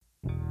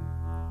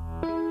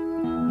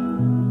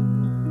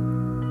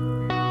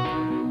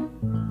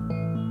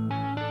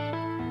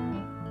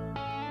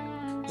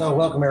So,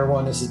 welcome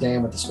everyone. This is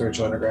Dan with the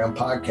Spiritual Underground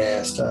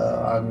Podcast.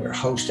 I'm your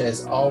host,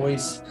 as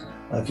always.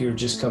 If you're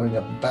just coming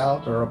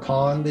about or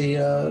upon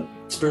the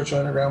Spiritual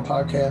Underground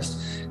Podcast,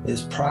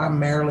 is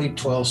primarily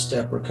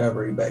 12-step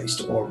recovery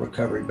based or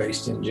recovery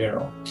based in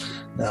general.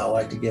 Now, I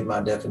like to give my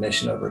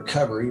definition of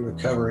recovery.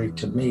 Recovery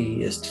to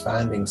me is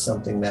finding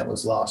something that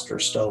was lost or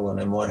stolen.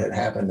 And what had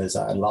happened is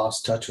I had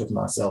lost touch with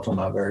myself and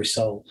my very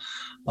soul.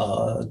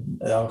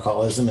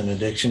 Alcoholism and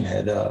addiction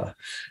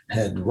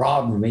had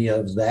robbed me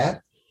of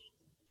that,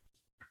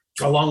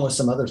 along with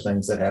some other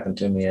things that happened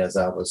to me as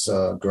I was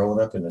growing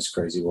up in this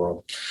crazy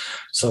world.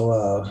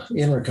 So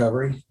in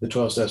recovery, the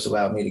 12 steps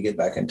allowed me to get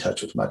back in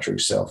touch with my true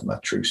self, my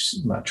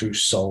true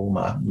soul,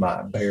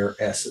 my bare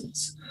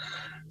essence.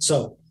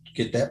 So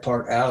get that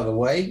part out of the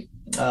way.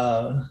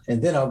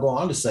 And then I'll go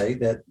on to say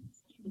that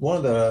one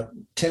of the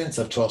tenets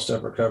of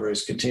 12-step recovery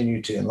is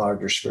continue to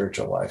enlarge your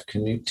spiritual life,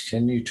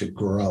 continue to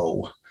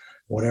grow,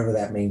 whatever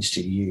that means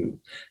to you.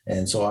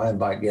 And so I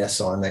invite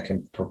guests on that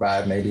can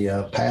provide maybe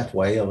a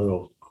pathway, a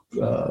little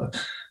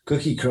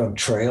cookie crumb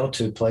trail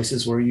to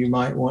places where you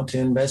might want to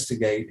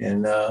investigate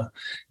and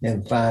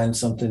find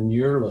something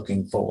you're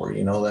looking for.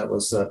 You know, that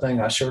was the thing.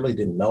 I surely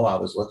didn't know I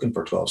was looking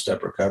for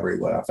 12-step recovery.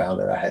 When I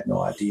found it, I had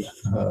no idea.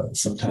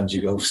 Sometimes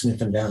you go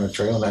sniffing down a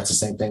trail, and that's the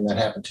same thing that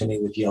happened to me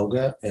with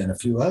yoga and a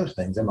few other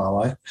things in my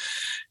life,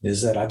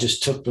 is that I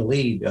just took the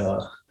lead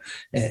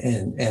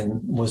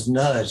and was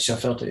nudged. I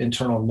felt an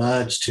internal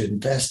nudge to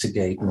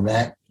investigate in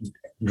that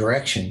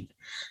direction,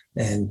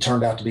 and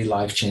turned out to be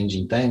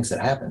life-changing things that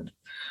happened.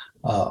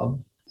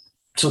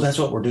 So that's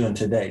what we're doing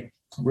today.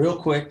 Real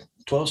quick,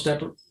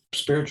 12-Step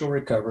Spiritual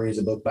Recovery is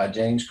a book by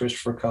James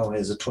Christopher Cohn.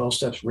 It's a 12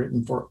 steps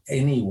written for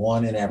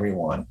anyone and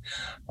everyone.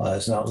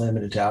 It's not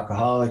limited to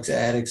alcoholics,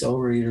 addicts,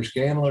 overeaters,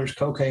 gamblers,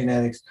 cocaine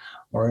addicts,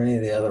 or any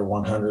of the other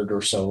 100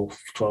 or so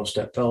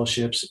 12-step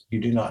fellowships.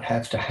 You do not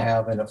have to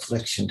have an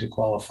affliction to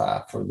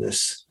qualify for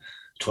this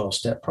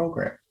 12-step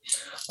program.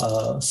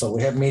 So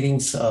we have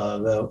meetings.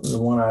 The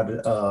one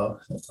I'd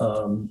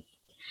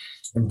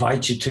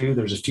invite you to,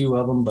 there's a few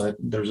of them, but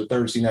there's a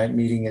Thursday night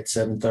meeting at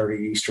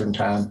 7:30 Eastern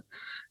time,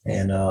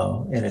 and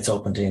it's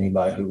open to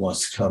anybody who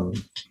wants to come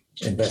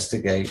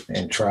investigate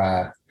and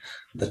try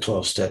the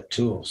 12-step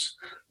tools.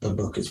 The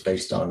book is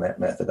based on that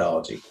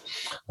methodology.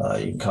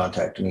 You can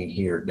contact me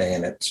here,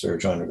 Dan, at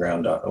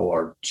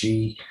spiritualunderground.org,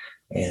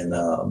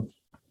 and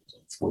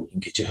we can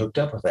get you hooked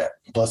up with that.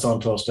 Plus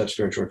on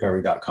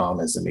 12stepspiritualrecovery.com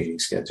is the meeting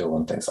schedule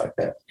and things like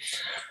that.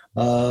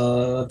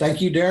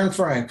 Thank you, Darren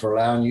Frank, for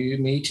allowing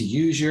me to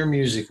use your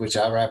music, which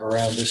I wrap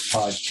around this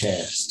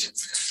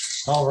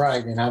podcast. All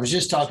right. And I was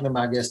just talking to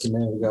my guest a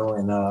minute ago,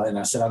 and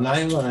I said, I'm not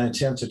even going to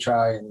attempt to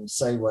try and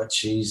say what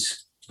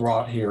she's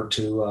brought here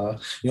to,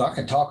 I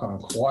can talk on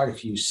quite a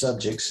few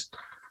subjects.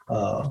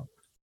 I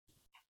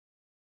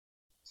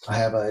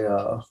have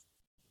a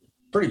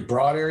pretty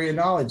broad area of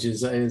knowledge,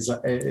 is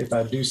if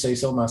I do say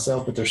so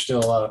myself, but there's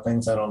still a lot of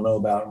things I don't know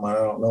about. And what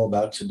I don't know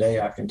about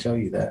today, I can tell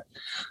you that.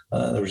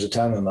 There was a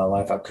time in my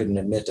life I couldn't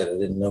admit that I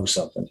didn't know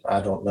something. I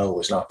don't know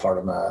was not part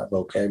of my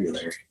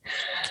vocabulary.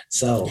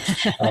 So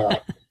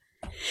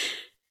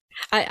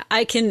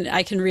I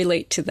can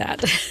relate to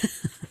that.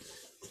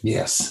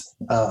 Yes.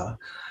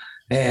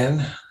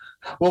 And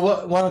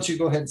well, why don't you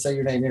go ahead and say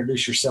your name,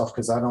 introduce yourself,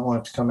 because I don't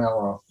want it to come out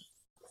wrong.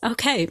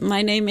 Okay,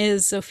 my name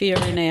is Zophia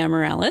Rennea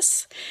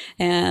Morales,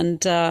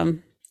 and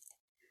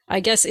I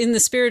guess in the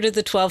spirit of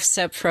the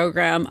 12-step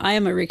program, I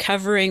am a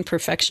recovering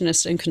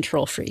perfectionist and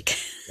control freak.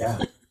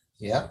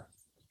 Yeah.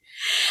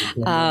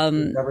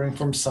 Recovering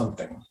from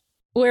something.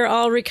 We're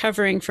all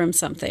recovering from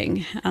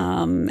something,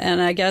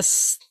 and I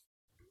guess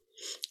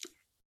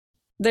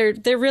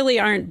there really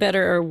aren't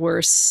better or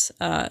worse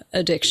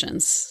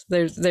addictions.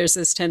 There's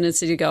this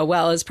tendency to go,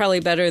 well, it's probably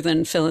better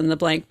than fill in the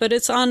blank, but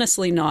it's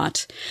honestly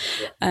not.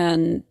 Yeah.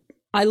 And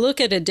I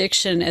look at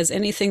addiction as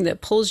anything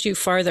that pulls you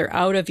farther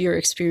out of your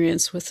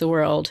experience with the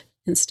world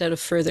instead of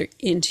further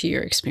into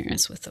your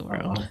experience with the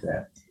world. I like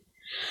that.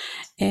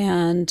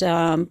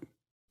 And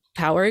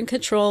power and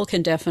control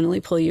can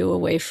definitely pull you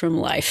away from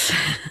life.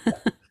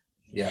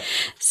 Yeah.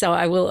 So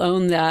I will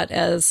own that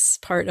as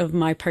part of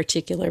my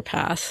particular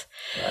path.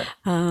 Right.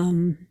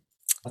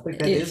 I think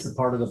that is the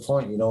part of the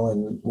point,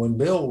 and when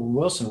Bill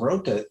Wilson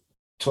wrote that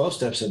 12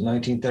 steps in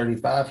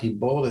 1935, he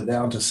boiled it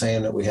down to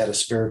saying that we had a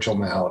spiritual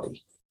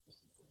malady,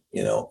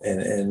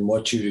 and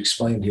what you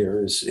explained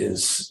here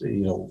is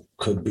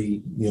could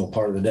be,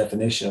 part of the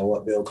definition of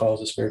what Bill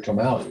calls a spiritual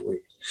malady. We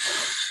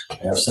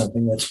have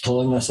something that's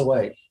pulling us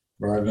away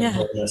rather than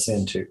pulling us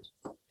into.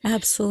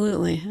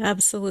 Absolutely.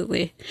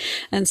 Absolutely.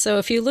 And so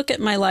if you look at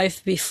my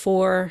life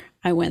before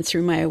I went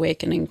through my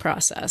awakening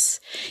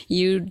process,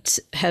 you'd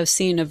have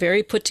seen a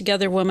very put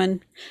together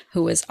woman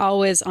who was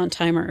always on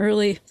time or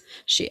early.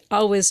 She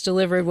always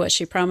delivered what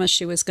she promised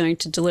she was going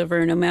to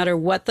deliver, no matter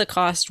what the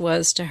cost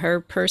was to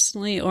her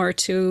personally or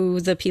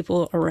to the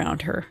people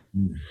around her.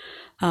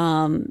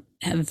 Have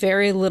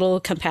very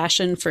little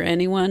compassion for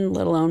anyone,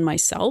 let alone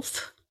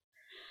myself,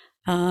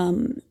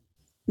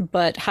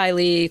 but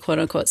highly, quote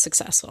unquote,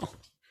 successful.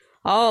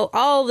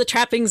 all the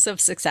trappings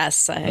of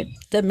success,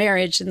 the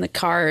marriage and the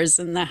cars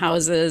and the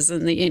houses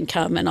and the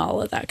income and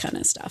all of that kind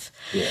of stuff.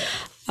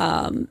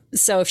 Yeah.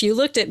 So if you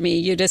looked at me,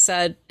 you'd have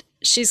said,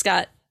 she's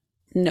got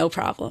no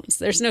problems.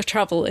 There's no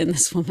trouble in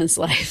this woman's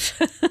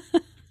life.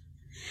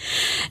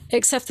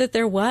 Except that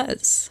there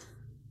was.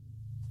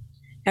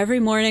 Every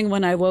morning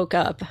when I woke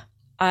up,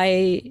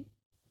 I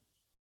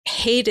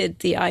hated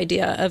the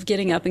idea of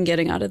getting up and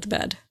getting out of the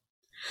bed.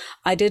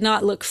 I did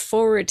not look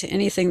forward to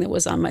anything that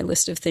was on my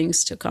list of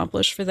things to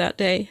accomplish for that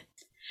day.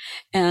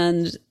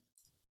 And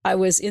I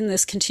was in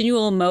this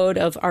continual mode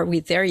of, are we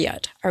there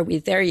yet? Are we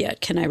there yet?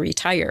 Can I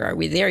retire? Are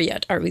we there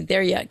yet? Are we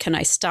there yet? Can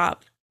I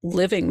stop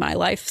living my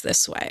life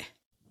this way?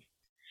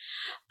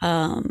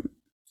 And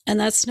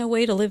that's no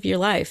way to live your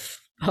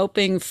life,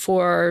 hoping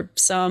for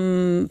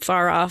some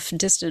far off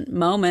distant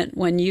moment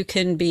when you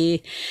can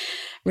be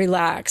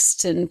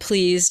relaxed and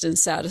pleased and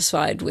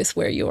satisfied with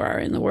where you are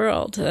in the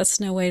world.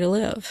 That's no way to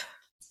live.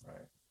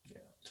 Right. Yeah.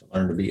 To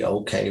learn to be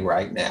okay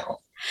right now.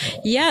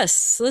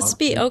 Yes, let's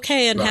be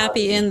okay and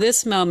happy in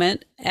this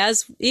moment,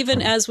 as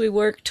we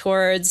work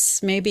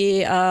towards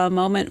maybe a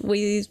moment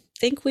we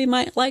think we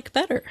might like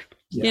better.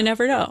 Yeah. You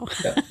never know.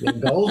 The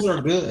goals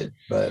are good,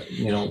 but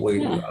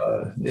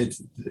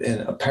it's in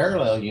a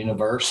parallel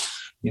universe.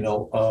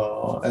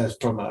 As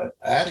from an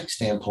addict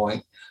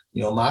standpoint,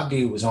 my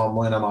view was on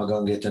when am I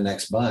going to get the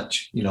next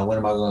bunch? When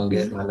am I going to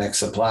get my next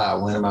supply?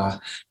 When am I,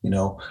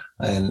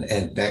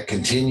 and that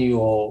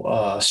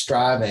continual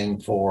striving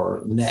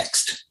for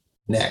next.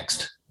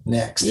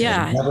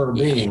 Yeah. And never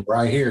being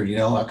right here.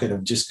 I could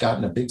have just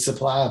gotten a big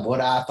supply of what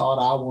I thought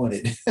I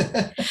wanted.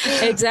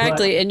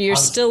 Exactly. And you're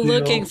still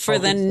looking for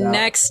the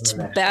next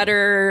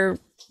better,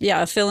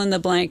 fill in the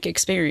blank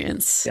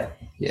experience.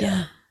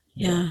 Yeah,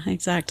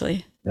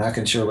 exactly. And I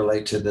can sure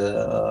relate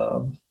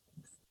to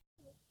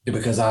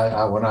because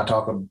I when I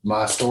talk of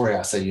my story,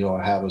 I say,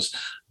 I was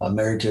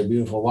married to a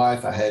beautiful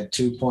wife. I had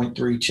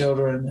 2.3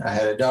 children. I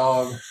had a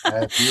dog.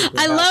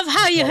 I love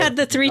how you had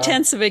the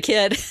 3/10 of a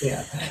kid.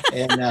 Yeah.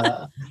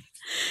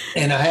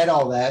 And I had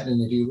all that.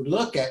 And if you would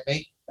look at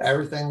me,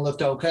 everything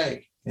looked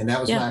okay. And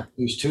that was my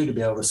excuse too, to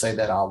be able to say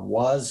that I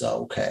was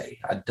okay.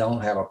 I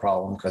don't have a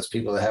problem, because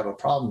people that have a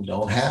problem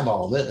don't have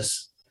all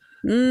this.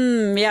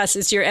 Yes,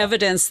 it's your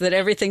evidence that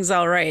everything's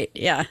all right.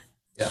 Yeah.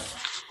 Yeah.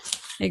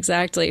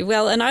 Exactly.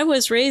 Well, and I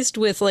was raised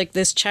with like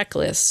this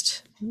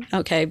checklist,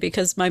 okay,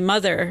 because my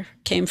mother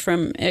came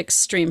from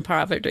extreme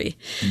poverty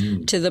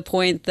to the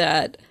point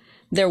that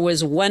there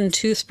was one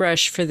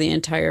toothbrush for the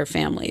entire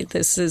family.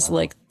 This is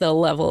like the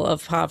level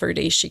of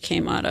poverty she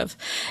came out of.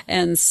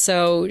 And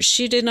so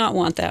she did not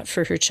want that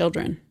for her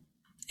children.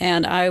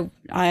 And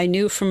I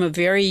knew from a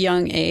very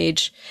young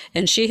age,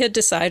 and she had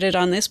decided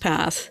on this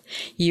path,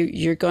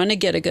 you're going to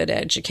get a good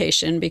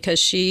education,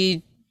 because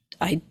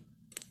I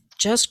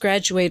just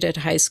graduated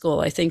high school,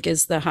 I think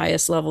is the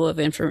highest level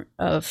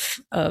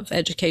of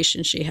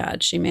education she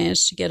had. She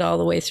managed to get all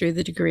the way through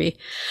the degree.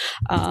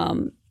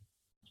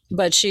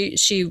 But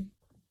she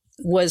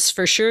was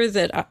for sure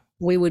that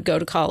we would go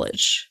to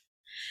college.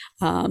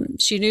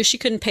 She knew she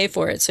couldn't pay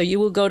for it. So you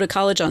will go to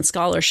college on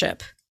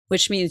scholarship,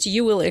 which means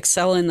you will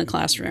excel in the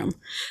classroom.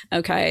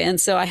 Okay.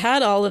 And so I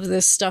had all of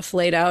this stuff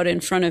laid out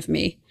in front of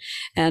me.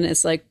 And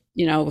it's like,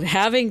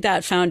 having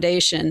that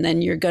foundation,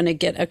 then you're going to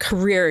get a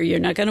career. You're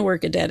not going to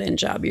work a dead end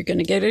job. You're going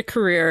to get a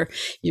career.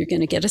 You're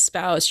going to get a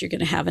spouse. You're going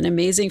to have an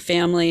amazing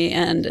family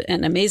and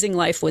an amazing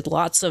life with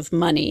lots of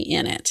money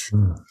in it.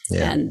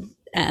 Yeah.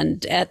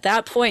 And at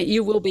that point,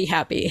 you will be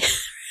happy.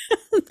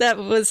 That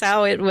was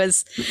how it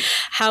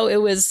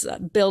was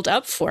built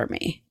up for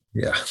me.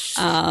 Yeah.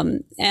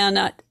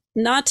 And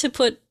not to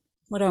put,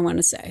 what do I want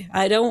to say?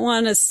 I don't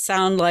want to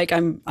sound like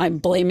I'm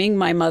blaming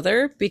my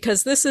mother,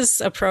 because this is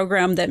a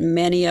program that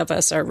many of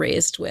us are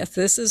raised with.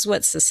 This is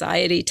what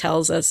society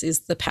tells us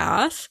is the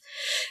path.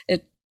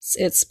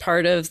 It's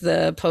part of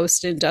the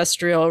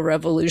post-industrial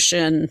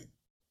revolution,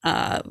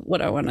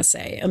 what I want to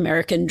say,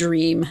 American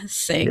dream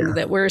thing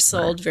that we're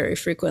sold very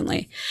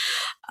frequently.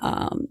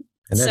 And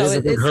that is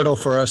a big hurdle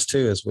for us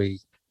too, as we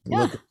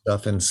look at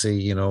stuff and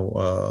see,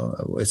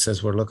 it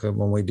says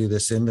when we do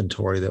this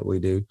inventory that we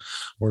do,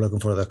 we're looking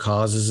for the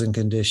causes and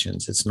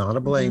conditions. It's not a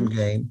blame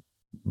game,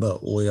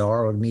 but we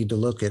need to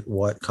look at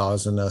what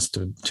causing us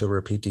to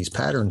repeat these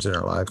patterns in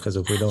our life, because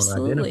if we don't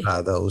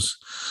identify those,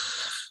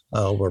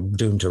 we're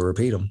doomed to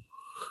repeat them.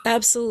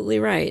 Absolutely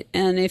right.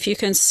 And if you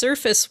can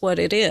surface what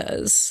it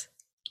is,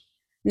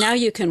 now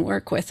you can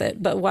work with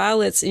it. But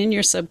while it's in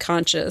your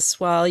subconscious,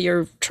 while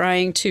you're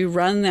trying to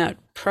run that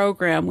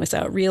program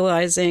without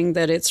realizing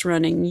that it's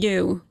running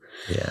you,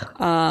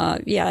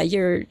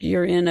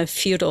 you're in a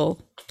futile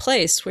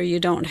place where you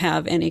don't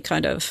have any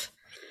kind of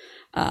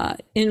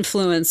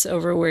influence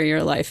over where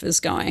your life is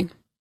going.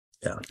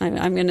 Yeah,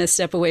 I'm going to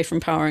step away from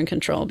power and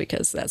control,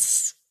 because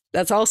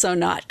that's also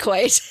not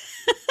quite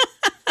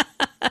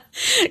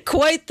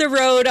quite the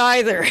road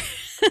either.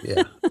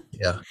 Yeah.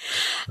 Yeah.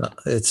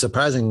 It's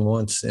surprising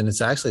once, and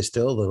it's actually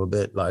still a little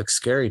bit like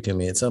scary to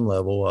me at some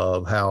level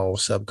of how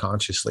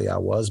subconsciously I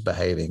was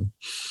behaving,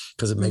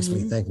 because it makes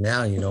me think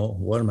now,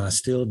 what am I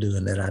still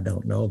doing that I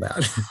don't know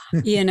about?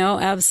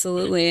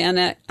 Absolutely.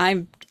 And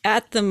I'm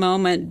at the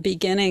moment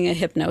beginning a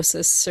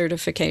hypnosis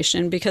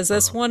certification because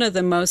that's one of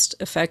the most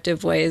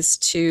effective ways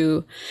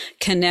to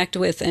connect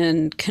with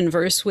and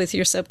converse with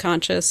your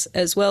subconscious,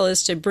 as well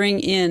as to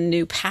bring in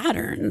new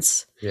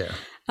patterns. Yeah.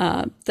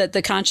 That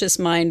the conscious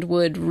mind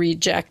would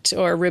reject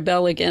or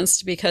rebel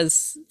against,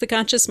 because the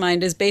conscious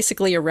mind is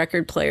basically a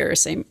record player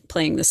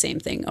playing the same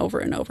thing over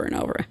and over and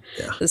over.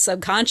 Yeah. The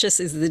subconscious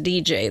is the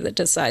DJ that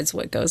decides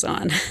what goes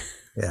on.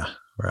 Yeah.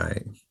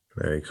 Right.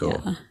 Very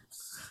cool. Yeah.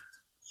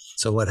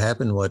 So what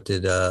happened? What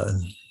did, I'm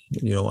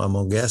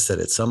going to guess that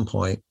at some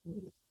point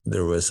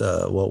there was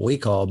what we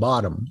call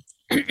bottom.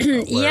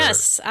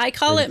 Yes, I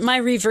call it my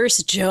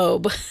reverse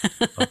Job.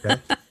 Okay.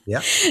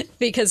 Yeah.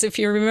 Because if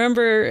you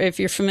remember, if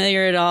you're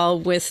familiar at all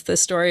with the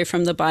story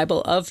from the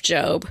Bible of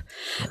Job,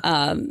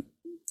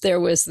 there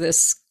was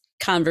this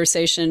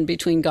conversation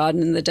between God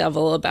and the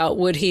devil about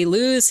would he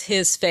lose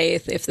his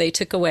faith if they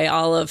took away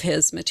all of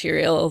his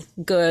material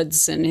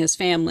goods and his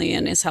family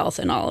and his health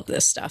and all of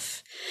this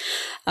stuff.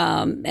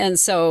 And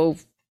so,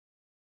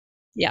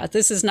 yeah,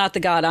 this is not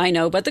the God I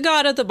know, but the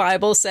God of the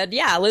Bible said,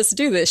 yeah, let's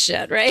do this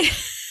shit, right?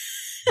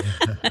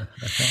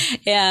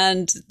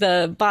 And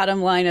the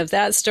bottom line of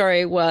that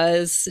story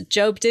was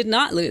Job did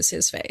not lose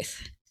his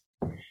faith,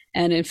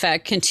 and in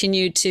fact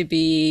continued to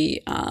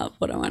be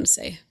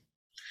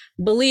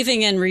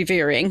believing and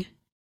revering,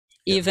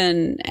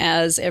 even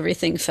as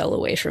everything fell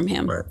away from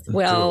him. Right.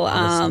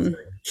 Well,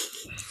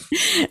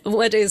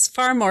 what is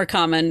far more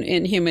common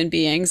in human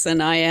beings,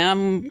 and I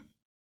am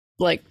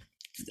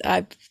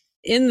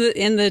in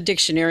the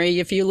dictionary,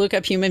 if you look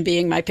up human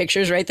being, my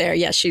picture's right there.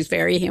 Yes, she's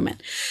very human.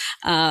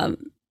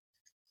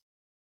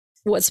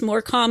 What's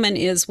more common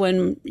is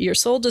when your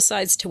soul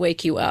decides to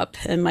wake you up,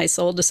 and my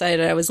soul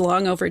decided I was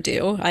long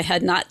overdue. I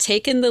had not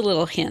taken the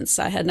little hints.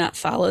 I had not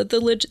followed the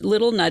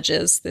little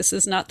nudges. This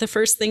is not the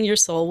first thing your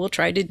soul will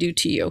try to do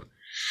to you.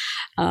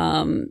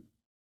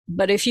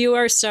 But if you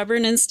are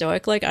stubborn and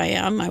stoic like I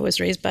am, I was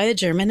raised by a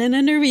German and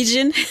a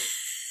Norwegian.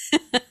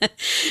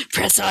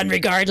 Press on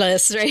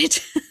regardless,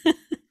 right?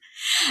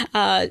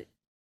 A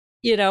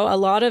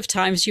lot of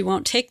times you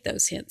won't take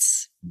those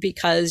hints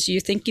because you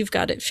think you've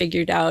got it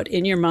figured out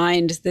in your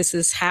mind. This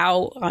is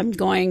how I'm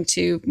going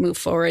to move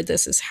forward.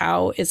 This is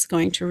how it's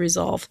going to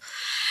resolve.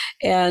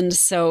 And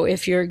so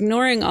if you're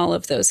ignoring all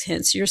of those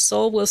hints, your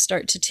soul will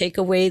start to take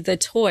away the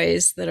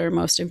toys that are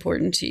most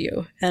important to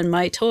you. And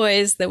my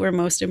toys that were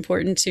most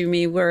important to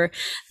me were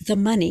the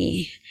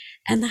money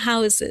and the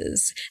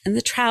houses and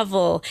the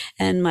travel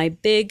and my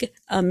big,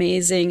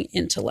 amazing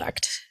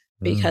intellect.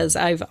 Because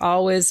I've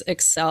always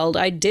excelled.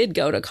 I did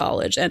go to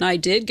college, and I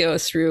did go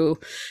through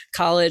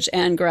college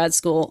and grad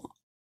school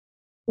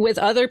with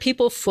other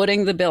people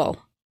footing the bill.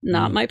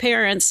 Not my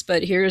parents,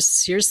 but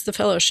here's the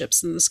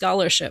fellowships and the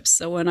scholarships.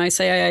 So when I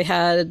say I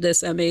had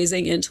this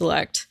amazing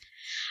intellect,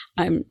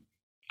 I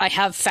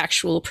have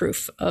factual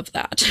proof of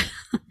that.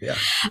 Yeah.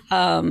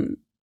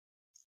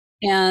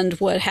 And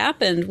what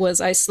happened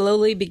was I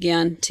slowly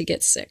began to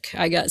get sick.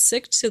 I got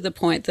sick to the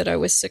point that I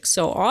was sick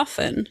so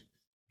often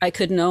I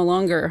could no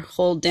longer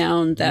hold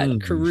down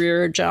that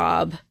career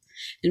job.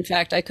 In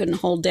fact, I couldn't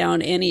hold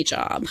down any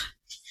job.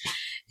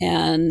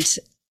 And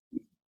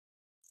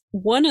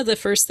one of the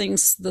first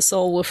things the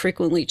soul will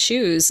frequently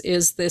choose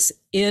is this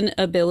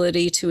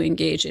inability to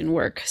engage in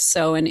work.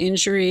 So an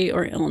injury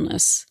or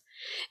illness.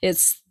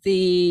 It's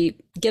the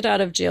get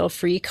out of jail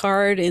free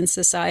card in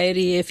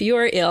society. If you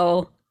are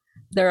ill,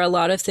 there are a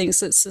lot of things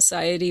that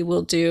society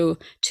will do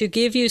to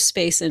give you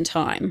space and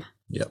time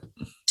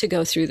to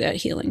go through that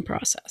healing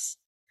process.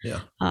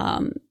 Yeah.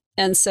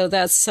 And so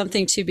that's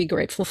something to be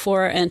grateful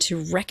for and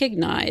to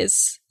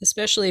recognize,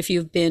 especially if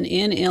you've been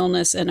in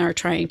illness and are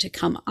trying to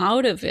come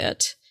out of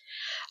it,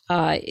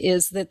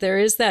 is that there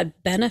is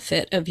that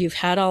benefit of you've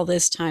had all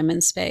this time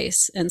and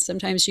space. And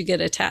sometimes you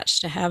get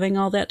attached to having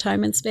all that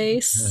time and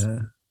space.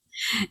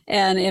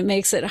 And it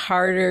makes it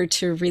harder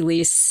to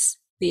release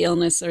the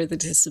illness or the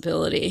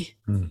disability.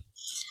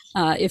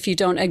 If you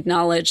don't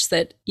acknowledge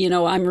that,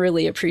 I'm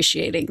really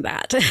appreciating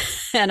that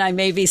and I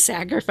may be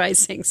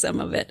sacrificing some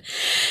of it.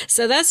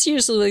 So that's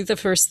usually the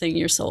first thing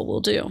your soul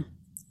will do.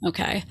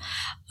 Okay.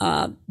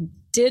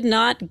 Did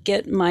not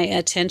get my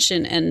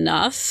attention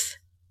enough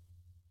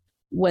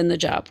when the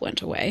job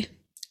went away.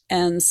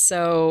 And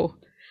so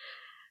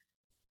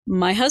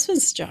my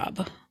husband's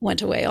job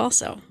went away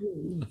also.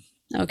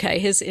 Okay.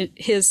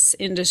 His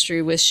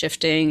industry was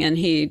shifting, and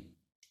he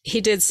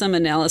did some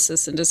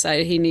analysis and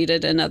decided he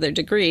needed another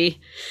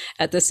degree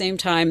at the same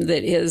time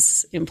that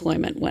his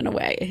employment went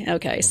away.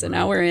 Okay, so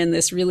now we're in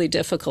this really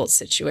difficult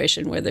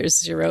situation where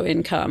there's zero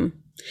income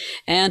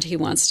and he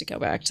wants to go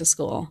back to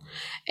school.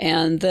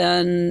 And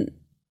then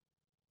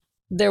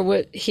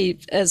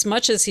as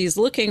much as he's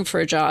looking for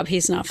a job,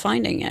 he's not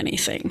finding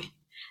anything.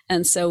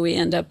 And so we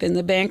end up in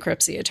the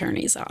bankruptcy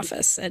attorney's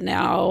office. And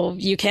now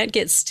you can't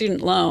get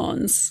student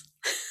loans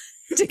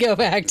to go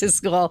back to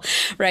school,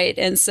 right?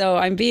 And so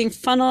I'm being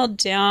funneled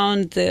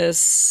down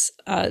this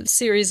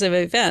series of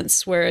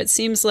events where it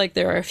seems like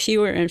there are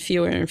fewer and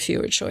fewer and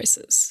fewer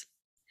choices.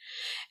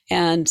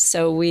 And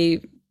so we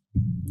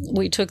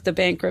took the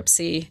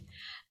bankruptcy,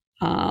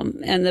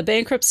 and the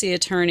bankruptcy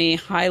attorney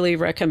highly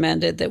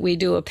recommended that we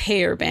do a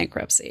payer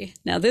bankruptcy.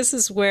 Now, this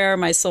is where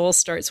my soul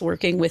starts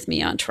working with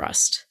me on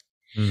trust,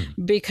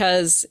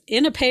 because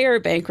in a payer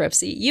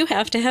bankruptcy, you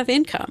have to have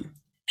income,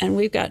 and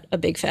we've got a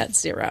big fat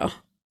zero.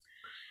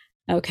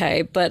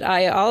 Okay, but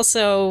I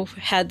also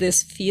had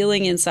this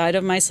feeling inside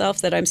of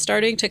myself that I'm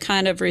starting to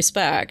kind of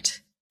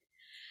respect,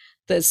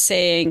 that's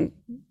saying,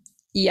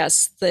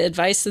 yes, the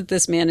advice that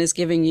this man is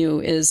giving you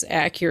is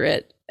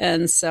accurate.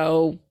 And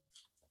so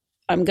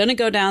I'm going to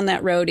go down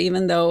that road,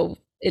 even though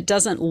it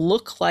doesn't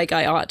look like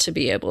I ought to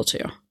be able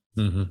to.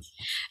 Mm-hmm.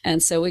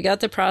 And so we got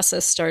the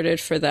process started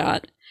for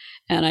that.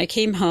 And I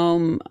came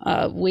home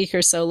a week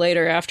or so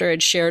later after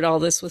I'd shared all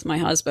this with my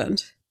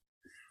husband.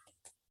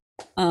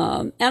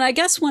 And I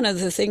guess one of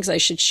the things I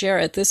should share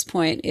at this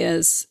point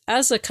is,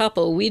 as a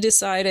couple, we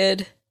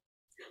decided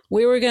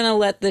we were going to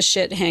let this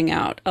shit hang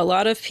out. A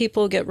lot of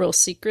people get real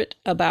secret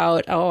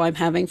about, oh, I'm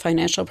having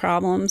financial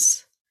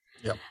problems.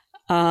 Yep.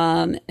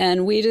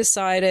 And we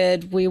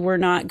decided we were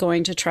not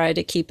going to try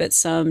to keep it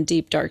some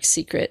deep, dark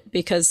secret,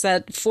 because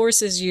that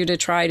forces you to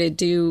try to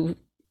do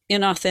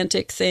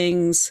inauthentic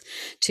things,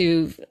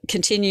 to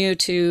continue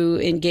to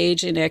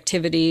engage in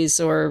activities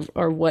or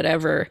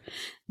whatever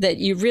that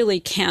you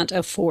really can't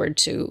afford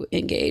to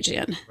engage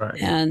in.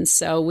 Right. And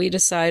so we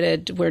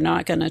decided we're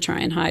not going to try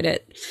and hide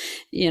it,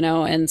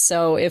 and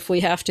so if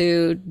we have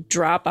to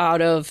drop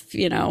out of,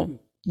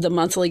 the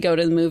monthly go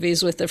to the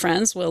movies with the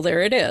friends, well,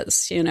 there it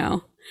is,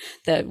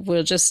 that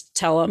we'll just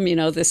tell them,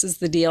 this is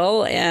the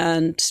deal.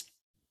 And,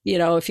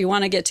 if you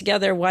want to get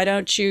together, why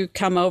don't you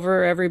come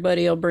over?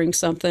 Everybody will bring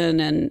something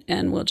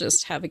and we'll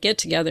just have a get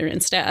together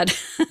instead.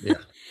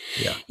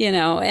 Yeah.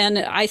 Yeah. And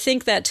I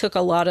think that took a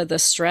lot of the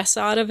stress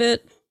out of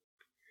it.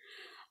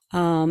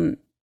 And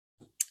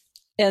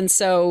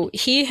so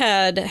he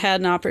had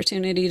an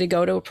opportunity to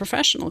go to a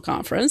professional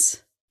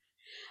conference.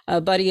 A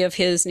buddy of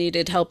his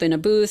needed help in a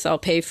booth. I'll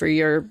pay for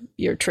your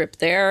trip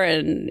there.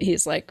 And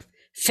he's like,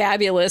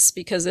 fabulous,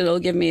 because it'll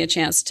give me a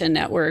chance to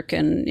network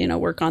and,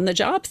 work on the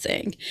job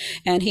thing.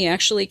 And he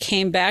actually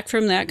came back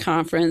from that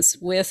conference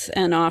with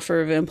an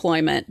offer of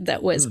employment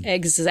that was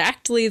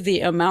exactly the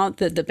amount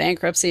that the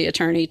bankruptcy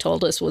attorney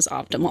told us was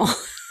optimal.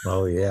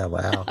 Oh, yeah.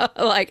 Wow.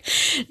 Like,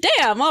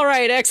 damn. All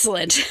right.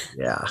 Excellent.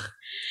 Yeah.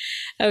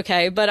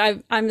 Okay.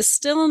 But I'm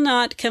still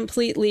not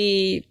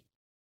completely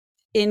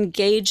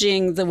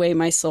engaging the way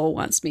my soul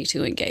wants me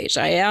to engage.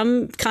 I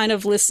am kind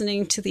of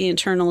listening to the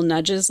internal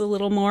nudges a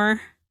little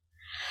more.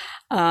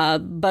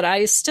 But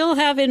I still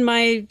have in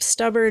my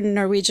stubborn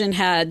Norwegian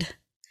head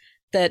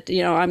that,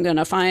 I'm going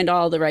to find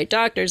all the right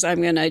doctors.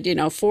 I'm going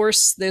to,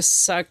 force this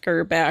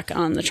sucker back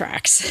on the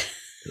tracks.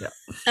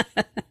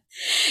 Yeah.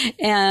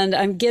 And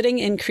I'm getting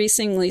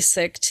increasingly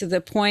sick to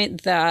the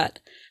point that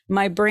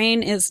my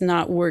brain is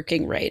not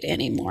working right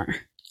anymore.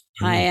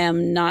 I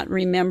am not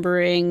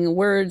remembering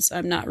words.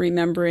 I'm not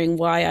remembering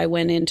why I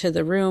went into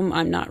the room.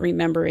 I'm not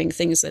remembering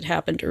things that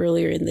happened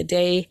earlier in the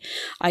day.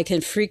 I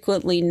can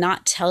frequently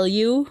not tell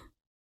you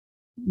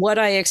what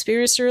I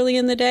experienced early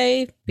in the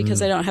day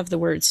because I don't have the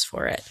words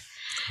for it.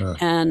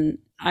 And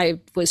I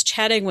was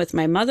chatting with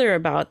my mother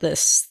about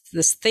this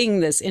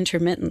thing that's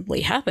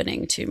intermittently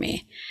happening to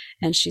me.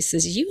 And she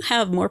says, you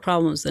have more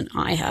problems than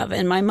I have.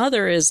 And my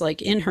mother is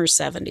like in her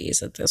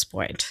 70s at this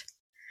point.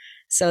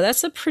 So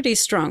that's a pretty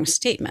strong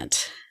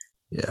statement.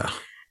 Yeah.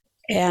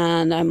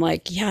 And I'm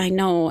like, yeah, I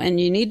know. And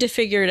you need to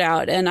figure it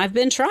out. And I've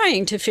been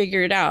trying to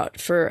figure it out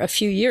for a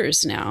few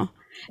years now.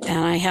 And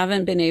I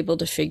haven't been able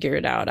to figure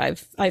it out.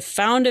 I've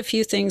found a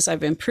few things.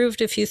 I've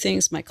improved a few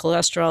things. My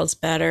cholesterol is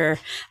better.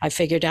 I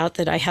figured out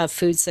that I have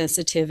food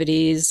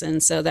sensitivities.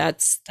 And so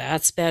that's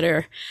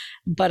better.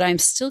 But I'm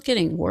still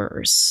getting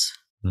worse.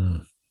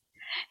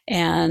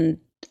 And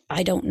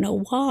I don't know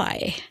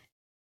why.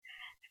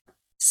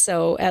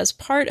 So as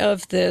part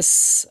of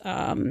this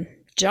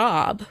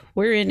job,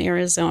 we're in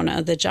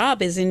Arizona. The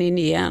job is in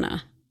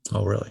Indiana.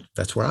 Oh, really?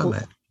 That's where I'm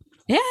at.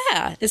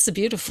 Yeah, it's a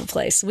beautiful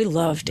place. We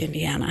loved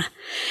Indiana.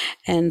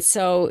 And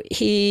so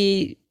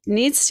he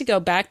needs to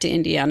go back to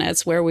Indiana.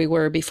 It's where we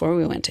were before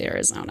we went to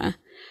Arizona.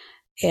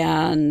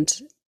 And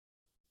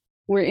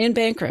we're in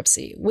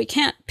bankruptcy. We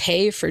can't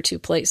pay for two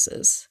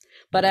places.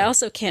 But I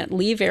also can't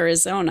leave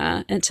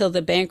Arizona until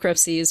the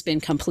bankruptcy has been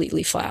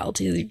completely filed.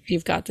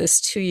 You've got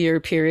this 2-year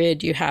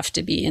period. You have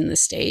to be in the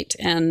state.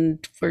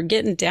 And we're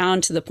getting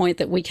down to the point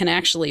that we can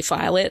actually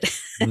file it.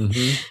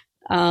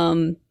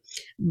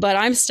 But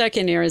I'm stuck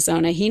in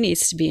Arizona. He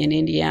needs to be in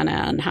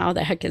Indiana. And how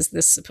the heck is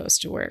this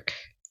supposed to work?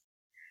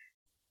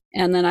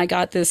 And then I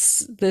got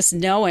this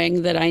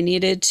knowing that I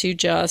needed to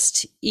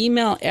just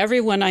email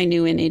everyone I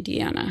knew in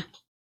Indiana,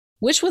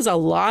 which was a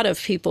lot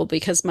of people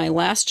because my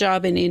last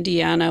job in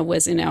Indiana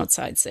was in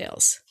outside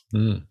sales.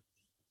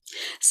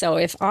 So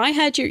if I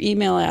had your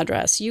email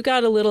address, you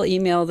got a little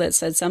email that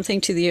said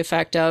something to the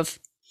effect of,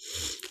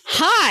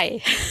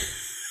 "Hi,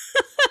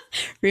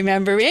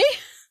 remember me?"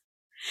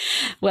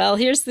 Well,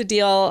 here's the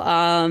deal.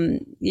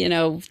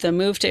 The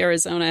move to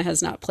Arizona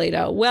has not played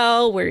out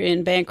well. We're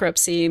in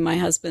bankruptcy. My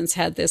husband's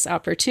had this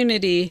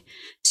opportunity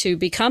to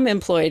become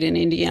employed in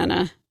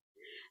Indiana,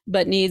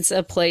 but needs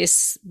a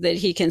place that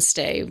he can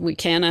stay. We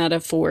cannot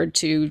afford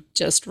to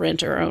just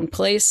rent our own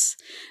place.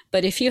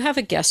 But if you have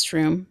a guest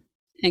room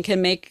and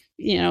can make,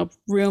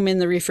 room in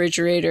the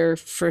refrigerator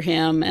for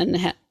him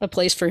and a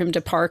place for him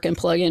to park and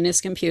plug in his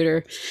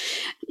computer,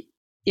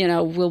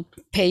 we'll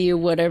pay you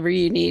whatever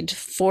you need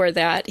for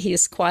that.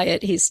 He's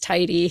quiet, he's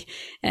tidy,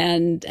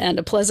 and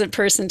a pleasant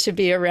person to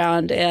be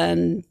around.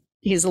 And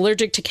he's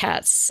allergic to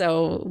cats,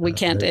 so we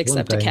can't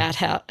accept a cat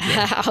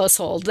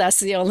household.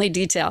 That's the only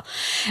detail.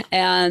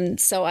 And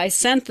so I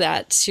sent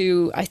that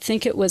to, I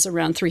think it was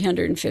around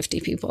 350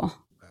 people.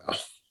 Wow.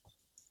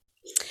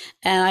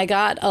 And I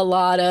got a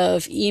lot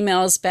of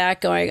emails back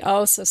going,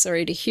 "Oh, so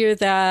sorry to hear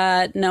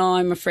that. No,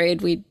 I'm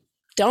afraid we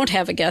don't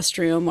have a guest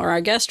room, or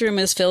our guest room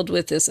is filled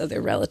with this other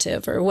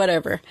relative," or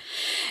whatever.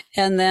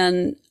 And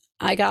then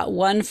I got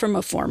one from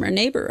a former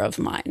neighbor of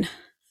mine.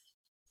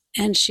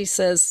 And she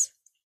says,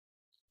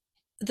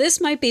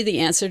 "This might be the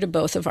answer to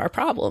both of our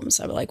problems."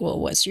 I'm like, "Well,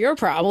 what's your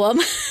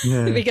problem?"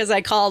 Yeah. Because I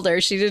called her.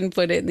 She didn't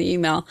put it in the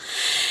email.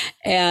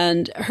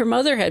 And her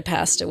mother had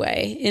passed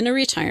away in a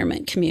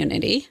retirement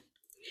community.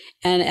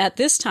 And at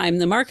this time,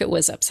 the market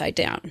was upside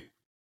down.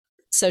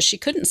 So she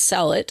couldn't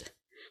sell it,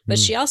 but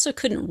she also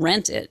couldn't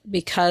rent it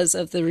because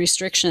of the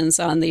restrictions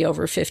on the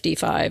over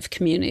 55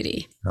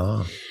 community.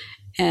 Oh.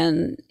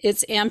 And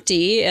it's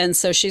empty. And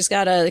so she's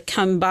got to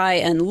come by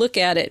and look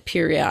at it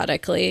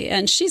periodically.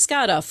 And she's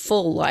got a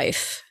full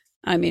life.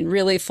 I mean,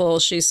 really full.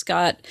 She's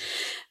got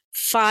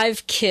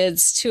 5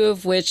 kids, 2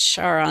 of which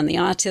are on the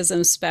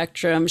autism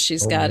spectrum.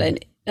 She's got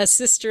a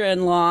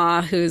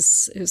sister-in-law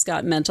who's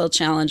got mental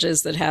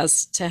challenges that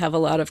has to have a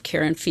lot of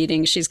care and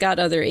feeding. She's got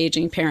other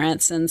aging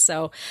parents. And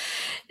so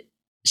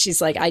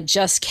she's like, "I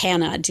just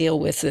cannot deal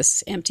with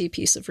this empty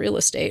piece of real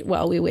estate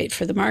while we wait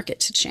for the market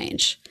to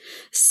change.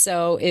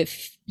 So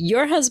if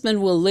your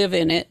husband will live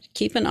in it,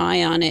 keep an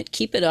eye on it,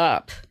 keep it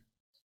up.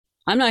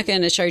 I'm not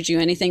going to charge you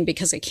anything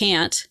because I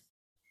can't.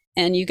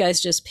 And you guys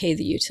just pay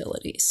the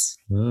utilities."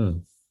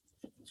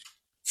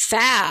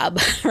 Fab,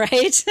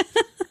 right?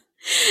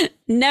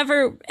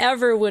 Never,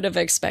 ever would have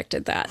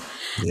expected that.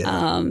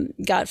 Yeah.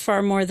 Got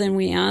far more than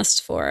we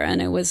asked for.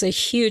 And it was a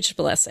huge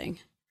blessing.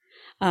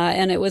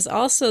 And it was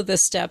also the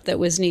step that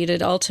was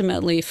needed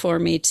ultimately for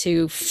me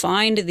to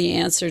find the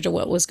answer to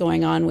what was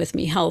going on with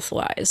me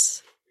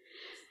health-wise.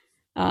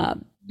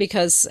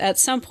 Because at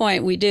some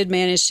point we did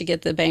manage to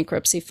get the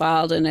bankruptcy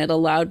filed, and it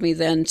allowed me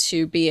then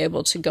to be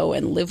able to go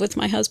and live with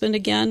my husband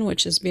again,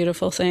 which is a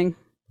beautiful thing.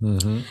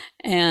 Mm-hmm.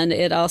 And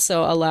it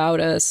also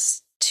allowed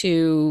us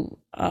to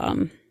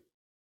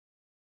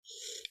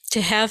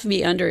have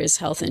me under his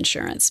health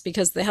insurance,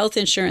 because the health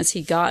insurance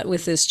he got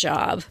with this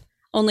job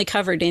only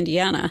covered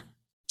Indiana.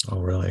 Oh,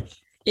 really?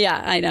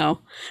 Yeah, I know.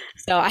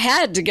 So I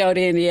had to go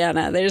to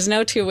Indiana. There's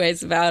no two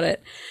ways about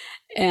it.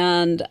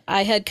 And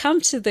I had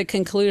come to the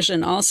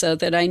conclusion also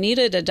that I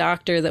needed a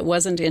doctor that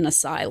wasn't in a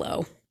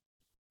silo,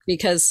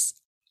 because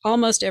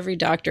almost every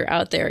doctor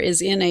out there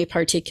is in a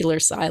particular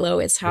silo.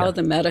 It's how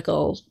the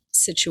medical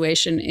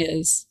situation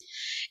is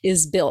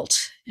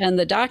built. And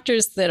the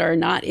doctors that are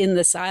not in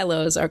the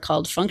silos are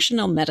called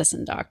functional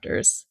medicine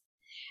doctors.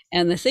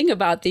 And the thing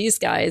about these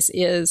guys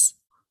is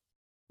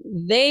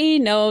they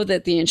know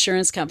that the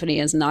insurance company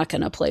is not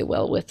going to play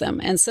well with them.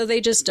 And so they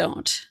just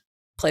don't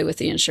play with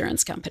the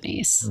insurance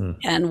companies.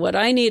 And what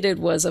I needed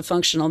was a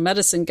functional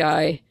medicine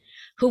guy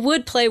who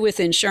would play with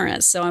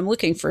insurance. So I'm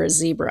looking for a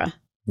zebra.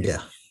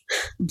 Yeah.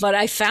 But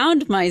I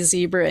found my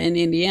zebra in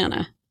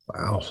Indiana.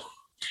 Wow.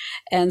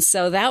 And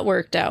so that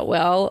worked out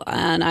well.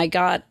 And I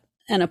got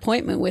an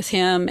appointment with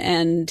him,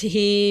 and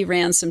he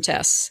ran some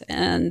tests.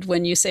 And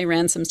when you say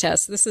ran some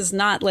tests, this is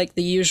not like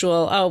the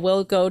usual, "Oh,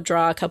 we'll go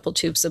draw a couple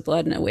tubes of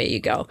blood and away you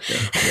go."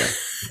 Yeah.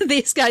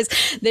 These guys,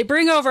 they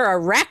bring over a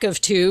rack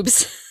of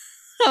tubes.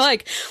 I'm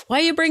like, "Why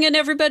are you bringing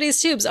everybody's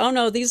tubes?" "Oh,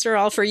 no, these are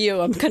all for you.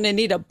 I'm going to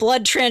need a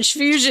blood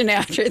transfusion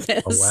after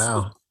this." Oh,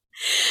 wow.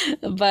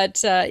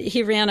 But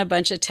he ran a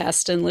bunch of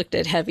tests and looked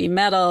at heavy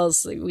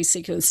metals. We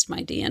sequenced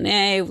my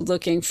DNA,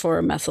 looking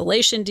for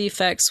methylation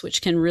defects,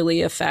 which can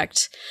really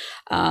affect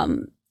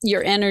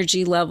your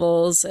energy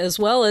levels as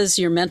well as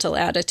your mental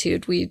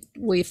attitude.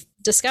 We've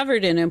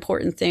discovered an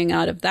important thing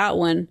out of that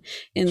one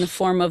in the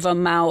form of a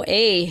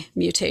MAO-A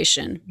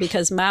mutation,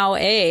 because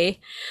MAO-A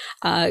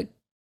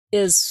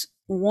is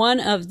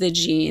one of the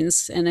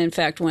genes, and in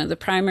fact, one of the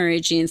primary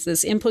genes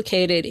that's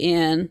implicated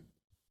in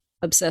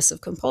obsessive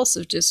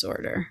compulsive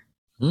disorder,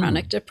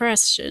 chronic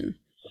depression,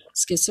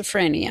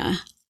 schizophrenia,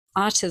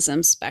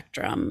 autism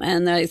spectrum.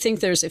 And I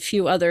think there's a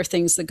few other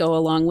things that go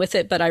along with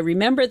it, but I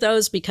remember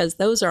those because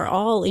those are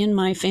all in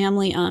my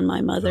family on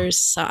my mother's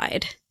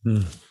side.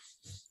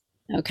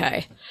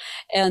 Okay.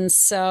 And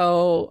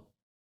so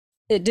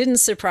it didn't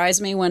surprise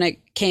me when it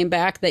came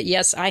back that,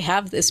 yes, I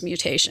have this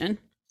mutation.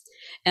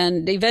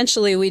 And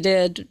eventually we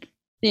did,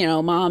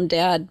 mom,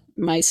 dad,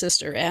 my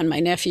sister, and my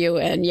nephew.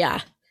 And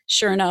yeah,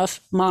 sure enough,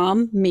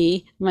 mom,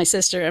 me, my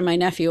sister, and my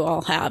nephew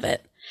all have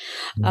it.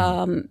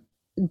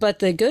 But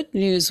the good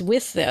news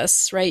with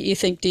this, right? You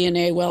think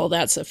DNA, well,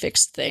 that's a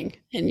fixed thing,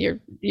 and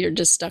you're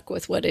just stuck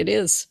with what it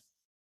is.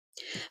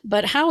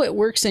 But how it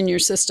works in your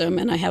system,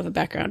 and I have a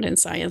background in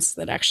science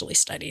that actually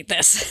studied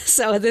this.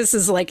 So this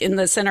is like in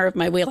the center of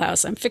my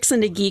wheelhouse. I'm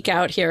fixing to geek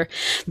out here,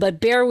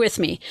 but bear with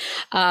me.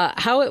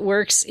 How it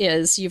works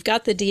is you've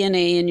got the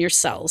DNA in your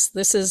cells.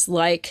 This is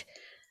like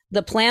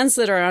the plans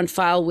that are on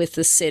file with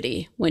the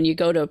city when you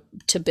go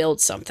to build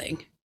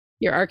something.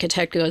 Your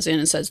architect goes in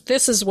and says,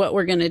 this is what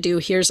we're going to do.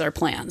 Here's our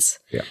plans.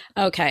 Yeah.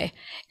 Okay.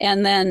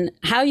 And then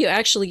how you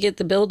actually get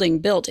the building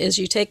built is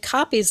you take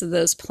copies of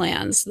those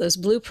plans, those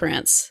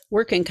blueprints,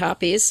 working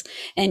copies,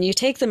 and you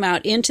take them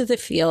out into the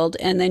field,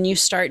 and then you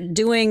start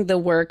doing the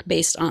work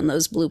based on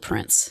those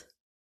blueprints.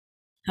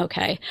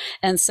 Okay.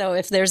 And so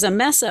if there's a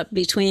mess up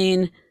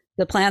between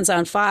the plans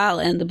on file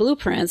and the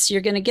blueprints,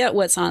 you're going to get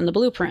what's on the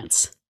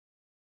blueprints.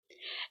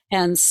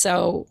 And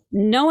so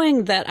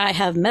knowing that I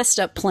have messed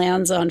up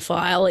plans on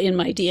file in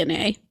my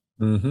DNA,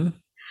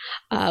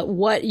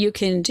 what you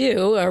can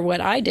do, or what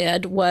I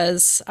did,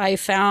 was I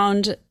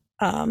found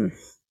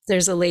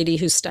there's a lady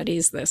who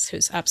studies this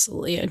who's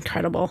absolutely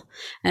incredible.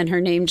 And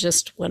her name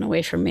just went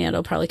away from me.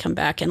 It'll probably come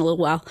back in a little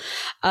while.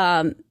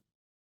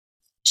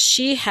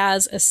 She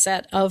has a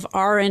set of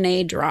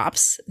RNA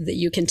drops that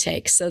you can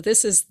take. So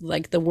this is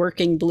like the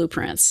working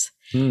blueprints.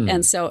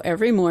 And so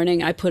every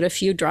morning I put a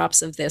few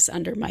drops of this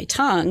under my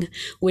tongue,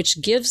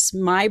 which gives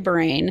my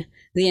brain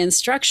the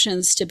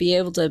instructions to be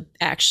able to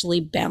actually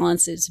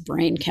balance its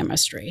brain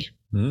chemistry,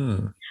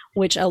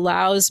 which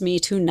allows me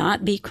to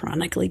not be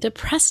chronically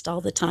depressed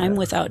all the time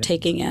without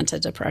taking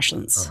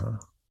antidepressants.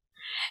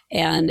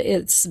 And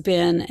it's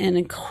been an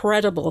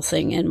incredible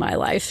thing in my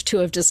life to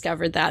have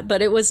discovered that,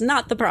 but it was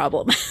not the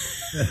problem.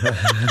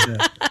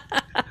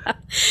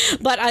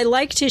 But I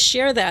like to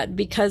share that,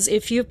 because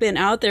if you've been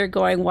out there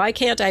going, why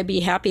can't I be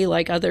happy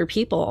like other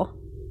people?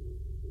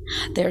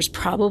 There's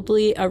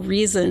probably a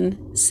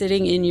reason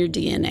sitting in your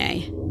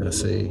DNA. I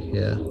see,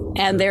 yeah.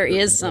 And there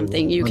is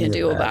something you can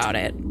do about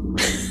it.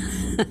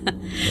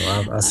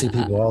 Well, I see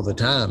people all the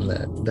time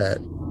that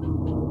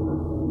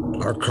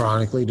are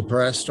chronically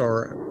depressed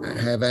or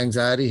have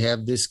anxiety,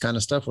 have this kind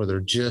of stuff where they're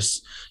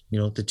just,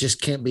 they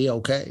just can't be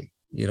okay.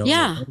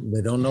 Yeah.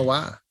 They don't know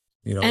why.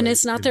 And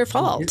it's not their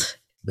fault.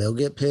 They'll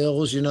get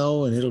pills, and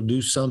it'll do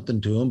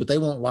something to them, but they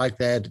won't like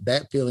that.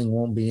 That feeling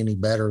won't be any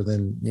better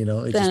than,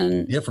 it's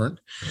just different.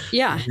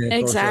 Yeah,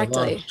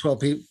 exactly.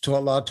 A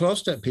lot of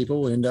 12-step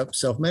people will end up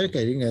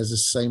self-medicating as the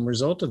same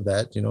result of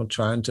that,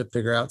 trying to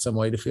figure out some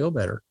way to feel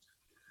better.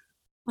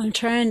 I'm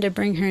trying to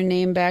bring her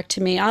name back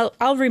to me.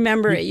 I'll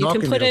remember it. You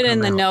can put it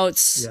in the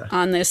notes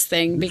on this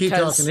thing, because keep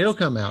talking, it'll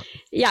come out.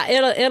 Yeah,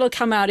 it'll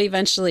come out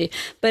eventually.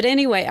 But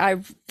anyway,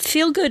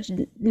 Feel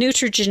Good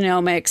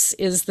Nutrigenomics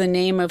is the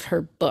name of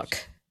her book.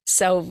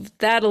 So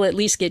that'll at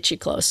least get you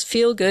close.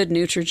 Feel Good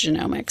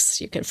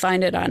Nutrigenomics. You can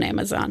find it on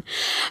Amazon.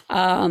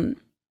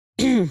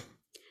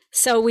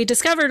 So we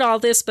discovered all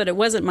this, but it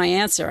wasn't my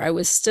answer. I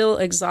was still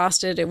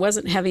exhausted. It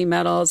wasn't heavy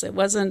metals. It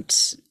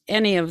wasn't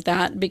any of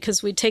that,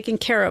 because we'd taken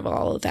care of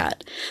all of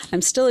that.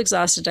 I'm still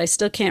exhausted. I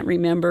still can't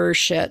remember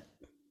shit.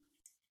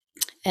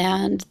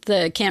 And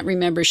the can't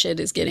remember shit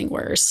is getting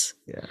worse.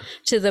 Yeah.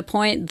 To the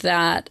point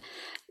that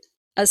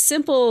a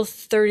simple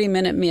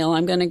 30-minute meal,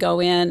 I'm going to go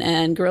in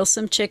and grill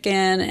some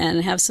chicken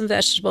and have some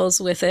vegetables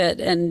with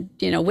it and,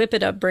 whip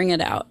it up, bring it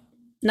out.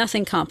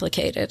 Nothing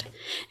complicated.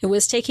 It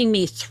was taking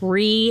me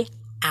 3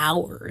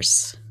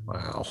 hours.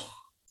 Wow.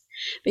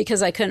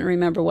 Because I couldn't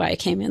remember why I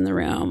came in the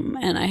room,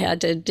 and I had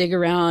to dig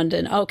around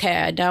and,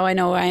 okay, now I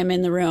know why I'm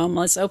in the room.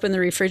 Let's open the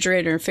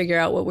refrigerator and figure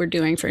out what we're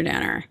doing for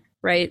dinner,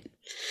 right?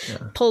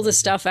 Yeah. Pull the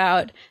stuff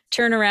out,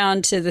 turn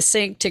around to the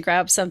sink to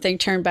grab something,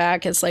 turn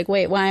back. It's like,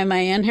 wait, why am I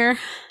in here?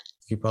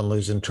 Keep on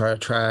losing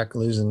track,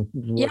 losing.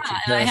 Yeah,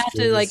 and I had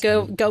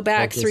to go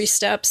back 3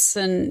 steps,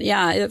 and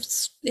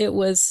it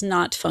was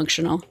not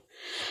functional.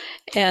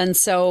 And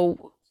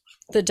so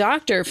the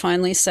doctor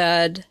finally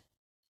said,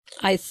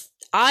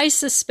 I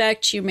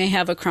suspect you may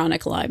have a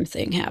chronic Lyme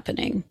thing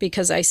happening,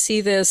 because I see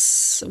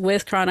this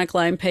with chronic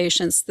Lyme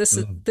patients.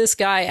 This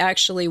guy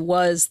actually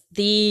was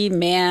the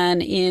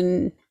man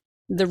in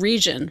the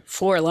region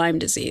for Lyme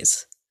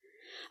disease.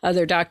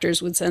 Other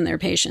doctors would send their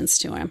patients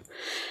to him.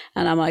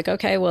 And I'm like,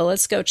 okay, well,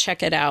 let's go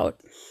check it out.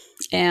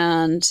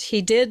 And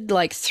he did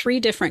like 3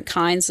 different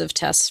kinds of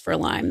tests for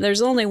Lyme.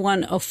 There's only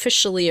one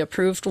officially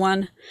approved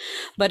one,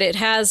 but it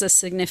has a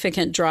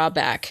significant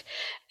drawback.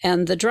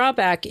 And the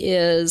drawback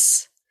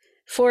is,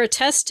 for a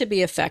test to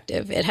be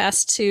effective, it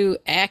has to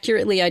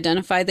accurately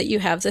identify that you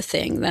have the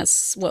thing.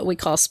 That's what we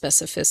call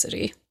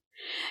specificity.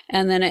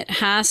 And then it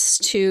has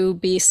to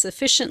be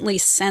sufficiently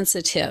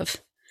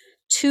sensitive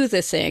to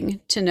the thing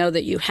to know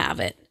that you have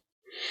it.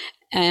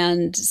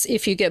 And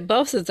if you get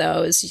both of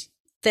those,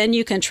 then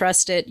you can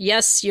trust it.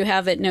 Yes, you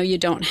have it. No, you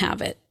don't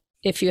have it.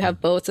 if you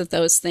have both of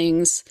those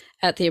things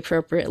at the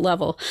appropriate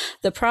level.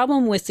 The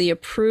problem with the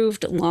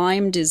approved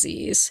Lyme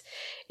disease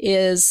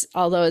is,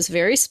 although it's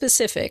very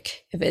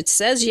specific, if it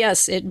says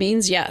yes, it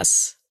means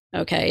yes.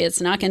 Okay,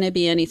 it's not going to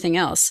be anything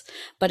else,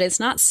 but it's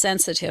not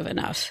sensitive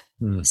enough.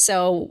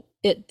 So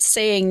it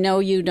saying no,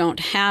 you don't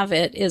have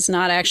it is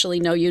not actually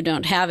no, you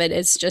don't have it.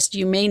 It's just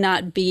you may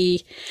not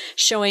be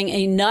showing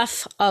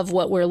enough of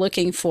what we're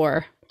looking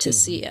for to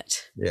see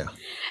it. Yeah.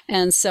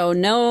 And so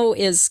no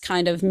is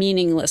kind of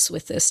meaningless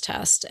with this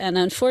test. And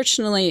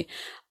unfortunately,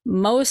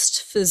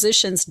 most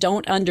physicians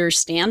don't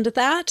understand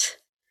that.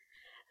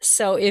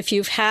 So if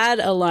you've had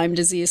a Lyme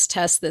disease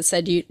test that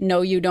said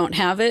no, you don't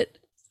have it,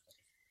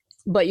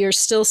 but you're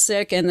still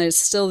sick and there's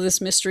still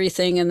this mystery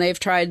thing, and they've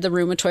tried the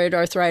rheumatoid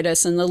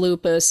arthritis and the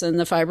lupus and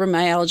the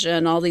fibromyalgia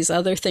and all these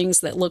other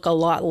things that look a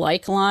lot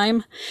like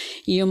Lyme,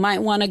 you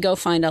might want to go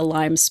find a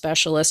Lyme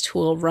specialist who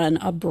will run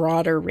a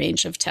broader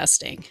range of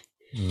testing,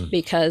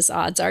 because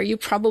odds are you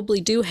probably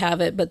do have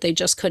it, but they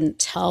just couldn't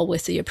tell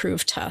with the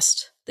approved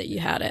test that you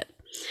had it.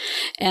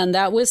 And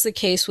that was the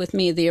case with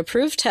me. The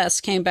approved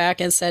test came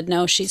back and said,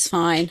 no, she's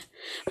fine.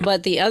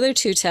 But the other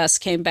two tests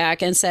came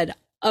back and said,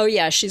 oh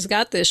yeah, she's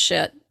got this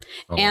shit.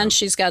 And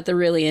she's got the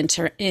really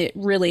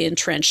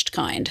entrenched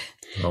kind.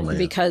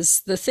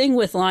 Because the thing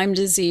with Lyme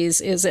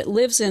disease is it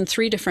lives in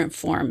 3 different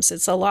forms.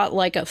 It's a lot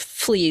like a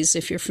fleas,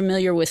 if you're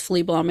familiar with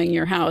flea bombing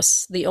your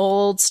house. The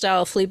old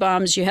style flea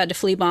bombs, you had to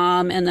flea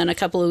bomb, and then a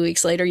couple of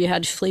weeks later you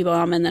had to flea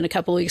bomb, and then a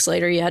couple of weeks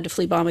later you had to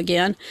flea bomb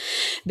again,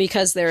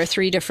 because there are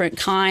 3 different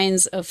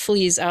kinds of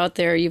fleas out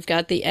there. You've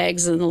got the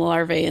eggs and the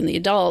larvae and the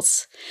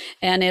adults,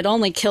 and it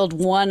only killed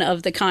one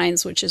of the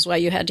kinds, which is why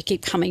you had to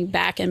keep coming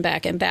back and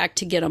back and back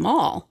to get them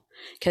all,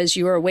 because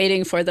you were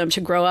waiting for them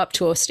to grow up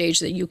to a stage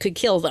that you could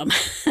kill them.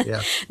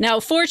 Yeah. Now,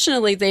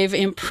 fortunately, they've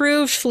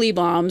improved flea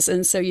bombs,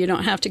 and so you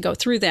don't have to go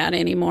through that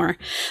anymore.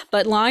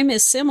 But Lyme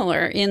is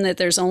similar in that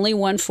there's only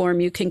one form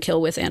you can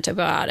kill with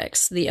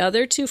antibiotics. The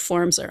other 2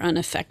 forms are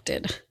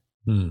unaffected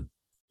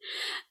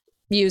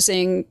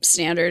using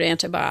standard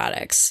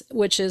antibiotics,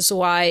 which is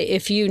why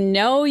if you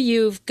know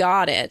you've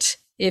got it,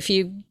 if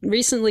you've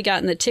recently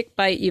gotten the tick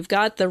bite, you've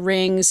got the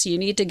rings, you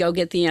need to go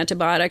get the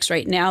antibiotics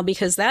right now,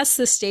 because that's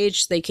the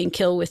stage they can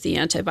kill with the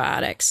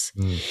antibiotics.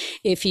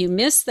 If you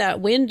miss that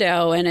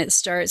window and it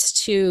starts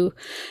to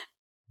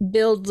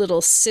build little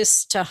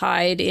cysts to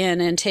hide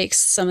in and takes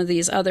some of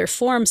these other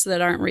forms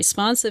that aren't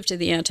responsive to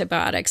the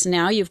antibiotics,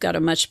 now you've got a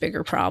much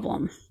bigger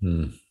problem.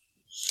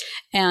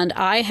 And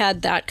I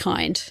had that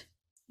kind.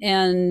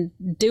 And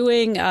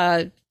doing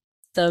the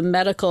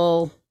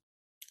medical,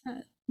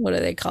 what do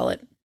they call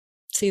it?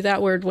 See,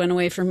 that word went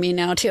away from me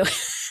now, too.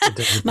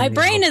 My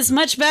brain is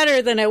much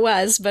better than it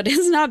was, but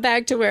it's not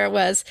back to where it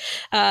was.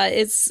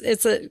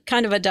 It's a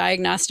kind of a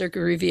diagnostic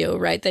review,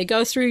 right? They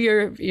go through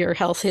your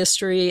health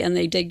history and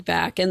they dig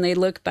back and they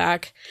look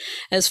back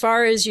as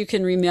far as you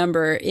can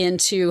remember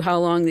into how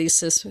long these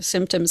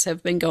symptoms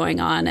have been going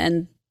on.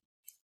 And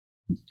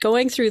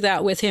going through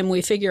that with him,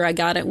 we figure I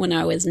got it when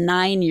I was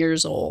 9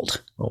 years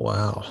old. Oh,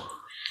 wow.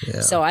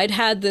 Yeah. So I'd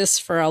had this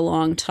for a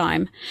long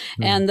time.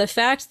 And the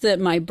fact that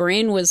my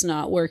brain was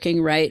not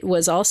working right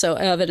was also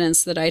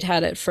evidence that I'd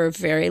had it for a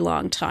very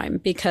long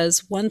time.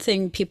 Because one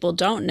thing people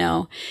don't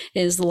know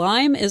is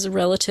Lyme is a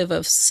relative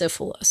of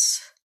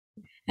syphilis.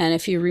 And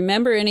if you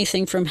remember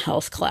anything from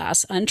health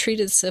class,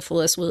 untreated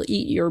syphilis will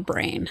eat your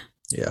brain.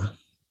 Yeah.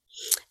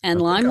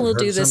 And Lyme will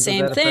do the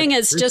same thing.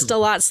 It's just a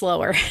lot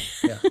slower.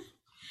 Yeah.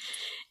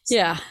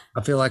 Yeah.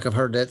 I feel like I've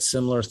heard that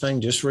similar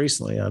thing just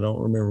recently. I don't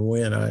remember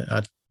when.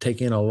 I take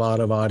in a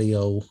lot of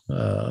audio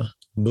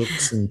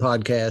books and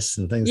podcasts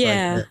and things like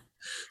that.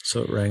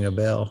 So it rang a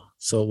bell.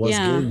 So it was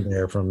getting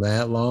there from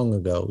that long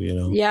ago, you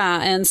know.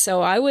 Yeah. And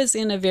so I was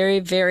in a very,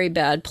 very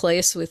bad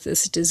place with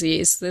this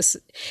disease.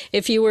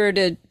 If you were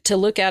to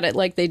look at it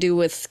like they do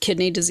with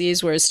kidney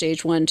disease, where it's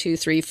stage 1, 2,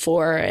 3,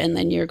 4, and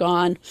then you're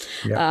gone.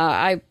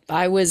 Yeah.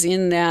 I was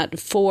in that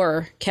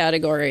 4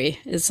 category.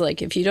 It's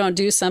like, if you don't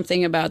do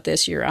something about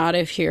this, you're out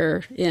of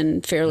here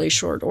in fairly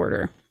short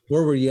order.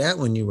 Where were you at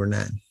when you were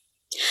 9?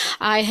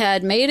 I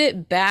had made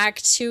it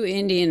back to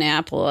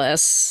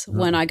Indianapolis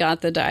when I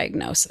got the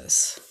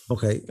diagnosis.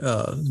 Okay.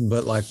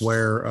 But like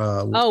where?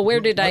 Where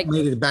did I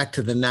made it back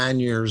to the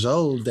 9 years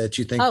old that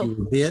you think you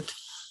were bit?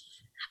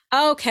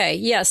 Okay.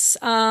 Yes.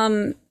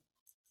 I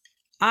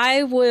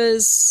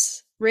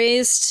was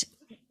raised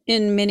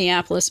in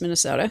Minneapolis,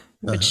 Minnesota,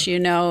 which you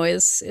know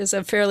is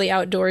a fairly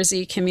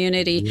outdoorsy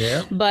community.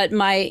 Yeah. But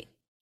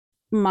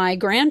my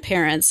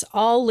grandparents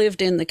all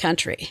lived in the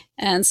country.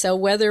 And so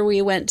whether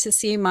we went to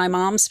see my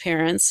mom's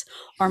parents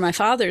or my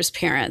father's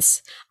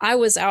parents, I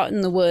was out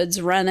in the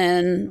woods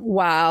running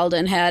wild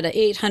and had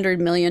 800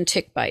 million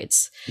tick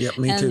bites. Yep,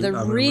 me and too. the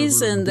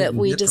reason that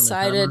we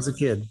decided, as a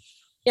kid.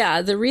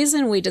 Yeah, the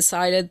reason we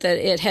decided that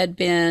it had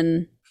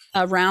been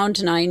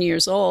around 9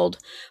 years old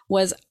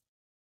was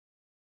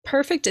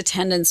perfect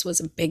attendance was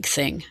a big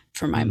thing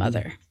for my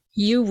mother.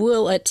 You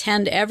will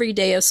attend every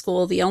day of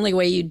school. The only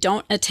way you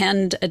don't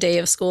attend a day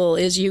of school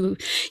is you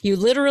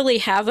literally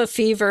have a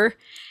fever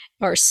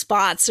or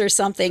spots or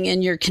something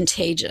and you're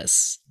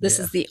contagious. This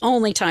is the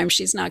only time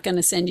she's not going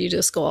to send you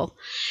to school.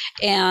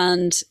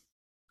 And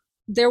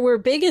there were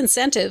big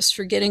incentives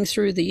for getting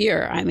through the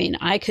year. I mean,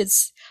 I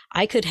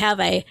could have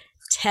a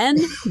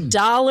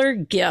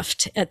 $10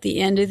 gift at the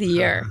end of the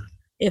year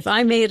if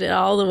I made it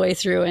all the way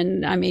through.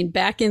 And I mean,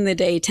 back in the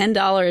day,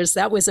 $10,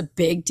 that was a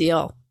big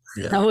deal.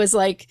 Yeah. I was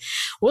like,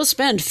 we'll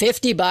spend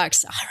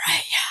 $50. All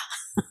right.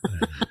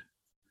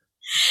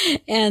 Yeah.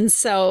 And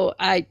so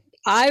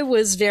I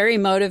was very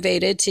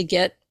motivated to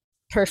get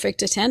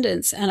perfect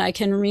attendance. And I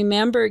can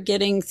remember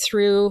getting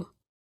through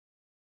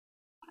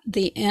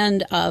the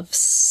end of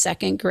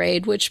second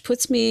grade, which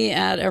puts me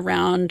at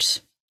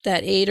around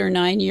that 8 or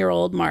 9 year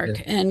old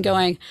mark, and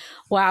going,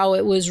 wow,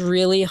 it was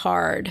really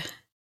hard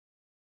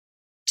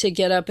to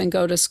get up and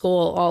go to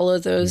school all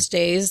of those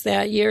days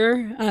that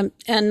year.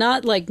 And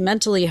not like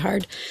mentally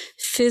hard,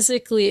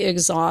 physically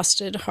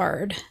exhausted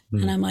hard.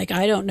 And I'm like,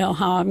 I don't know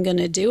how I'm going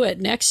to do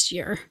it next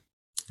year.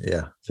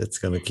 Yeah. It's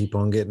going to keep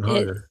on getting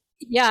harder.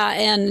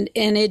 And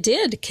it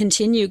did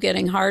continue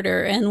getting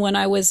harder. And when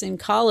I was in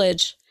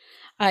college,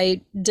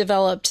 I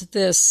developed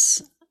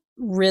this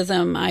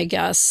rhythm, I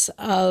guess,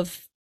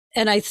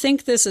 and I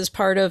think this is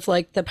part of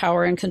like the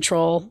power and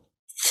control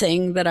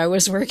thing that I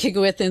was working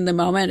with in the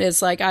moment.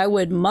 It's like I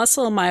would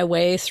muscle my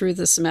way through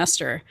the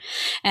semester.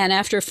 And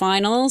after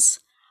finals,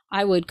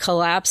 I would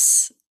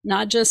collapse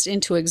not just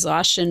into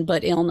exhaustion,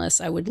 but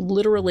illness. I would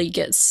literally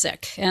get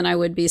sick, and I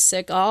would be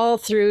sick all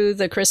through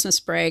the Christmas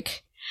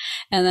break.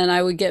 And then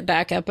I would get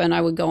back up and I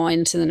would go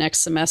into the next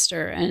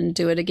semester and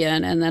do it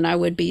again. And then I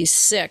would be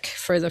sick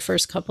for the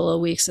first couple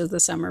of weeks of the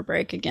summer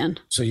break again.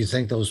 So you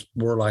think those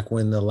were like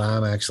when the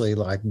Lyme actually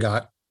like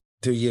got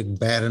to you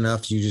bad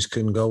enough you just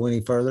couldn't go any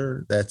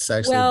further? That's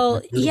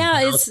actually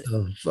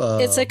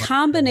it's a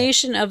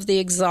combination of the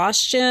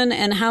exhaustion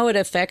and how it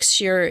affects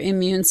your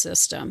immune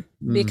system.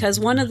 Because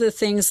one of the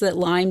things that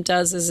Lyme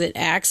does is it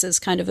acts as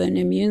kind of an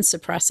immune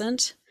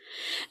suppressant.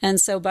 And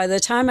so by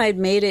the time I'd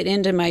made it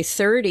into my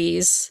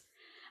 30s,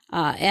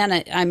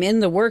 and I'm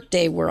in the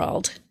workday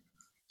world,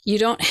 you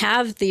don't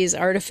have these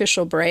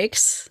artificial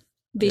breaks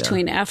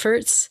between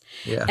efforts.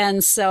 Yeah.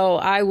 And so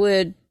I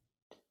would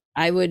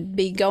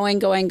be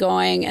going,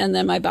 and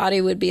then my body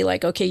would be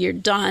like, okay, you're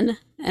done.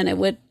 And it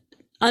would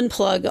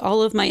unplug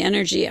all of my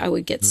energy. I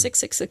would get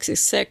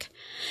sick.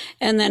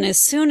 And then as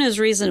soon as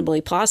reasonably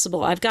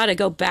possible, I've got to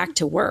go back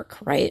to work,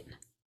 right?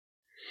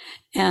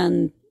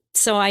 And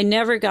so I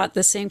never got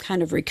the same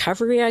kind of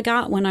recovery I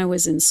got when I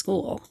was in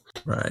school.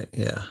 Right.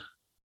 Yeah.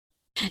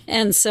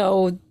 And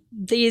so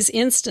these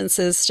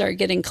instances start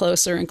getting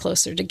closer and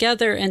closer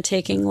together and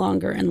taking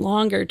longer and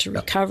longer to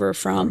recover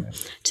from,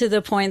 to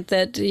the point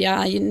that,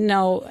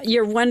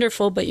 you're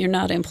wonderful, but you're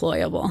not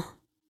employable.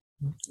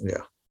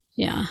 Yeah.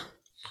 Yeah.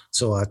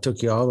 So I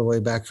took you all the way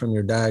back from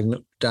your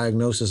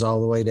diagnosis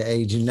all the way to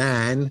age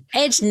 9.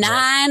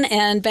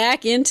 And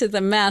back into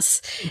the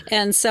mess.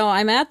 And so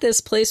I'm at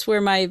this place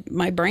where my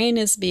brain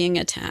is being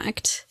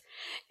attacked.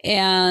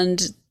 And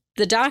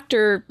the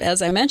doctor,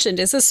 as I mentioned,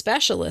 is a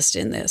specialist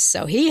in this.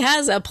 So he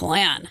has a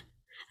plan.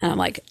 And I'm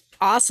like,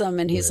 awesome.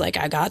 And he's like,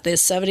 I got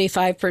this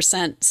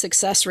 75%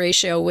 success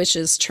ratio, which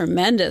is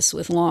tremendous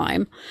with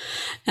Lyme.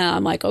 And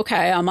I'm like,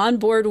 okay, I'm on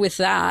board with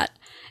that.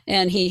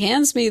 And he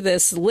hands me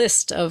this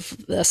list of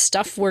the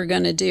stuff we're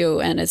going to do.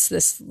 And it's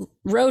this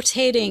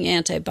rotating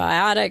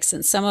antibiotics,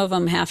 and some of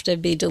them have to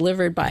be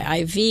delivered by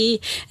IV.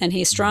 And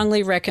he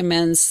strongly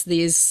recommends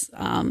these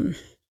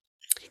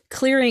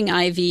clearing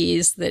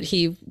IVs that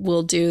he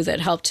will do that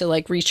help to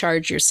like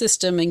recharge your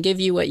system and give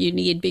you what you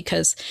need,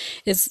 because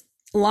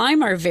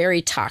Lyme are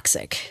very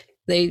toxic.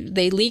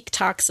 They leak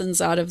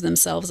toxins out of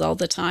themselves all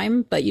the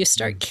time, but you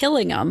start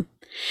killing them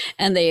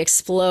and they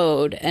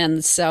explode.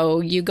 And so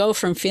you go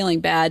from feeling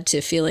bad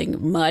to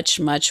feeling much,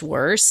 much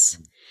worse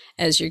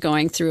as you're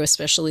going through,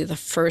 especially the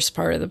first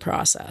part of the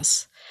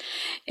process.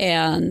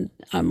 And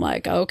I'm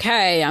like,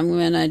 okay, I'm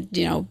going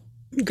to,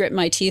 grit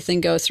my teeth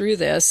and go through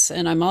this.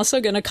 And I'm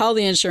also going to call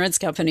the insurance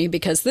company,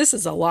 because this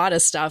is a lot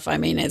of stuff. I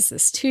mean, it's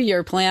this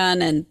 2-year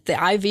plan and the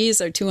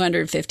IVs are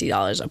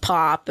 $250 a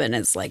pop. And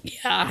it's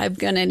like, yeah, I'm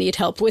going to need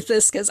help with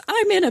this because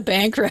I'm in a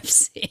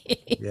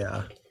bankruptcy.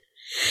 Yeah.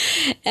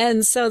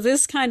 And so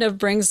this kind of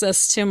brings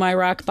us to my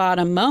rock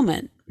bottom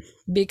moment,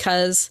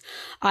 because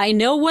I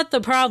know what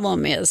the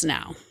problem is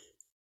now.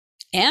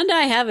 And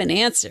I have an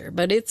answer,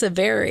 but it's a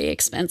very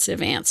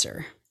expensive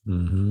answer.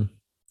 Mm-hmm.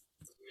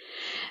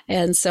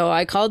 And so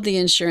I called the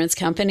insurance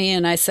company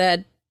and I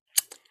said,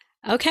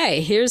 okay,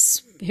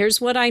 here's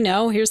what I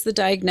know. Here's the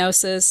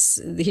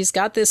diagnosis. He's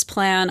got this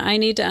plan. I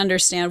need to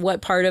understand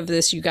what part of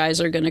this you guys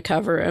are going to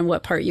cover and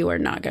what part you are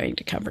not going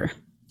to cover.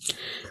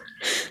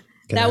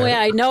 That way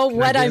I know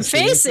what I'm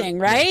facing,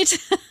 right?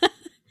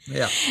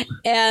 Yeah.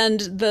 And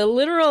the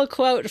literal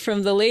quote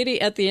from the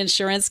lady at the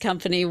insurance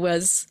company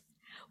was,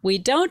 "We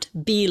don't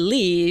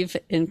believe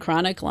in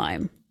chronic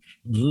Lyme."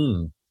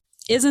 Mm.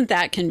 Isn't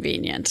that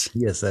convenient?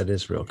 Yes, that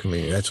is real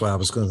convenient. That's why I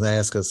was going to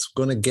ask. I was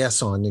going to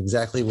guess on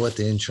exactly what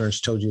the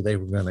insurance told you they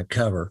were going to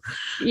cover.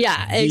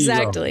 Yeah,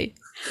 exactly.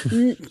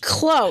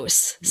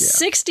 Close. Yeah.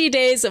 60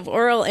 days of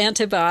oral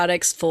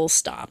antibiotics, full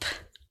stop.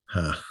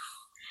 Huh.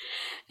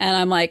 And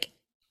I'm like,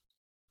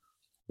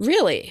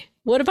 really?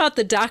 What about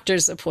the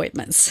doctor's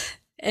appointments?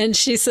 And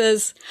she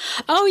says,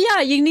 oh,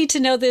 yeah, you need to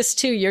know this,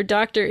 too. Your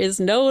doctor is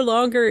no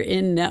longer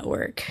in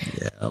network.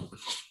 Yeah.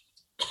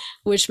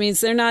 Which means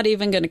they're not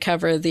even going to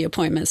cover the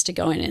appointments to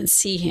go in and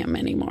see him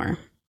anymore.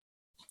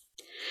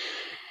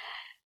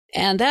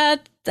 And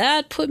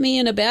that put me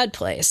in a bad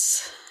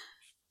place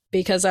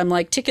because I'm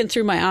like ticking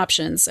through my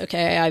options.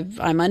 Okay,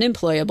 I'm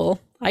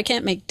unemployable. I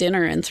can't make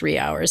dinner in 3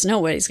 hours.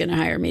 Nobody's going to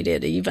hire me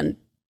to even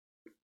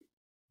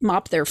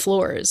mop their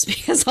floors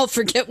because I'll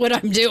forget what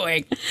I'm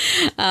doing.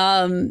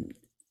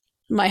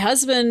 My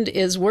husband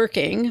is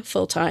working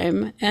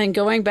full-time and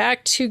going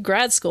back to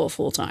grad school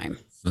full-time.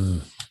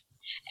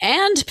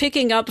 And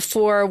picking up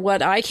for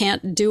what I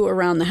can't do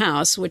around the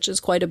house, which is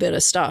quite a bit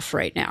of stuff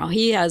right now.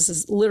 He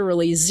has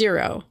literally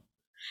 0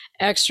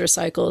 extra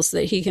cycles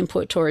that he can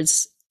put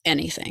towards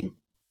anything.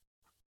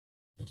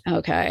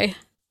 Okay.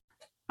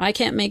 I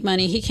can't make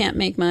money. He can't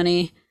make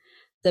money.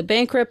 The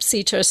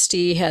bankruptcy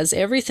trustee has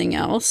everything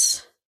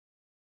else.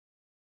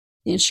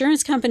 The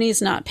insurance company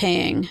is not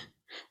paying.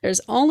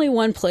 There's only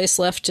one place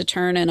left to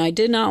turn, and I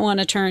did not want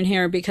to turn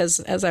here because,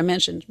 as I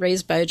mentioned,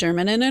 raised by a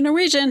German and a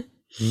Norwegian.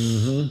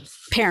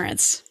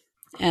 Parents.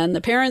 And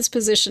the parents'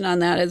 position on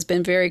that has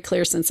been very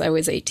clear since I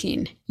was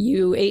 18.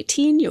 You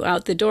 18, you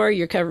out the door,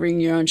 you're covering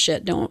your own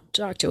shit. Don't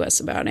talk to us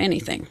about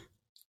anything.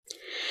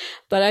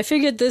 But I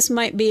figured this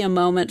might be a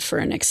moment for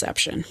an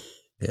exception.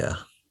 Yeah.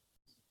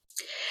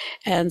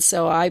 And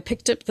so I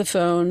picked up the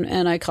phone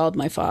and I called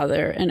my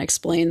father and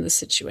explained the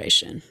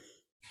situation.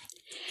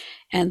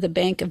 And the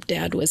bank of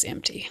Dad was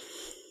empty.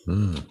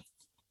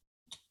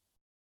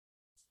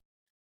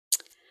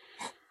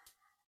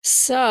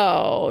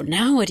 So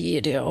now what do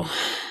you do?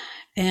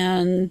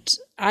 And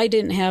I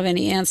didn't have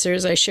any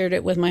answers. I shared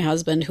it with my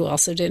husband, who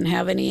also didn't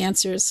have any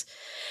answers.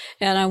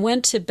 And I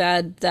went to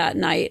bed that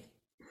night.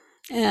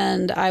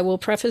 And I will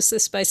preface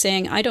this by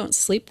saying I don't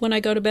sleep when I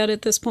go to bed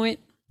at this point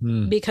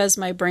because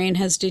my brain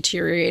has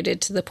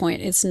deteriorated to the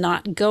point it's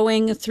not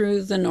going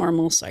through the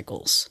normal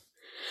cycles.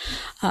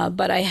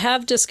 But I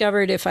have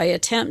discovered if I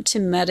attempt to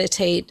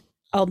meditate,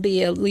 I'll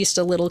be at least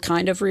a little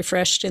kind of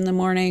refreshed in the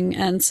morning.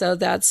 And so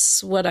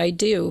that's what I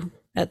do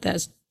at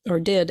that, or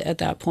did at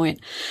that point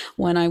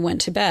when I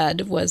went to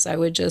bed, was I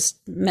would just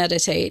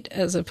meditate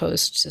as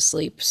opposed to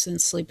sleep,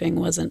 since sleeping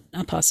wasn't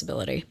a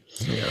possibility.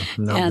 Yeah,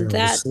 and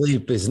that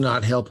sleep is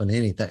not helping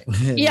anything.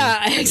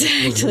 Yeah,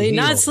 exactly. Heal,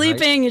 not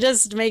sleeping right?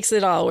 just makes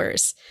it all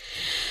worse.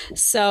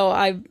 So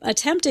I'm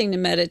attempting to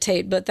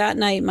meditate, but that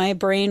night my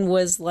brain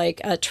was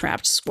like a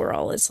trapped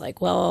squirrel. It's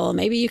like, well,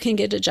 maybe you can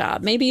get a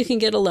job. Maybe you can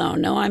get a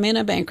loan. No, I'm in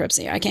a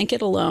bankruptcy. I can't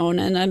get a loan.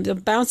 And I'm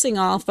bouncing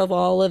off of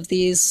all of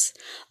these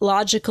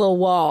logical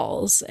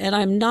walls, and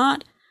I'm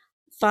not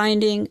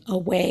finding a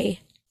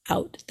way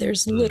out.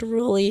 There's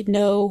literally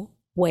no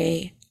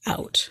way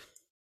out.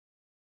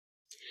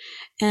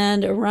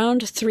 And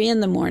around 3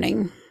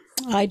 a.m,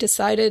 I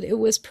decided it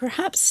was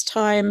perhaps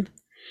time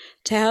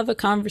to have a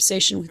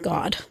conversation with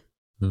God.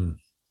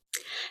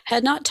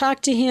 Had not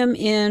talked to him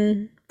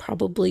in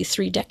probably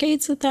 3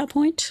 decades at that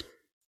point.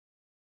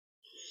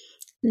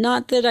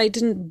 Not that I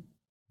didn't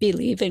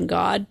believe in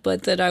God,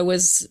 but that I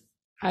was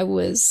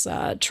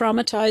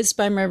traumatized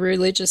by my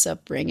religious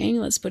upbringing,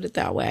 let's put it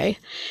that way.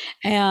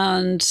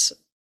 And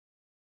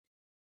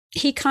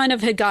he kind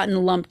of had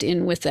gotten lumped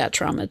in with that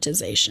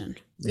traumatization.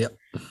 Yep.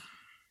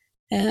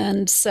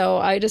 And so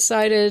I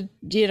decided,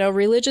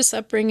 religious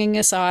upbringing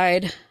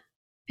aside,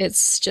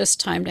 it's just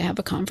time to have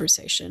a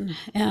conversation.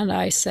 And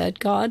I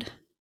said, God,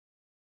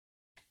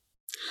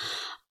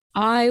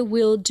 I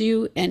will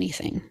do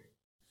anything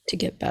to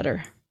get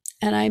better.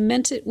 And I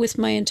meant it with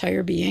my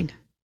entire being.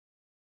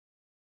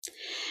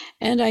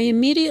 And I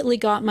immediately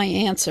got my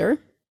answer,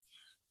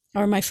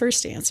 or my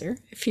first answer,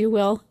 if you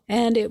will.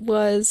 And it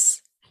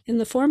was in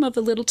the form of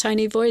a little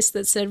tiny voice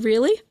that said,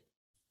 really?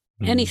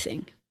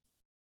 Anything.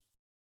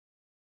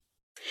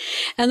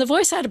 And the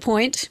voice had a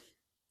point.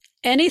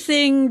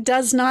 Anything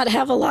does not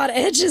have a lot of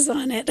edges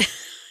on it.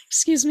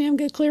 Excuse me, I'm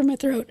going to clear my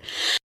throat.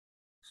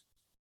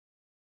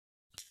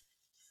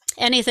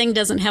 Anything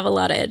doesn't have a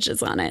lot of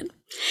edges on it.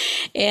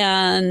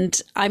 And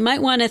I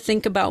might want to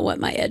think about what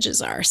my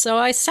edges are. So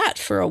I sat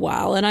for a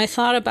while and I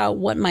thought about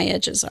what my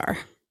edges are.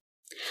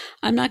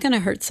 I'm not going to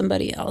hurt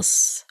somebody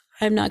else.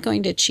 I'm not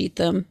going to cheat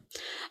them.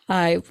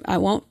 I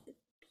won't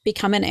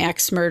become an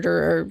axe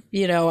murderer.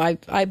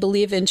 I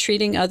believe in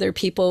treating other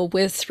people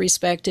with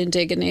respect and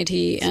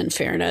dignity and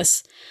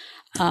fairness.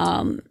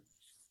 And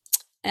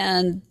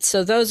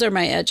so those are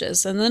my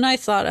edges. And then I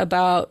thought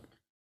about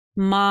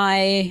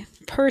my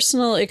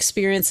personal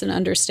experience and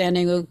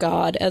understanding of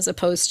God as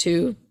opposed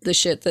to the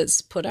shit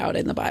that's put out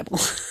in the Bible.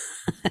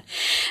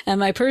 And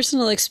my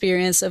personal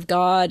experience of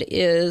God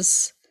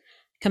is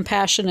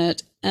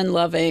compassionate and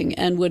loving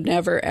and would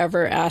never,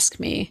 ever ask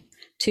me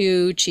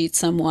to cheat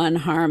someone,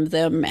 harm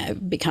them,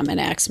 become an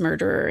axe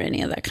murderer, or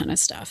any of that kind of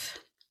stuff.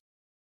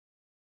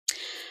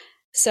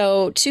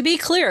 So to be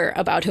clear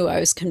about who I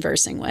was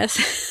conversing with,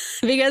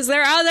 because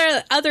there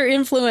are other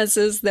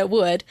influences that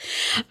would,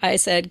 I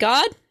said,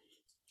 God,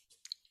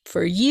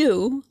 for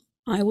you,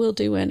 I will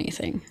do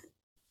anything.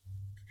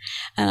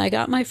 And I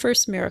got my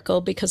first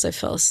miracle because I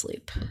fell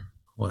asleep.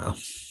 Wow.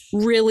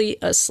 Really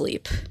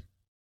asleep.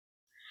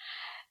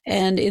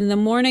 And in the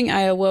morning,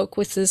 I awoke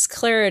with this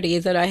clarity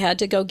that I had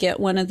to go get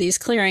one of these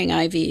clearing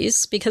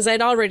IVs because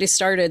I'd already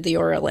started the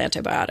oral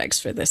antibiotics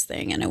for this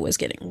thing and it was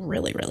getting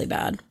really, really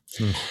bad.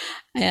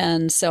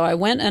 And so I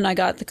went and I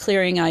got the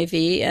clearing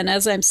IV. And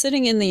as I'm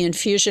sitting in the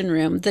infusion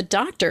room, the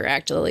doctor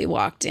actually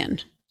walked in.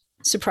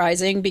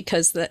 Surprising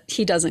because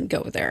he doesn't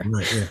go there.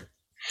 Right, yeah.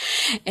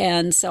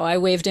 And so I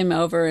waved him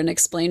over and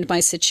explained my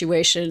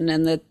situation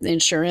and that the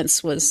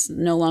insurance was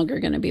no longer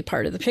going to be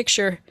part of the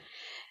picture.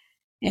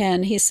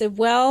 And he said,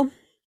 well,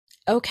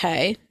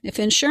 okay, if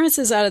insurance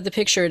is out of the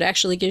picture, it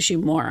actually gives you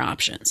more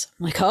options.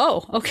 I'm like,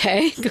 oh,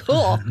 okay,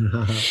 cool.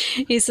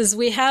 He says,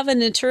 we have a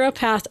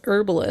naturopath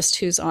herbalist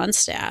who's on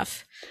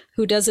staff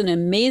who does an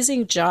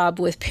amazing job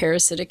with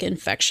parasitic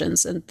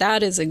infections. And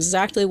that is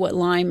exactly what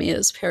Lyme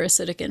is,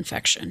 parasitic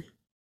infection.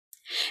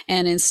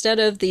 And instead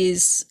of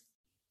these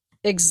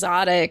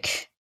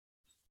exotic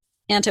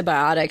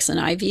antibiotics and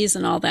IVs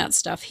and all that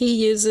stuff, he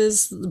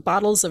uses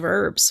bottles of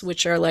herbs,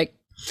 which are like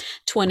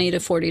 $20 to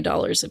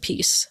 $40 a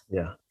piece.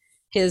 Yeah.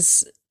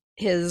 His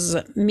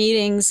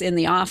meetings in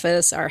the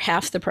office are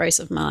half the price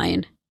of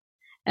mine.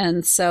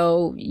 And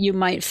so you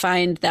might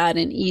find that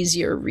an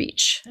easier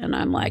reach. And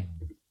I'm like,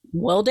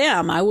 well,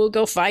 damn, I will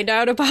go find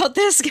out about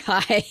this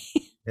guy.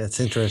 It's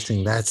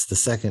interesting. That's the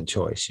second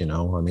choice,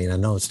 I mean, I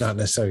know it's not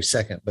necessarily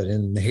second, but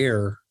in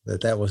here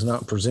that was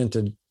not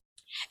presented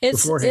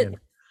beforehand.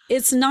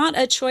 It's not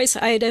a choice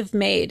I'd have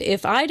made.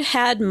 If I'd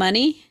had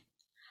money,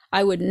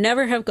 I would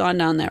never have gone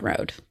down that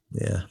road.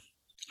 Yeah.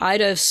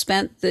 I'd have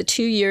spent the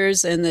 2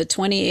 years and the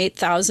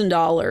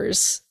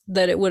 $28,000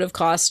 that it would have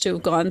cost to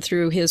have gone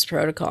through his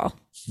protocol.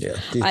 Yeah.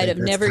 I'd have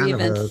never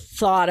even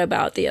thought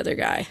about the other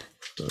guy.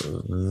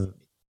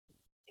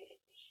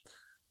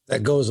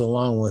 That goes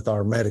along with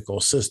our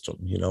medical system.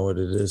 What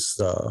it is.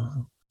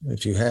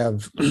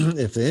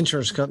 If the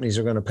insurance companies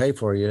are going to pay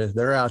for you,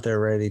 they're out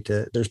there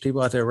there's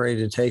people out there ready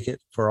to take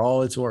it for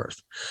all it's worth.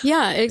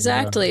 Yeah,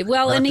 exactly.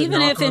 Well, and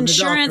even if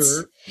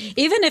insurance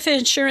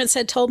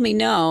had told me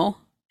no,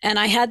 and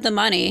I had the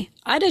money,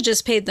 I'd have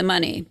just paid the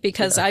money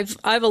because I've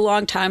a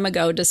long time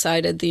ago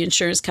decided the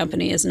insurance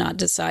company is not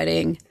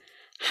deciding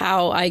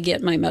how I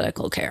get my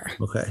medical care.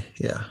 Okay.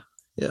 Yeah.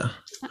 Yeah.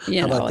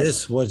 How about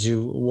this?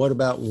 What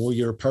about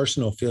your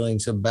personal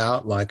feelings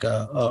about like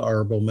a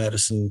herbal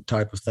medicine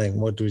type of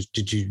thing?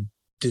 Did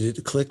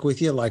it click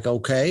with you? Like,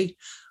 okay,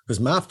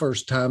 because my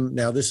first time,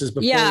 now this is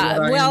before what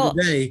I am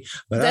today,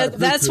 but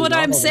that's what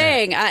I'm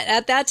saying.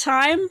 At that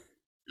time,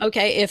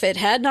 okay, if it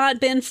had not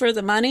been for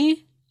the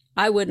money,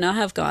 I would not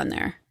have gone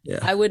there. Yeah.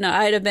 I would not.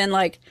 I'd have been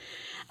like,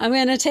 I'm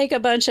going to take a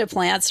bunch of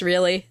plants.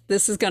 Really,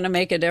 this is going to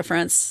make a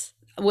difference.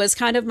 Was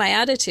kind of my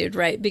attitude,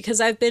 right?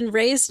 Because I've been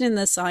raised in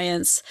the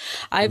science.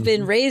 I've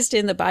been raised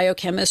in the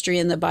biochemistry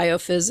and the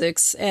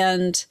biophysics,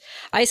 and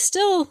I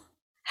still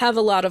have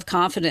a lot of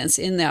confidence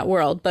in that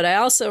world, but I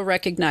also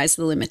recognize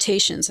the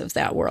limitations of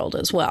that world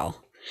as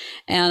well.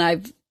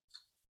 And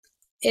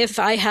if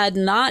I had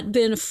not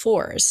been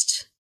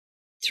forced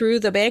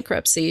through the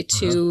bankruptcy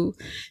to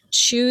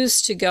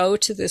choose to go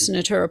to this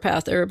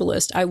naturopath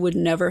herbalist, I would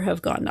never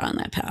have gone down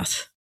that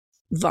path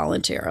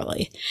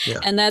voluntarily. Yeah.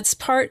 And that's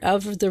part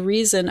of the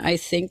reason I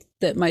think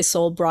that my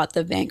soul brought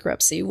the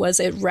bankruptcy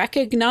was it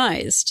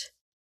recognized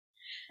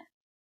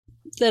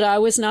that I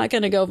was not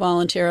going to go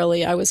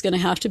voluntarily. I was going to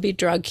have to be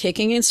drug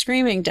kicking and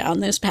screaming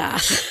down this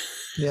path.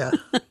 Yeah.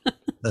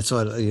 That's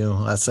what,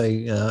 I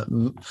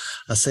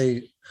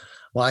say,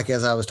 like,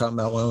 as I was talking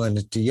about when I went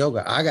into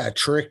yoga, I got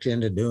tricked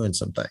into doing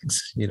some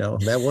things,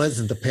 that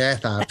wasn't the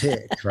path I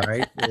picked.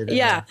 Right.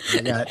 Yeah.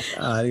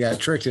 I got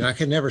tricked, and I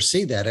can never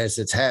see that as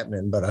it's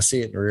happening, but I see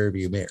it in the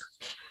rearview mirror.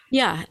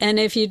 Yeah. And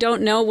if you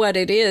don't know what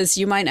it is,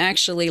 you might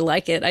actually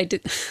like it. I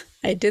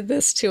did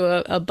this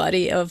to a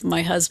buddy of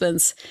my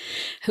husband's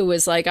who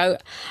was like, I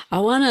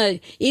want to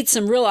eat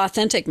some real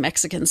authentic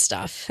Mexican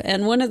stuff.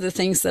 And one of the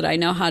things that I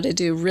know how to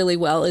do really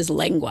well is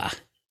lengua.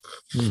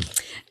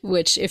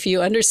 Which, if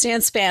you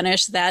understand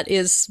Spanish, that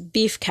is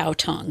beef cow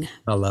tongue.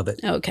 I love it.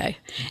 Okay.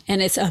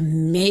 And it's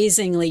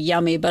amazingly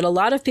yummy, but a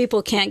lot of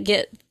people can't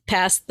get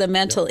past the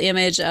mental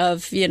image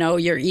of,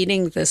 you're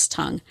eating this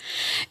tongue.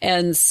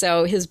 And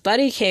so his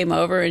buddy came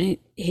over and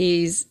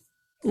he's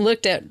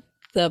looked at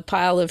the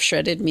pile of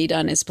shredded meat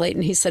on his plate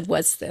and he said,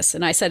 "What's this?"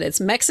 And I said, "It's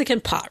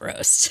Mexican pot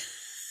roast."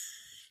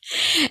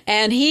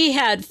 And he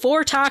had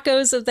 4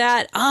 tacos of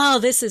that. Oh,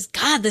 this is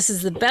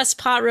the best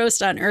pot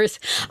roast on earth.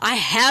 I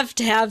have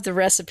to have the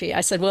recipe.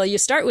 I said, "Well, you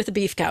start with the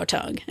beef cow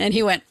tongue." And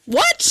he went,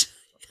 "What?"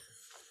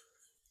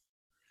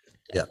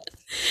 Yeah.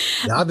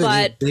 I've been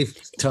but beef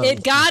tongue.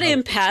 It got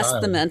him past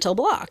the mental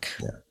block.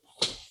 Yeah.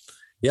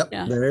 Yep,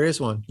 Yeah. there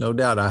is one, no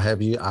doubt. I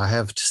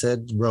have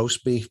said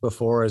roast beef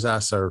before as I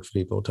serve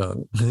people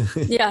tongue.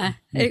 Yeah.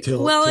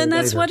 Till And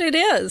that's later. what it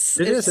is.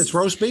 It's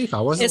roast beef. I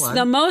wasn't It's lying.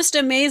 the most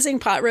amazing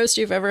pot roast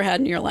you've ever had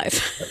in your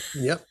life.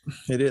 Yep,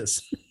 it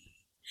is.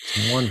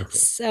 It's wonderful.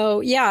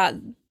 So, yeah,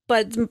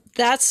 but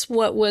that's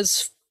what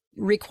was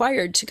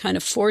required to kind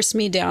of force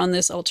me down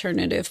this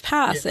alternative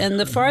path. Yeah. And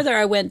the farther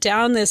I went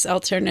down this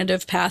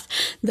alternative path,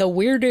 the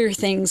weirder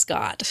things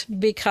got,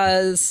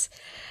 because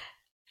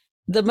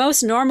the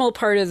most normal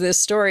part of this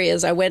story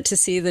is I went to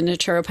see the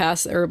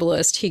naturopath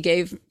herbalist.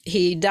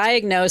 He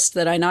diagnosed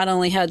that I not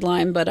only had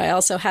Lyme, but I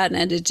also had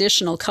an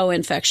additional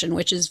co-infection,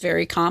 which is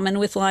very common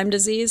with Lyme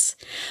disease,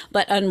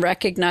 but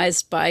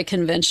unrecognized by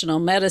conventional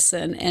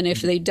medicine. And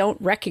if they don't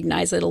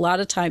recognize it, a lot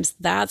of times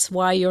that's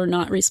why you're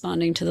not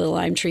responding to the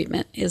Lyme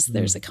treatment, is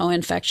there's a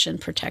co-infection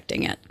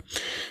protecting it.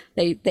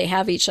 They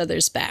have each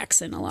other's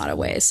backs in a lot of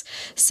ways.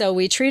 So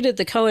we treated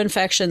the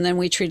co-infection, then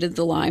we treated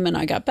the Lyme, and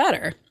I got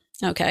better.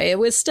 Okay, it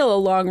was still a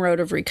long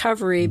road of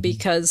recovery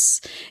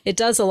because it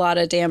does a lot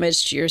of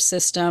damage to your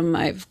system.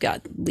 I've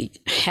got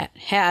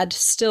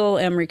still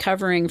am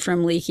recovering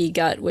from leaky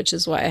gut, which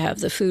is why I have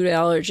the food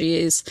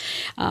allergies.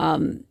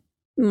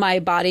 My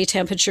body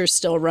temperature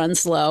still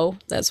runs low.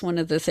 That's one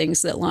of the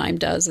things that Lyme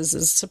does, is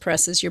it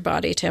suppresses your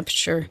body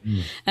temperature.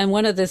 And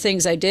one of the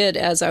things I did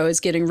as I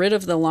was getting rid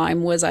of the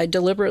Lyme was I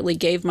deliberately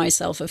gave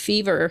myself a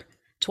fever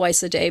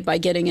twice a day by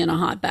getting in a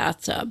hot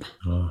bathtub.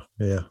 Oh,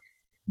 yeah.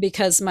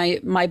 Because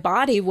my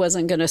body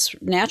wasn't going to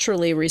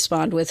naturally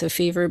respond with a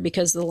fever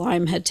because the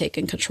Lyme had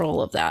taken control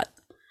of that.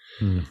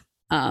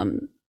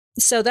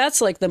 So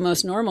that's like the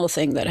most normal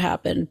thing that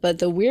happened. But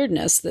the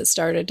weirdness that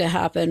started to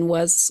happen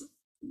was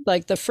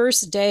like the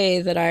first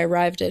day that I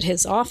arrived at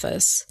his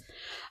office,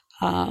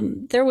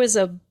 there was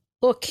a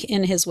book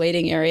in his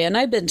waiting area, and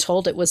I'd been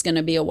told it was going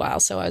to be a while,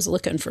 so I was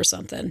looking for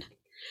something.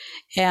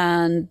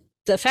 And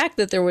the fact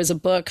that there was a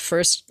book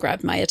first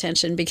grabbed my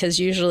attention, because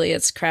usually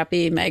it's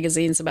crappy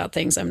magazines about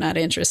things I'm not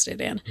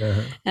interested in.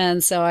 Uh-huh.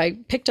 And so I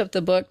picked up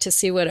the book to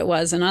see what it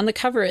was. And on the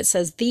cover, it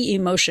says The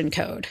Emotion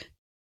Code.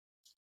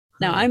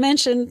 Now, I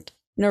mentioned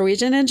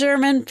Norwegian and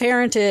German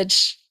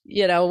parentage.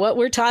 You know, what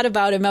we're taught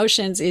about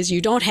emotions is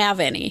you don't have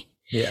any.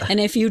 Yeah. And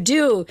if you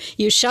do,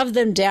 you shove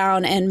them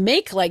down and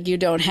make like you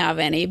don't have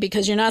any,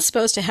 because you're not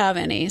supposed to have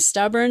any.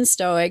 Stubborn,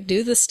 stoic,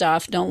 do the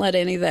stuff. Don't let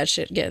any of that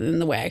shit get in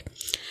the way.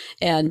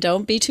 And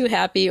don't be too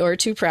happy or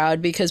too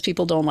proud, because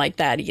people don't like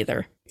that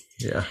either.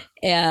 Yeah.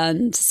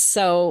 And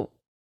so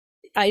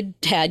I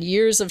had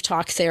years of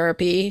talk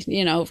therapy,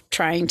 you know,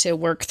 trying to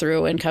work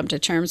through and come to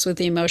terms with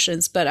the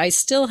emotions, but I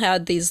still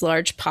had these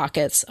large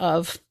pockets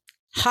of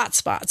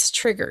hotspots,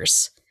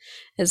 triggers.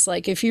 It's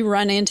like, if you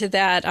run into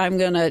that, I'm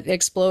going to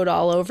explode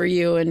all over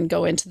you and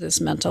go into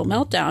this mental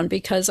meltdown,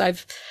 because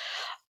I've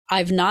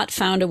not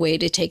found a way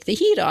to take the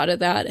heat out of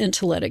that and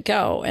to let it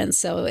go. And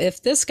so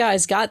if this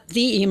guy's got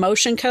the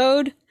emotion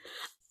code,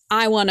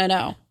 I want to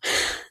know.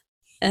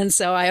 And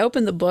so I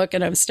opened the book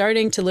and I'm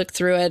starting to look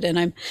through it,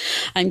 and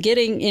I'm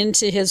getting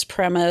into his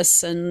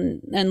premise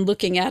and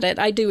looking at it.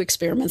 I do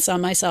experiments on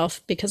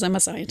myself because I'm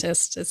a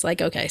scientist. It's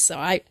like, okay, so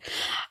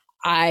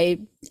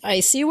I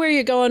see where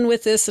you're going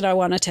with this, and I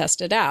want to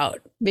test it out,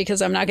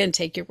 because I'm not going to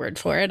take your word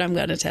for it. I'm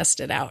going to test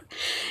it out.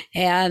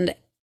 And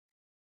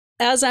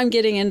as I'm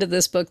getting into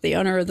this book, the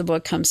owner of the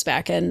book comes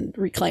back and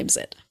reclaims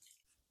it.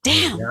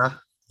 Damn.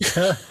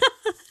 Yeah.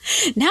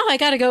 Now I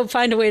got to go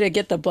find a way to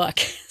get the book.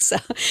 So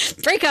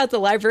break out the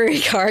library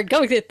card,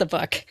 go get the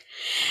book.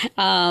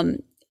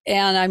 And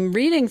I'm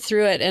reading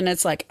through it, and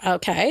it's like,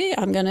 okay,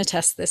 I'm going to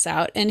test this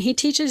out. And he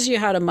teaches you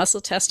how to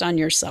muscle test on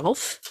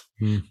yourself,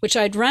 which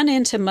I'd run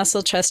into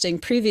muscle testing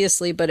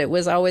previously, but it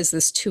was always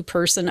this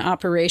 2-person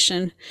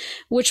operation,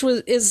 which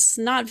is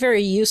not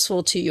very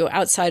useful to you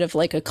outside of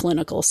like a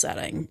clinical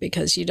setting,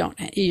 because you don't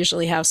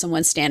usually have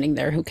someone standing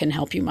there who can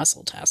help you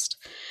muscle test.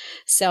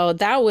 So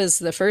that was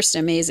the first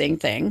amazing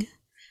thing.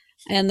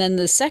 And then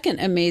the second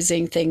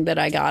amazing thing that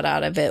I got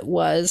out of it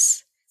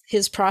was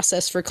his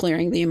process for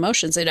clearing the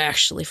emotions. It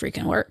actually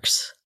freaking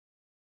works.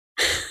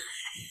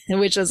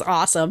 Which is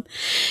awesome.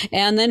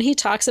 And then he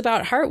talks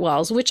about heart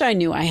walls, which I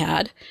knew I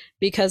had,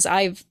 because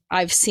I've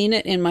seen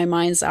it in my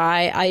mind's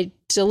eye. I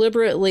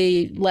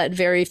deliberately let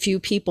very few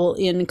people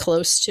in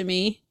close to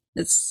me.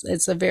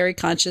 It's a very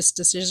conscious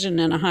decision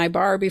and a high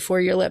bar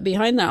before you're let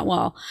behind that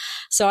wall.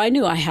 So I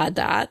knew I had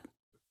that.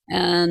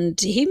 And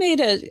he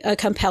made a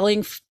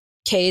compelling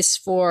case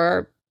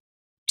for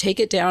take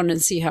it down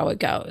and see how it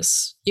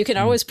goes. You can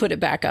always put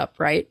it back up,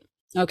 right?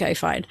 Okay,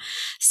 fine.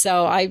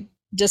 So I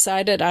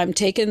decided I'm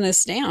taking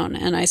this down,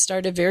 and I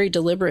started very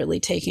deliberately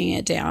taking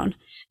it down.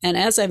 And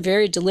as I'm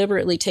very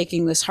deliberately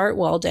taking this heart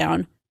wall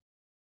down,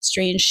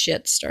 strange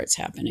shit starts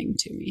happening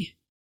to me.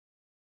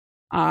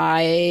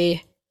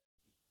 I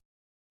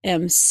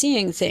am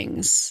seeing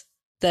things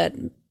that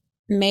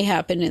may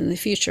happen in the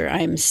future.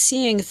 I'm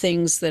seeing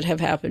things that have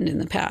happened in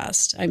the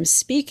past. I'm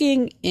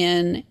speaking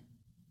in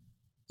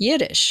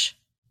Yiddish.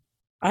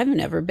 I've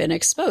never been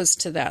exposed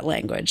to that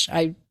language.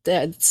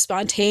 That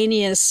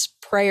spontaneous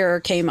prayer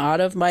came out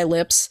of my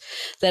lips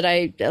that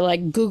I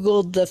like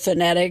Googled the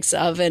phonetics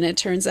of, and it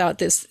turns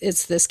out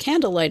it's this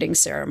candle lighting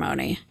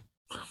ceremony.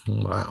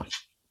 Wow.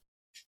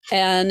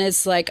 And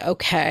it's like,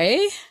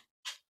 okay,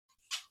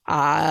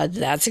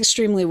 that's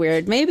extremely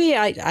weird. Maybe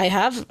I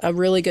have a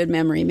really good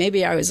memory.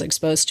 Maybe I was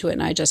exposed to it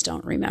and I just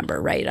don't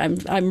remember, right?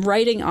 I'm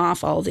writing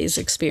off all these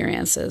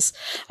experiences.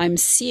 I'm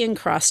seeing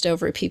crossed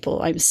over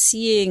people. I'm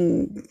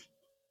seeing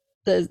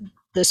the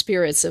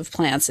spirits of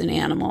plants and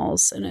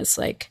animals. And it's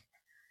like,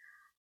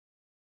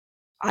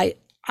 I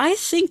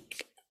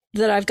think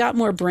that I've got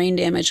more brain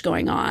damage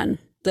going on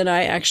than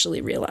I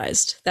actually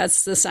realized.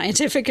 That's the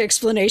scientific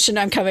explanation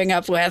I'm coming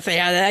up with.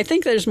 Yeah, I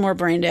think there's more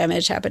brain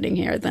damage happening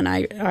here than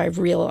I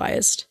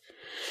realized.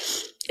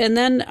 And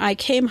then I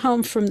came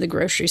home from the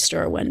grocery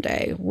store one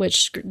day,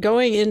 which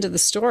going into the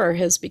store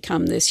has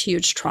become this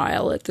huge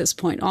trial at this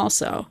point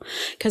also,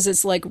 because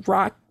it's like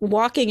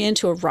walking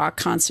into a rock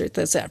concert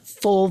that's at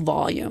full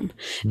volume.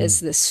 It's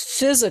this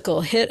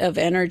physical hit of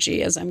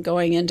energy as I'm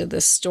going into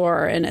the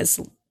store, and it's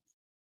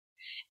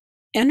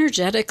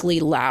energetically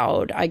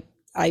loud.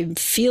 I'm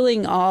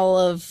feeling all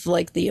of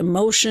like the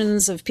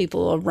emotions of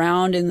people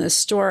around in the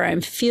store. I'm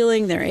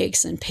feeling their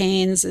aches and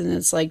pains. And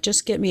it's like,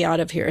 just get me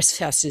out of here as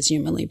fast as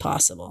humanly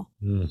possible.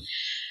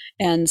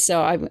 And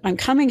so I'm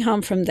coming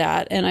home from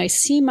that, and I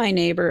see my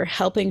neighbor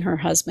helping her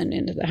husband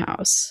into the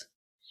house.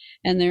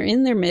 And they're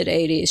in their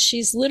mid-80s.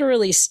 She's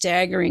literally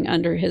staggering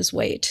under his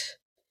weight.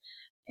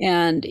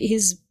 And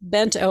he's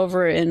bent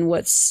over in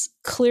what's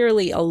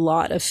clearly a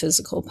lot of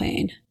physical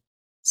pain.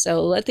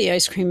 So let the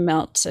ice cream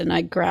melt, and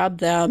I grab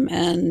them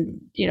and,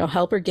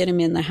 help her get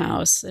him in the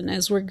house. And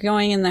as we're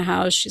going in the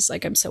house, she's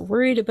like, I'm so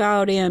worried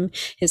about him.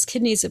 His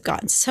kidneys have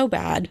gotten so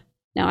bad.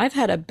 Now I've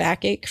had a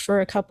backache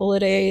for a couple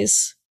of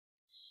days.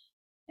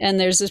 And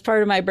there's this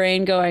part of my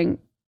brain going,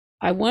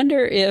 I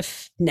wonder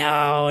if,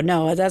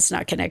 no, that's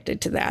not connected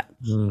to that.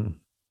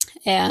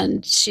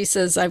 And she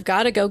says, I've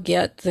got to go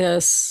get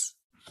this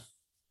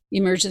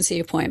emergency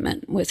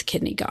appointment with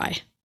kidney guy.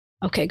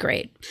 Okay,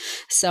 great.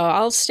 So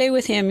I'll stay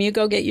with him. You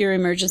go get your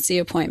emergency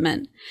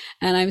appointment.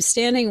 And I'm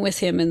standing with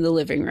him in the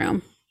living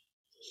room.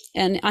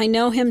 And I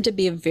know him to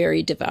be a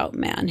very devout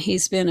man.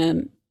 He's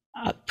been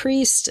a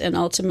priest and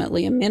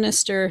ultimately a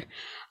minister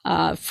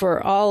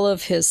for all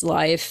of his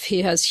life.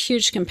 He has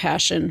huge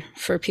compassion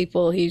for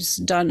people. He's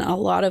done a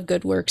lot of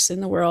good works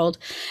in the world.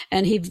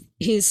 And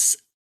he's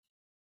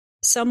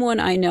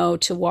someone I know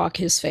to walk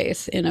his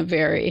faith in a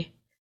very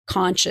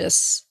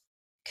conscious,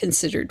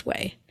 considered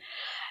way.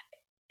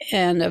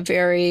 And a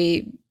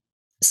very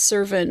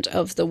servant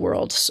of the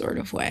world sort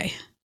of way,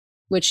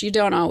 which you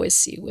don't always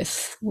see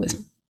with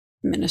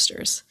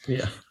ministers.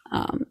 Yeah.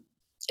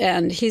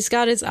 And he's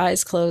got his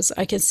eyes closed.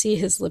 I can see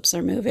his lips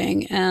are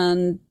moving.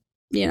 And,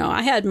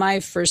 I had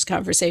my first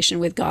conversation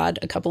with God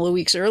a couple of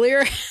weeks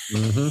earlier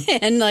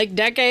in like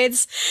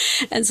decades.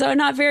 And so I'm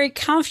not very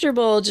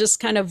comfortable just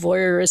kind of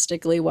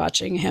voyeuristically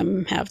watching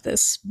him have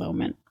this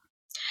moment.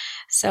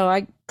 So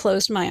I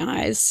closed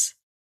my eyes,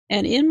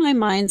 and in my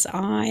mind's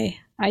eye,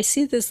 I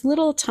see this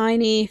little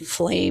tiny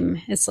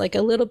flame. It's like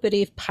a little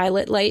bitty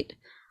pilot light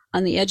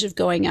on the edge of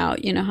going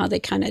out. You know how they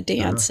kind of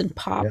dance and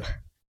pop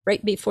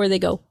right before they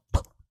go.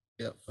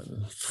 Yep.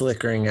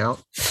 Flickering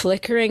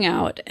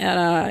out.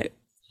 And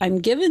I'm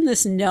given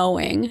this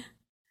knowing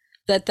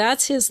that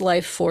that's his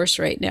life force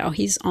right now.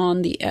 He's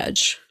on the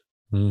edge.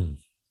 And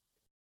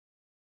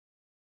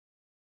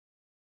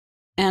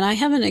I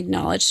haven't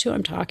acknowledged who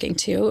I'm talking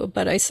to,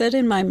 but I said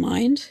in my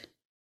mind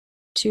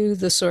to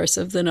the source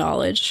of the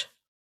knowledge,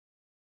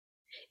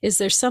 is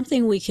there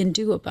something we can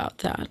do about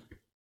that?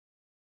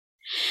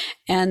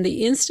 And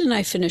the instant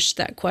I finished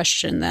that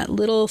question, that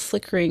little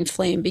flickering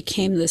flame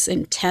became this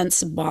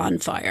intense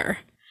bonfire.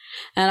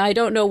 And I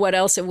don't know what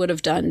else it would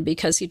have done,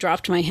 because he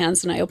dropped my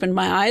hands and I opened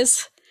my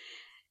eyes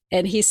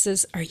and he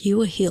says, are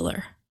you a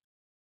healer?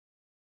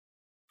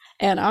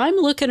 And I'm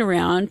looking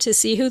around to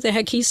see who the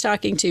heck he's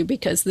talking to,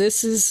 because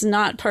this is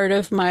not part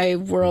of my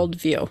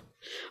worldview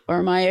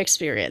or my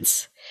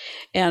experience.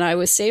 And I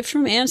was saved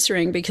from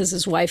answering because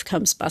his wife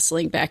comes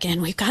bustling back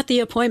in. We've got the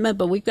appointment,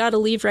 but we've got to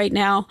leave right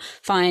now.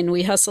 Fine.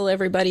 We hustle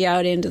everybody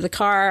out into the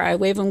car. I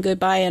wave them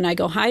goodbye and I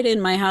go hide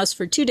in my house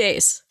for 2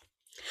 days.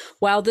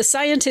 While the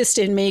scientist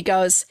in me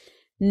goes,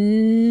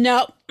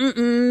 no,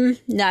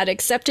 not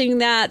accepting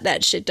that.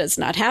 That shit does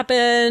not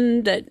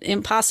happen. That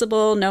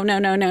impossible. No.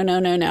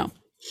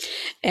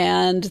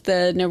 And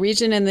the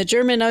Norwegian and the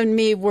German on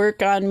me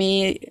work on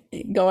me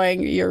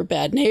going, you're a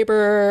bad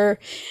neighbor.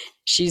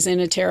 She's in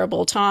a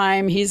terrible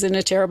time. He's in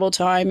a terrible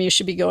time. You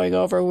should be going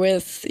over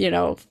with,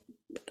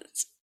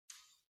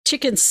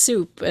 chicken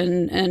soup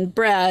and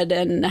bread.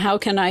 And how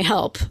can I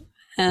help?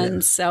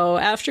 And so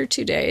after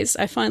 2 days,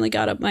 I finally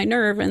got up my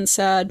nerve and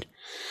said,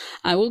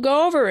 I will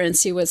go over and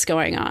see what's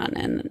going on.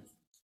 And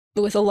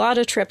with a lot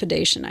of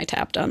trepidation, I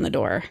tapped on the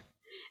door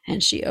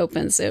and she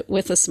opens it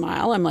with a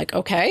smile. I'm like,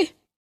 okay,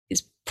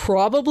 he's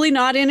probably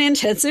not in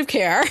intensive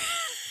care.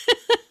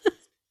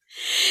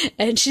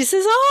 And she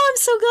says, "Oh, I'm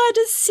so glad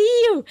to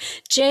see you.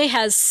 Jay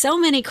has so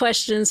many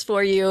questions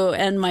for you."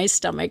 And my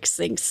stomach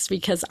sinks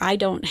because I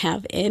don't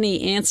have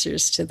any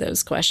answers to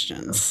those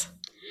questions.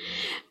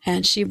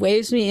 And she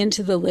waves me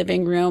into the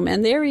living room,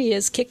 and there he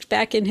is, kicked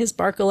back in his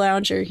Barca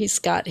lounger. He's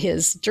got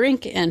his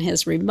drink and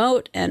his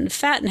remote and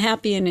fat and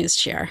happy in his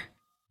chair.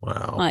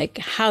 Wow. Like,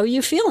 "How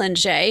you feeling,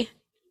 Jay?"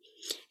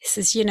 He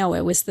says, "You know,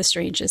 it was the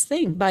strangest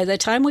thing. By the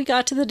time we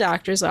got to the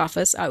doctor's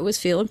office, I was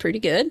feeling pretty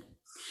good.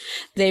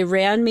 They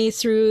ran me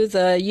through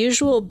the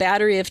usual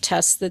battery of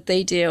tests that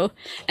they do,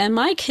 and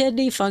my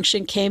kidney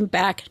function came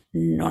back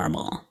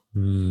normal."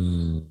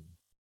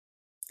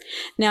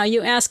 Now,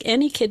 you ask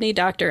any kidney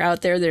doctor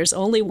out there, there's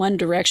only one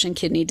direction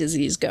kidney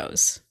disease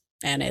goes,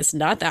 and it's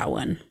not that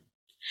one.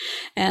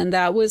 And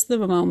that was the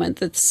moment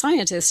that the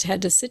scientist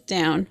had to sit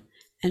down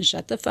and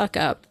shut the fuck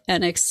up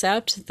and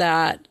accept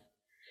that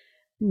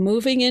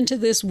moving into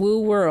this woo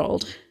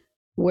world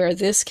where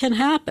this can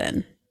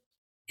happen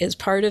is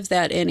part of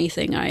that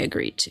anything I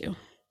agreed to.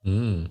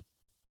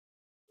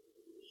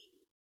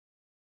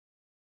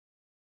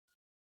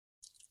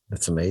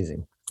 That's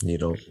amazing.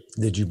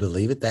 Did you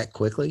believe it that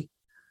quickly?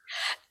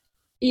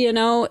 You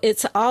know,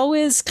 it's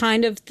always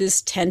kind of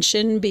this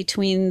tension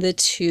between the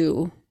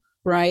two,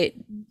 right?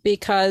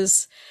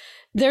 Because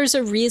there's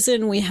a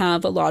reason we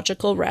have a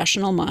logical,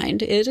 rational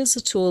mind. It is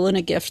a tool and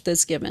a gift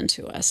that's given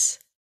to us.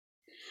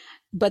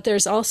 But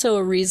there's also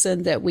a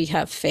reason that we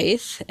have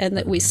faith and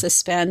that we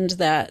suspend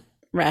that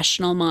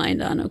rational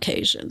mind on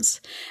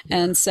occasions.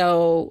 And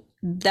so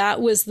that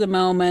was the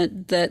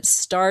moment that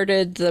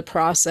started the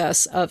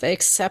process of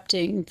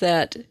accepting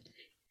that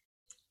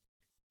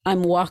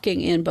I'm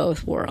walking in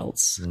both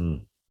worlds.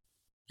 And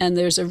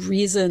there's a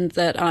reason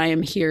that I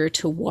am here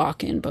to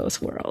walk in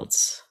both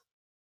worlds.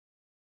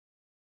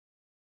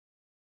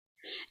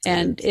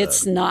 And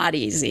it's not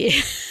easy.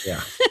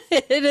 Yeah.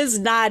 It is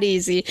not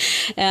easy.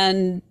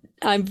 And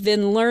I've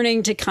been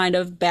learning to kind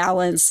of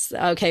balance,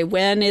 okay,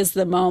 when is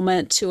the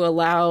moment to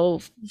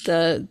allow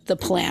the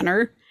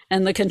planner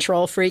and the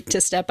control freak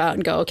to step out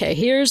and go, okay,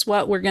 here's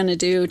what we're going to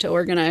do to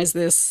organize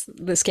this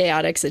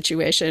chaotic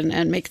situation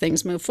and make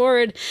things move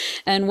forward.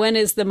 And when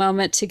is the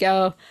moment to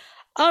go,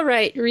 all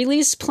right,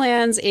 release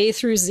plans A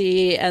through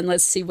Z, and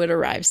let's see what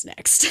arrives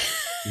next.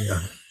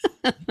 Yeah.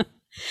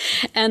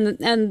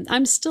 And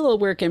I'm still a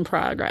work in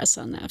progress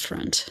on that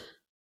front.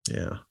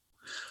 Yeah.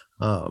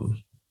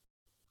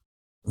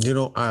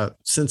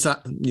 Since I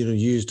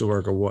used the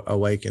word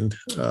awakened,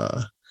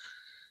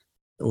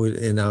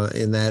 in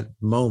that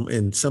moment,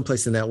 in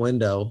someplace in that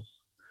window,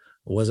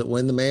 was it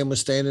when the man was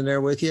standing there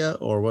with you,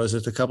 or was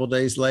it a couple of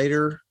days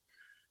later?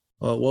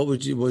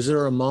 Was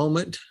there a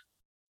moment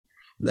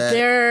that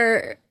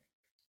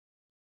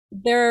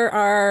there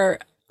are,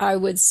 I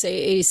would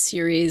say, a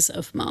series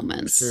of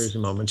moments.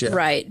 Yeah.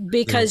 Right.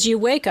 Because you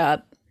wake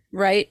up,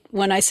 right?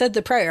 When I said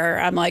the prayer,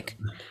 I'm like,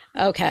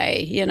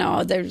 okay,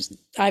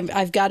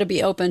 I've got to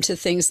be open to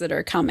things that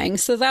are coming.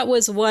 So that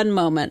was one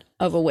moment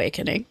of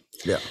awakening.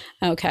 Yeah.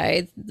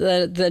 Okay.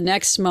 The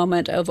next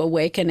moment of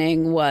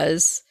awakening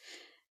was,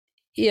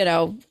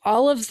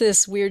 all of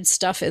this weird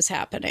stuff is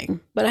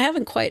happening, but I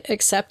haven't quite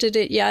accepted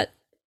it yet.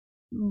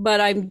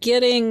 But I'm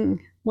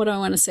getting, what do I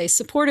want to say,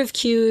 supportive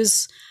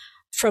cues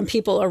from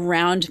people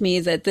around me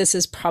that this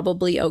is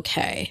probably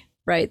okay,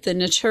 right? The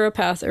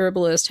naturopath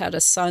herbalist had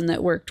a son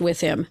that worked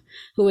with him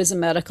who was a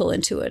medical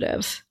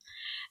intuitive.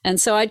 And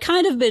so I'd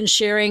kind of been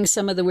sharing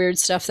some of the weird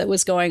stuff that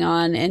was going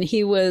on. And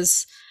he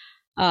was,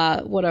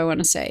 what do I want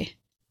to say,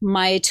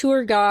 my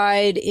tour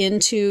guide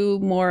into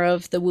more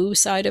of the woo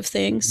side of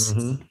things.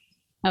 Mm-hmm.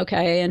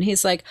 Okay. And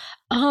he's like,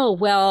 oh,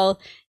 well,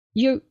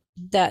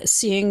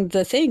 seeing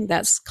the thing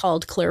that's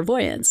called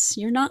clairvoyance.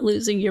 You're not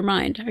losing your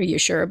mind. Are you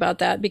sure about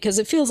that? Because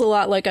it feels a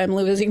lot like I'm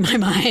losing my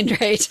mind,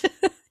 right?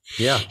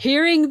 Yeah.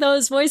 Hearing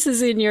those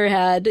voices in your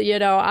head,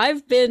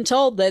 I've been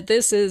told that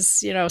this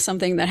is,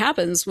 something that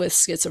happens with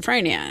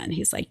schizophrenia. And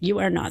he's like, you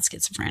are not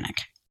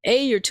schizophrenic.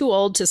 A, you're too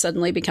old to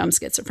suddenly become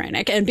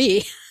schizophrenic. And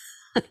B,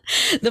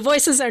 the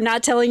voices are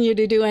not telling you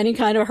to do any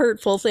kind of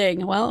hurtful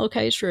thing. Well,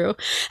 okay, true.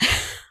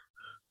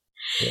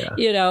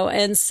 Yeah.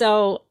 And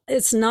so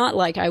it's not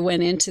like I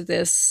went into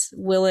this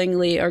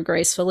willingly or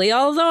gracefully,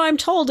 although I'm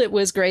told it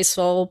was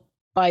graceful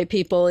by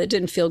people. It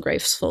didn't feel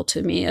graceful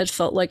to me. It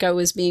felt like I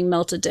was being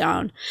melted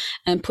down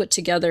and put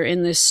together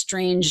in this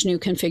strange new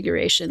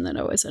configuration that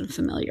I was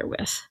unfamiliar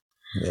with.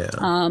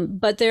 Yeah.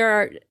 But there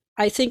are,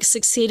 I think,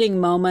 succeeding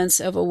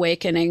moments of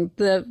awakening.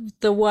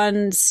 The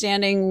one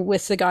standing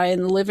with the guy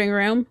in the living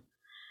room,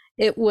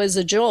 it was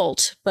a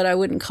jolt, but I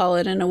wouldn't call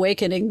it an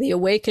awakening. The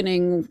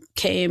awakening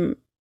came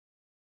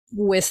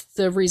with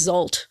the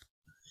result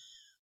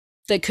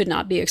that could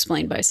not be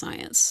explained by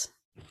science.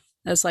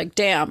 That's like,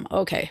 damn,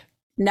 okay,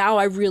 now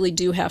I really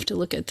do have to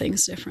look at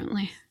things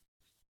differently.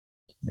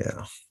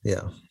 Yeah.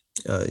 Yeah.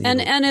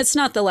 And it's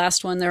not the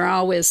last one. There are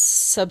always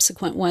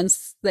subsequent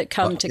ones that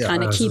come to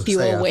kind of keep you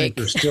awake. I think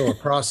there's still a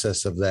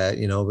process of that,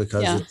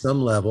 because at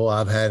some level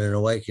I've had an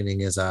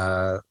awakening as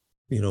I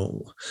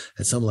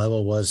at some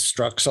level was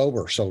struck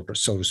sober, so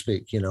to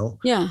speak,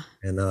 Yeah.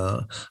 And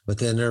but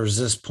then there's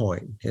this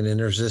point, and then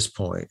there's this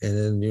point, and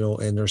then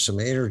and there's some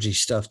energy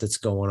stuff that's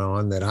going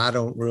on that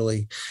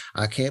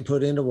I can't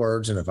put into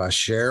words. And if I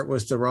share it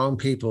with the wrong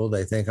people,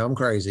 they think I'm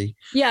crazy.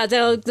 Yeah,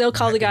 they'll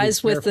call the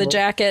guys with the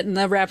jacket and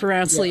the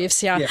wraparound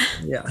sleeves. Yeah.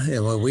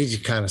 And well, we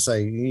just kind of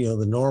say,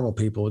 the normal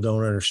people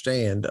don't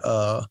understand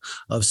of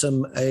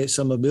some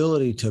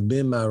ability to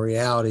bend my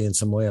reality in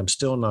some way. I'm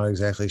still not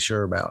exactly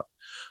sure about.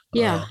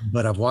 Yeah.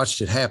 But I've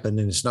watched it happen,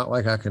 and it's not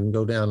like I can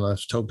go down.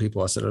 I've told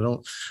people, I said,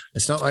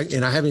 it's not like,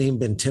 and I haven't even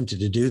been tempted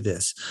to do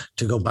this,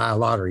 to go buy a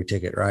lottery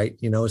ticket, right?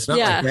 It's not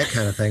like that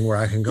kind of thing where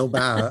I can go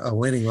buy a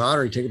winning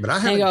lottery ticket, but I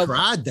haven't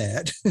tried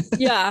that.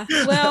 Yeah.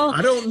 Well,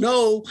 I don't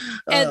know.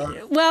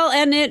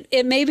 And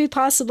it may be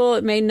possible.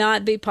 It may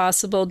not be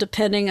possible,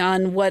 depending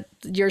on what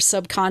your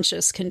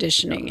subconscious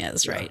conditioning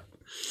is, right?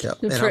 Yeah.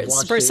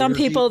 For some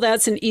people,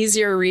 that's an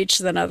easier reach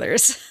than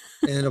others.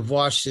 And I've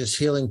watched this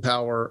healing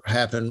power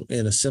happen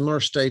in a similar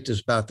state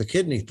as about the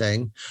kidney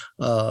thing.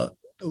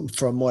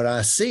 From what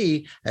I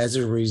see, as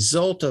a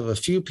result of a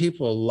few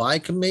people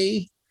like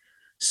me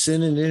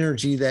sending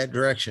energy that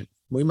direction.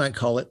 We might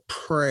call it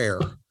prayer.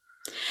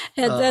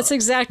 And that's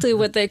exactly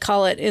what they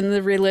call it in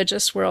the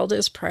religious world,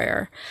 is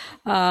prayer.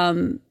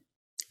 And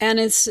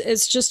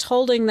it's just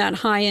holding that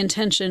high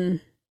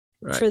intention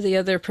for the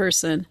other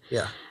person.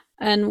 Yeah.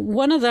 And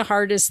one of the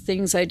hardest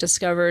things I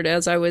discovered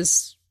as I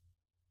was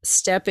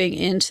stepping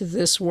into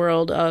this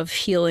world of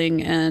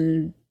healing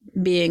and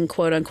being,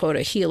 quote unquote,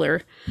 a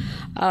healer.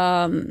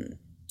 And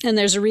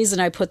there's a reason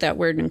I put that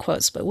word in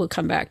quotes, but we'll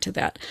come back to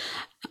that.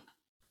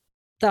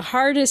 The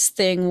hardest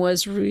thing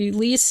was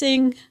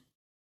releasing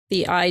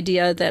the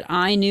idea that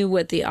I knew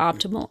what the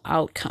optimal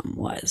outcome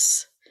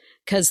was.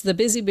 Because the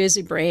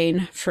busy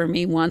brain for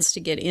me wants to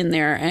get in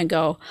there and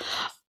go,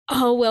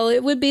 oh, well,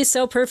 it would be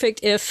so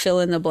perfect if fill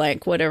in the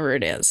blank, whatever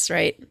it is,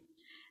 right?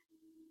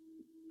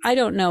 I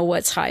don't know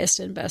what's highest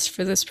and best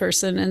for this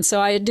person. And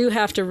so I do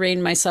have to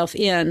rein myself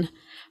in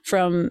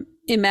from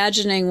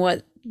imagining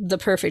what the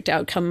perfect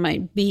outcome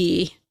might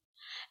be,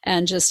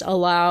 and just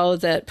allow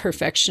that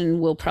perfection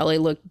will probably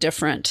look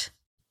different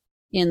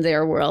in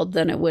their world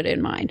than it would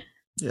in mine.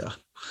 Yeah.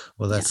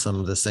 Well, that's some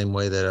of the same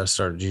way that I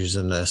started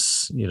using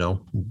this,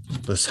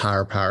 this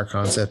higher power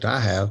concept I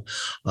have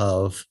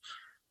of,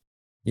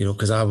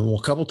 because a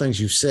couple of things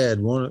you've said,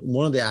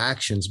 one of the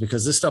actions,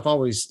 because this stuff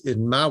always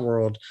in my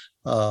world,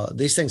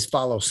 these things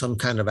follow some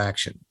kind of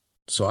action.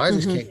 So I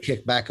just can't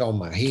kick back on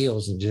my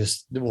heels and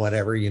just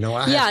whatever, you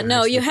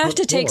have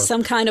to take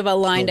some kind of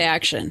aligned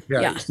action.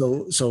 Yeah.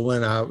 So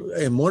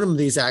and one of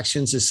these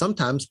actions is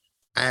sometimes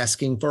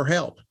asking for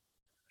help.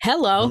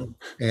 Hello.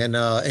 And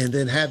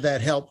then have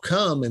that help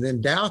come and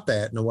then doubt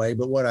that in a way.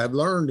 But what I've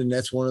learned, and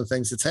that's one of the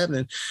things that's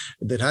happening,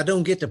 that I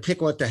don't get to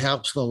pick what the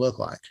help's going to look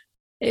like.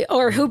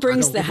 Or who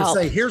brings the help.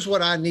 Say, here's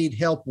what I need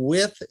help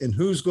with and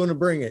who's going to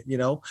bring it,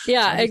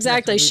 Yeah,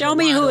 exactly. Show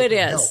me who it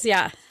is. Help.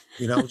 Yeah.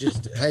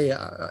 Just, hey,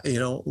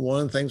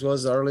 one of the things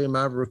was early in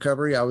my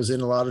recovery, I was in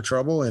a lot of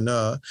trouble, and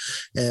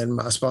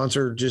my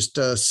sponsor just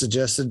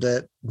suggested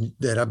that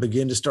I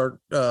begin to start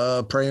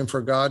praying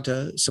for God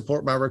to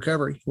support my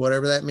recovery,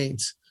 whatever that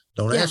means.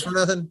 Don't ask for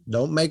nothing.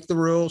 Don't make the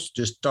rules.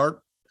 Just start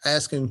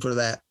asking for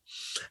that.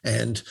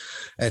 And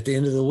at the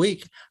end of the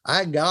week,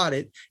 I got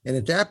it. And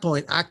at that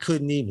point, I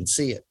couldn't even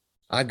see it.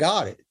 I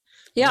got it.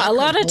 Yeah. A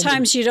lot of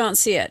times you don't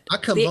see it. I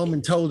come home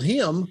and told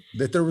him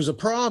that there was a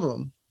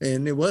problem.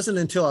 And it wasn't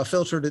until I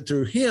filtered it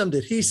through him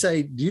that he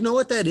say, do you know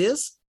what that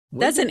is?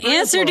 That's an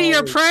answer to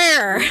your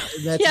prayer.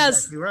 That's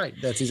exactly right.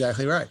 That's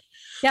exactly right.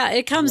 Yeah.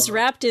 It comes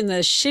wrapped in the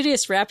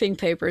shittiest wrapping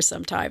paper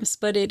sometimes,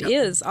 but it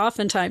is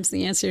oftentimes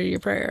the answer to your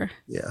prayer.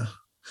 Yeah.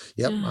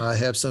 Yep. Yeah. I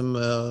have some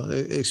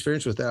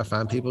experience with that. I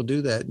find people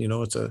do that.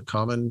 It's a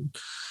common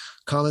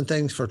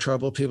thing for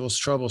people's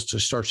troubles to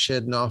start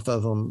shedding off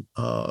of them.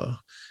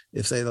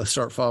 If they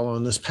start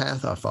following this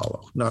path I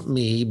follow, not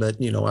me, but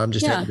I'm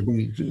just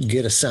having to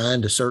get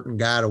assigned a certain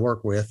guy to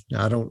work with.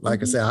 I don't,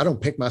 like I said, I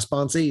don't pick my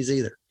sponsees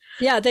either.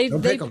 Yeah. They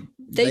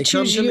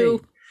choose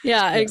you.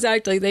 Yeah,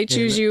 exactly. They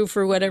choose you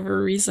for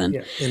whatever reason.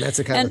 Yeah. And that's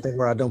the kind of thing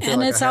where I don't feel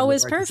like it's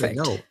always perfect.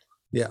 No.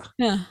 Yeah.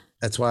 Yeah.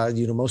 That's why,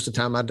 most of the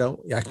time I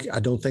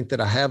don't think that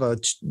I have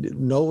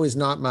no is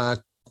not my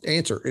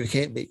answer. It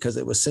can't be, because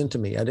it was sent to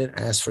me. I didn't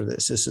ask for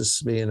this. This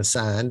is being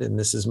assigned, and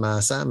this is my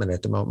assignment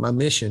at the moment, my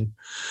mission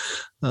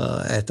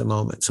at the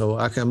moment. So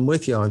I come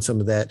with you on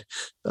some of that.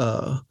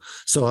 Because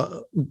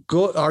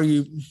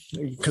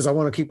I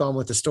want to keep on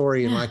with the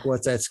story and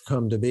what that's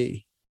come to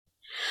be.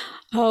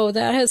 Oh,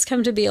 that has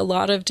come to be a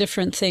lot of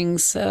different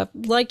things.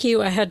 Like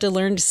you, I had to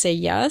learn to say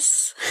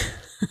yes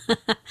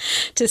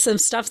to some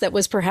stuff that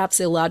was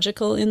perhaps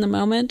illogical in the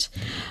moment.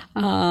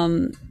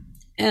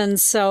 And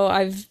so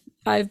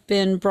I've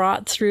been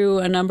brought through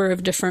a number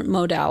of different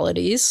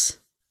modalities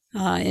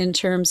in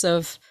terms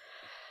of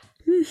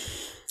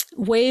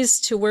ways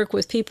to work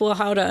with people,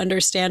 how to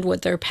understand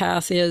what their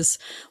path is,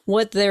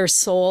 what their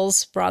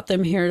souls brought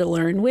them here to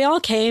learn. We all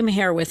came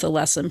here with a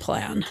lesson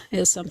plan,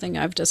 is something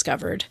I've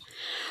discovered.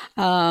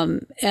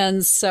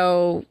 And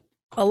so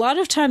a lot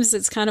of times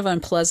it's kind of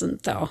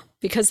unpleasant, though,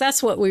 because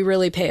that's what we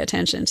really pay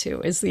attention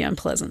to is the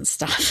unpleasant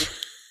stuff.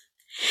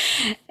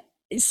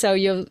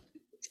 So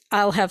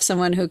I'll have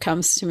someone who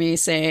comes to me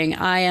saying,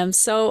 I am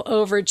so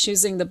over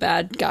choosing the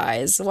bad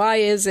guys. Why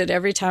is it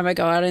every time I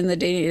go out in the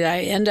dating,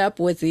 I end up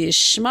with these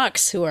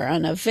schmucks who are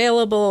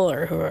unavailable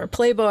or who are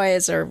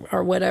playboys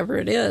or whatever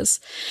it is?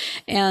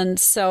 And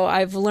so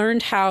I've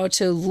learned how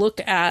to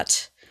look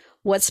at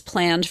what's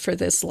planned for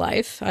this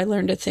life. I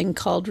learned a thing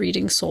called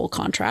reading soul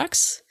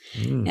contracts.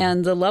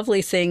 And the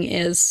lovely thing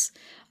is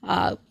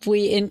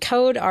we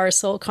encode our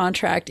soul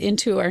contract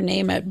into our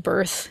name at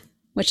birth,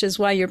 which is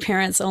why your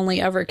parents only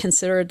ever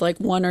considered like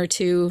one or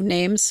two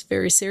names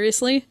very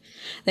seriously.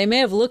 They may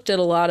have looked at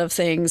a lot of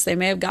things. They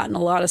may have gotten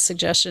a lot of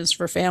suggestions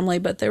for family,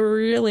 but there were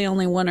really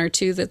only one or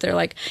two that they're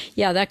like,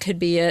 yeah, that could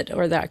be it,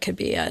 or that could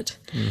be it.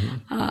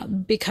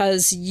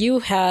 Because you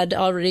had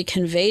already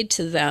conveyed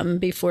to them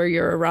before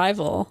your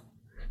arrival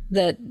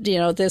that,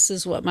 this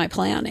is what my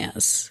plan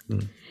is.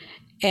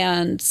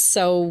 And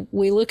so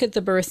we look at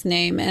the birth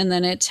name, and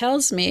then it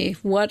tells me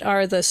what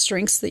are the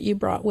strengths that you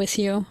brought with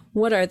you,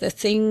 what are the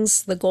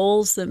things, the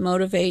goals that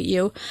motivate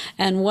you,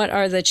 and what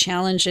are the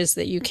challenges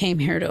that you came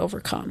here to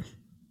overcome.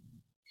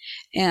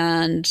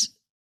 And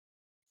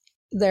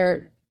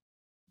the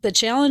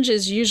challenge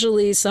is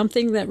usually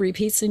something that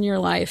repeats in your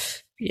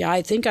life. Yeah,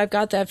 I think I've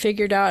got that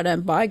figured out,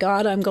 and by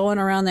God, I'm going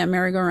around that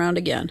merry-go-round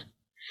again.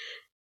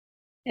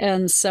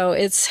 And so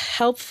it's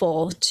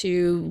helpful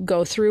to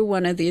go through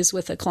one of these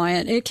with a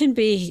client. It can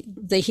be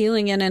the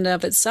healing in and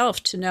of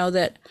itself to know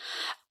that,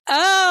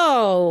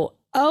 I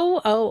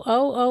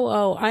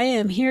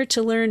am here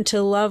to learn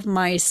to love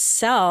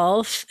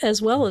myself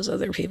as well as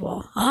other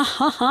people.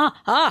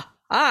 I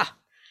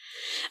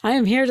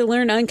am here to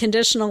learn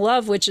unconditional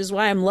love, which is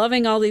why I'm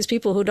loving all these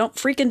people who don't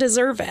freaking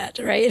deserve it,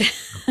 right?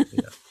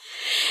 Yeah.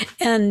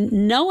 And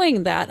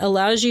knowing that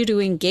allows you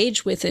to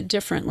engage with it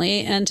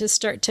differently and to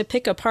start to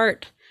pick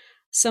apart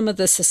some of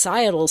the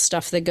societal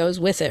stuff that goes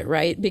with it,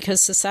 right? Because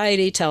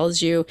society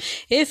tells you,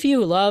 if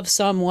you love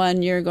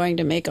someone, you're going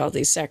to make all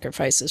these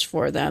sacrifices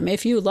for them.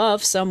 If you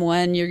love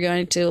someone, you're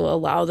going to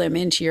allow them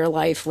into your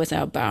life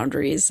without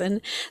boundaries. And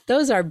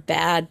those are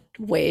bad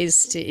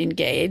ways to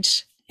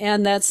engage.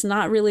 And that's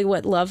not really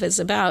what love is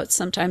about.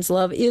 Sometimes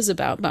love is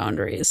about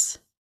boundaries.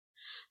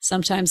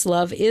 Sometimes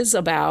love is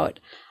about,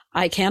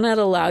 I cannot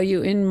allow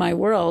you in my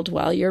world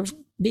while you're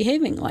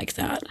behaving like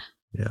that.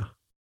 Yeah.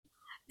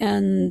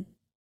 And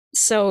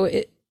so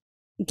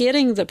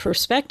getting the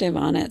perspective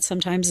on it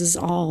sometimes is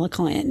all a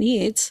client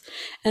needs.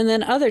 And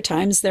then other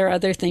times there are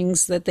other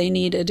things that they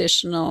need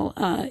additional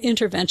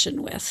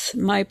intervention with.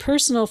 My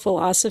personal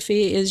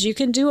philosophy is you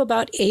can do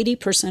about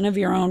 80% of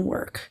your own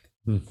work.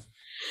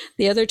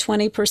 The other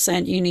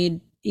 20%, you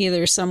need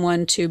either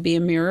someone to be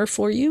a mirror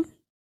for you,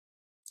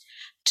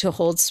 to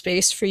hold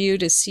space for you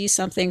to see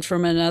something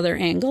from another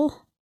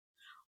angle,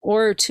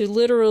 or to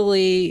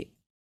literally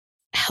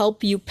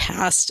help you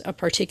past a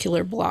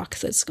particular block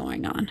that's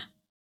going on.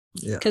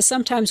 Yeah. Because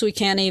sometimes we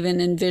can't even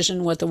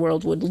envision what the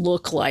world would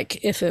look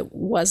like if it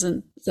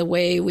wasn't the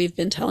way we've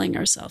been telling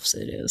ourselves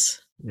it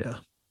is. Yeah.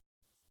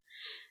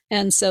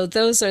 And so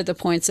those are the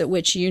points at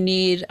which you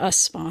need a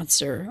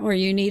sponsor, or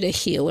you need a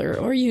healer,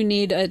 or you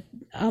need a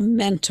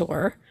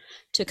mentor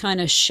to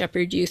kind of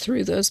shepherd you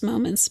through those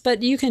moments.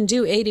 But you can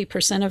do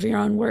 80% of your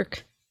own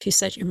work if you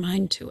set your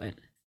mind to it.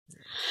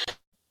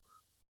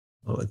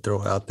 I would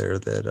throw out there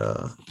that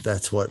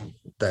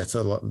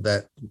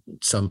that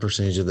some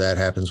percentage of that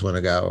happens when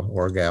a guy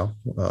or a gal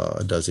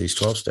does these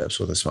 12 steps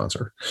with a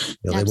sponsor.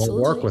 They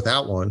won't work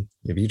without one.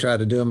 If you try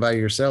to do them by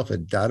yourself, I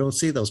don't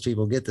see those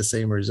people get the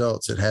same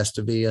results. It has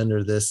to be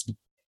under this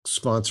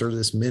sponsor,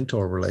 this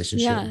mentor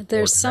relationship. Yeah,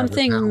 there's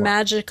something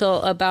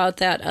magical about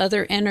that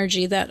other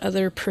energy, that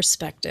other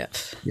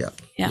perspective. Yeah.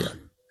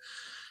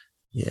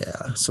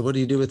 So what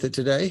do you do with it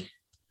today?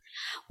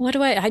 What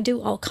do I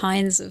do all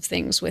kinds of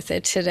things with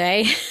it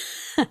today.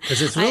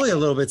 Because it's really a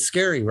little bit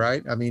scary,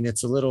 right? I mean,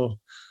 it's a little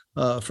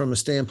from a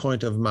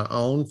standpoint of my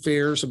own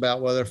fears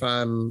about whether if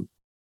I'm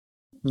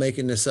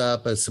making this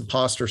up, it's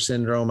imposter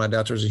syndrome. I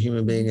doubt there's a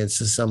human being at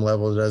some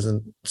level that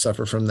doesn't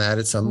suffer from that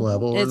at some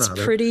level or another.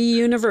 It's pretty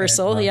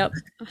universal. Yep.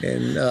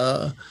 And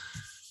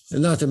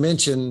not to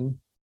mention,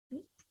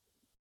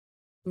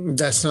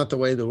 that's not the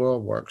way the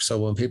world works. So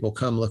when people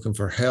come looking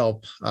for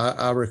help,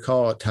 I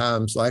recall at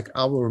times, like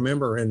I will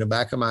remember in the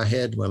back of my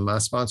head when my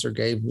sponsor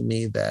gave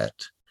me that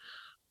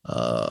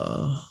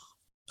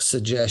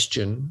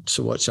suggestion,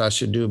 so what I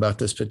should do about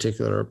this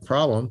particular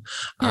problem.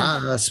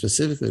 Yeah. I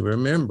specifically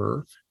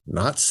remember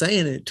not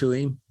saying it to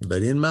him,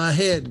 but in my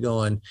head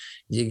going,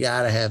 you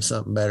got to have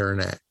something better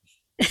than that.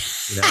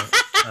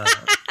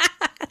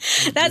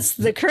 That's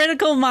the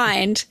critical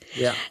mind.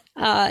 Yeah.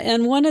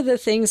 And one of the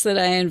things that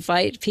I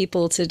invite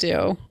people to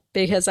do,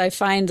 because I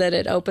find that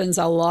it opens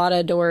a lot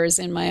of doors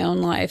in my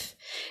own life,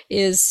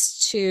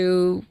 is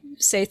to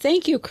say,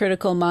 thank you,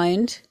 critical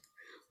mind.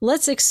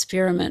 Let's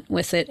experiment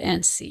with it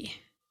and see.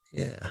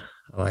 Yeah,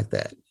 I like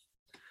that.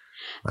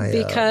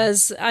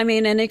 Because,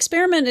 an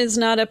experiment is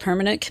not a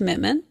permanent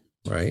commitment.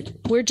 Right.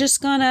 We're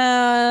just going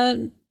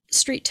to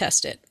street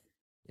test it.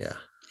 Yeah.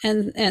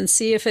 And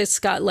see if it's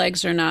got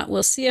legs or not.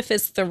 We'll see if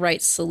it's the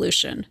right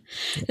solution.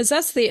 Because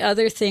that's the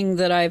other thing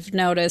that I've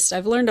noticed.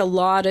 I've learned a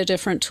lot of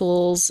different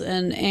tools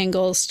and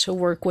angles to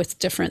work with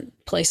different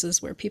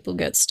places where people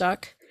get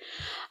stuck.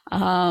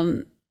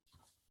 And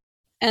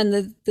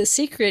the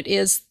secret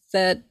is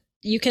that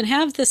you can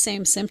have the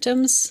same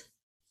symptoms,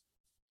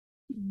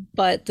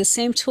 but the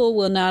same tool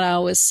will not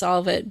always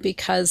solve it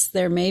because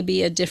there may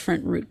be a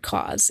different root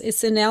cause.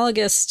 It's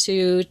analogous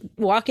to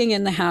walking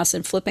in the house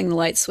and flipping the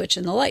light switch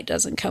and the light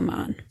doesn't come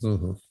on.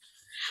 Mm-hmm.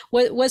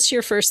 What's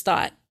your first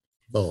thought?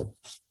 Bulb.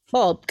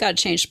 Got to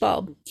change the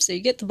bulb. So you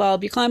get the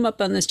bulb, you climb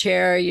up on this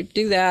chair, you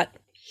do that,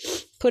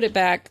 put it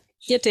back,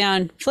 get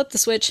down, flip the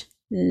switch,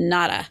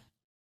 nada.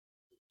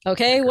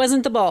 Okay,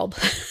 wasn't the bulb.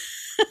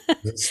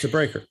 It's the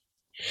breaker.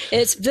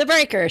 It's the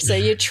breaker. So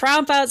you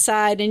tromp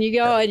outside and you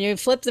go and you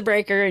flip the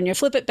breaker and you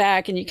flip it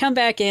back and you come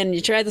back in and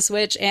you try the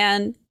switch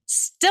and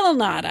still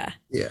nada.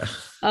 Yeah.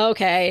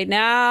 Okay,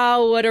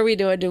 now what are we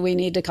doing? Do we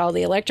need to call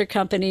the electric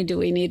company? Do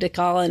we need to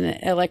call an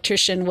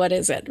electrician? What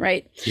is it,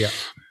 right? Yeah.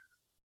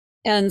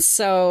 And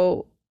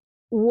so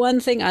one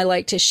thing I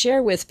like to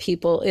share with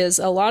people is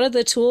a lot of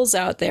the tools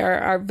out there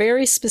are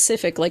very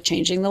specific, like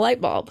changing the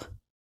light bulb.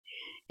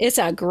 It's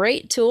a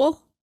great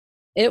tool.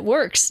 It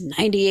works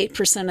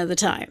 98% of the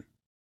time.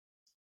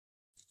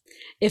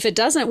 If it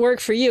doesn't work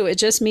for you, it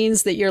just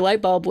means that your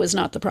light bulb was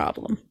not the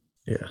problem.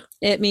 Yeah.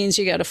 It means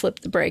you got to flip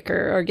the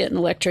breaker or get an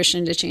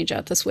electrician to change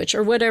out the switch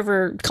or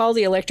whatever. Call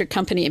the electric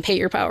company and pay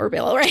your power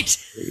bill, right?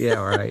 Yeah,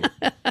 right.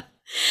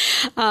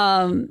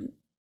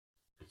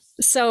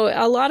 So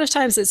a lot of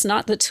times it's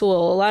not the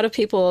tool. A lot of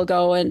people will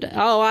go and,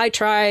 I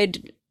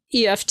tried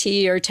EFT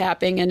or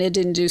tapping and it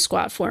didn't do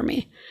squat for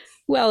me.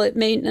 Well, it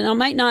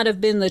might not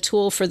have been the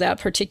tool for that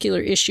particular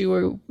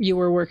issue you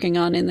were working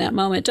on in that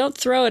moment. Don't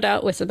throw it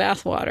out with the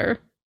bathwater.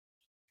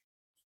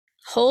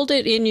 Hold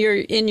it in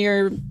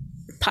your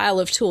pile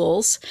of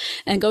tools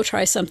and go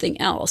try something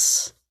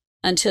else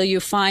until you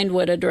find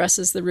what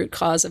addresses the root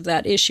cause of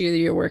that issue that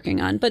you're working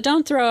on. But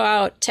don't throw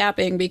out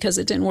tapping because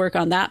it didn't work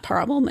on that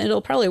problem.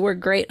 It'll probably work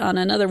great on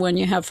another one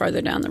you have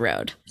farther down the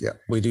road. Yeah,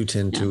 we do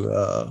tend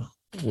to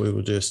we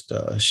will just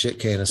shit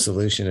can a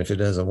solution if it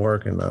doesn't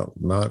work and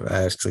not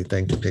actually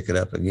think to pick it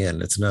up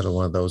again. It's another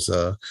one of those,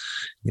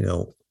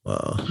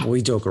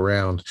 we joke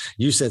around.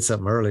 You said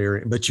something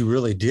earlier, but you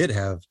really did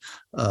have,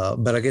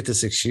 but I get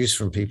this excuse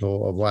from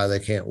people of why they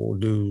can't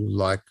do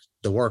like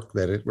the work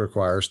that it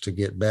requires to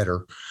get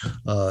better,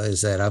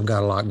 is that I've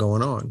got a lot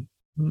going on.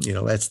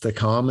 That's the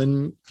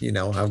common,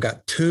 I've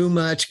got too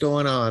much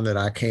going on that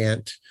I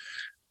can't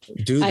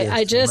do this.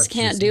 I just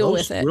can't deal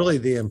with it. Really,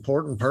 the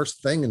important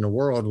thing in the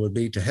world would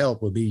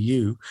be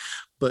you.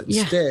 But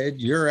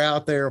instead, you're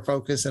out there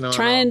focusing on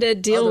trying to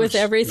deal with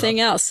everything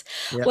else.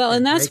 Yeah, well,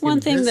 and that's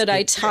one thing that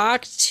I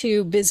talk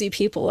to busy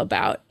people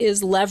about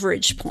is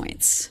leverage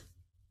points,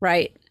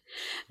 right?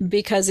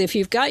 Because if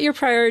you've got your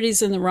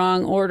priorities in the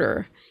wrong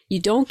order, you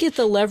don't get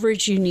the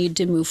leverage you need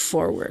to move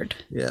forward.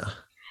 Yeah.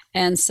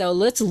 And so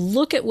let's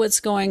look at what's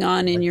going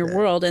on in your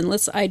world and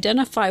let's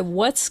identify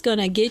what's going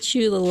to get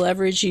you the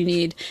leverage you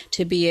need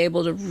to be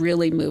able to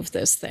really move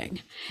this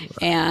thing. Right.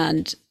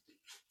 And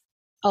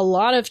a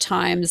lot of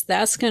times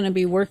that's going to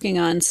be working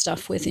on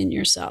stuff within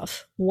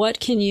yourself.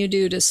 What can you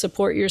do to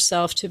support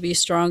yourself to be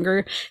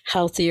stronger,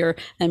 healthier,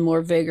 and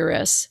more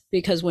vigorous?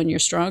 Because when you're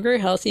stronger,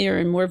 healthier,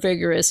 and more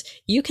vigorous,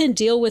 you can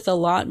deal with a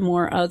lot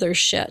more other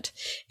shit.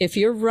 If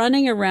you're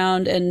running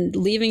around and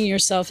leaving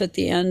yourself at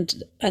the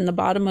end and the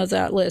bottom of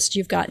that list,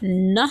 you've got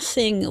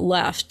nothing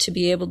left to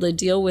be able to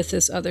deal with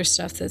this other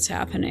stuff that's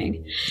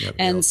happening.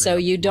 And so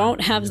you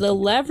don't have the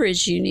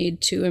leverage you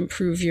need to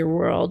improve your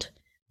world,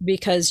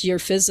 because your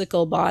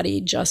physical body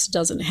just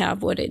doesn't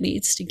have what it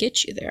needs to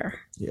get you there.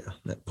 Yeah,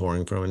 that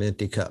pouring from an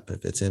empty cup.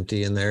 If it's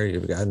empty in there,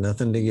 you've got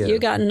nothing to give. You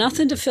got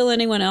nothing to fill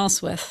anyone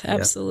else with.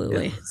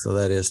 Absolutely. Yeah. So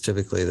that is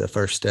typically the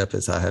first step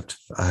is I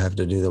have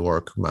to do the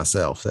work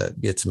myself.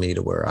 That gets me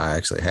to where I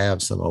actually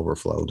have some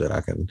overflow that I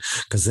can,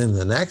 because then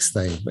the next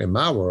thing in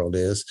my world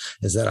is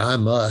that I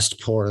must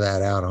pour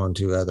that out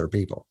onto other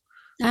people.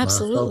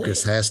 Absolutely. My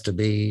focus has to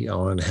be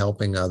on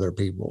helping other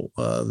people.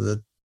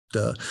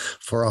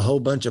 For a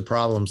whole bunch of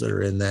problems that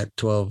are in that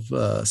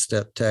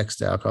 12-step text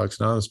to Alcoholics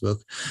Anonymous book,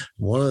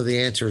 one of the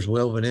answers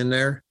woven in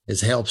there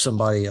is help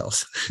somebody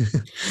else.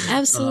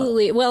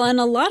 Absolutely. Well, and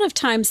a lot of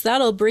times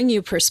that'll bring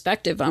you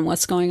perspective on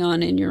what's going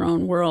on in your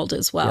own world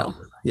as well.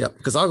 Yeah,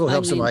 because I'll go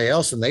help somebody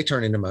else and they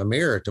turn into my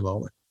mirror at the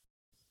moment.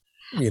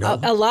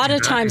 A lot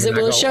of times it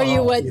will show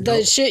you what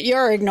the shit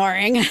you're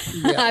ignoring. Yeah,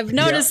 I've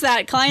noticed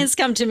that clients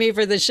come to me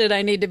for the shit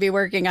I need to be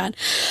working on.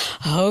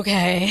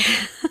 Okay.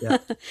 Yeah.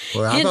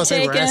 Well, I thought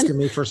they were asking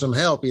me for some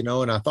help,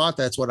 and I thought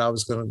that's what I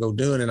was going to go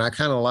doing. And I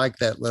kind of like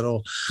that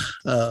little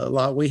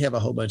we have a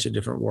whole bunch of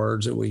different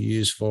words that we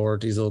use for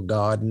it, these little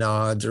God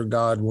nods or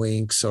God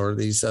winks or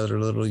these other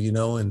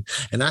little, and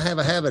I have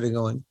a habit of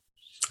going,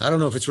 I don't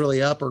know if it's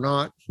really up or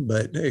not,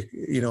 but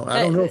you know,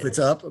 I don't know if it's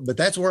up, but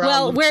that's where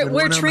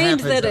we're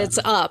trained that it's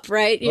up,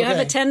 right? You have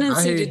a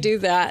tendency to do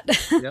that.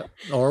 Yep.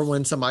 Or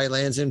when somebody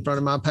lands in front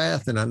of my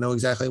path and I know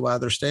exactly why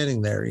they're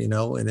standing there, you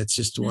know, and it's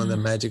just one of the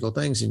magical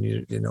things. And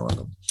you know, I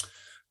go,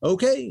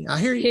 okay, I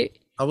hear you.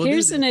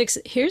 Here's an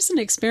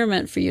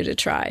experiment for you to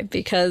try,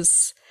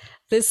 because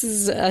this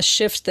is a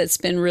shift that's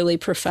been really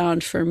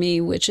profound for me,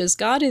 which is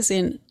God is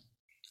in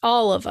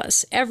all of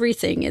us,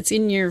 everything. It's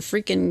in your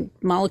freaking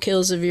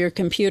molecules of your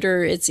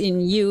computer. It's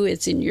in you.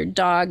 It's in your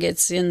dog.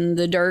 It's in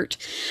the dirt.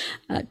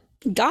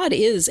 God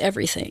is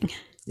everything.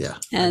 Yeah.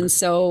 And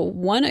so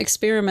one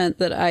experiment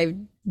that I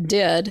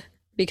did,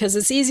 because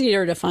it's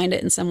easier to find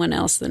it in someone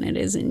else than it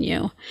is in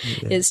you,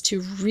 is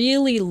to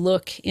really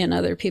look in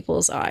other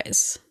people's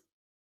eyes.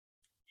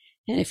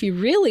 And if you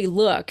really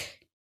look,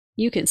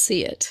 you can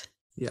see it.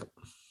 Yep.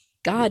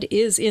 God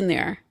is in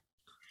there.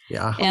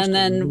 Yeah. And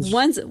then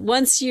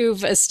once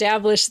you've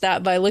established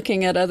that by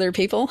looking at other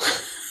people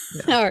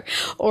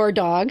or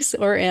dogs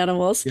or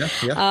animals,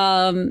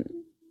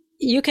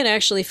 you can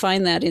actually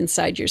find that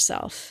inside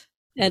yourself.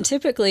 And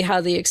typically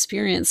how the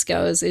experience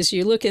goes is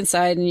you look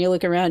inside and you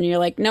look around and you're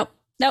like, nope,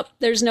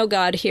 there's no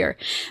God here,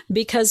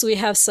 because we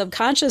have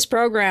subconscious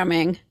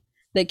programming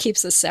that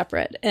keeps us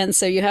separate. And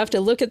so you have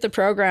to look at the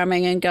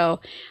programming and go,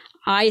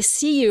 I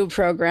see you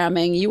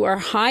programming. You are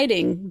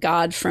hiding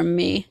God from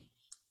me.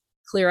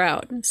 Clear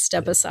out,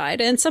 step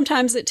aside. And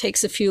sometimes it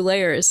takes a few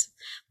layers,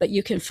 but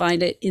you can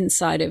find it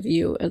inside of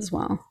you as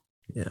well.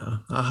 Yeah,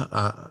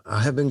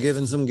 I have been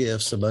given some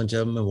gifts, a bunch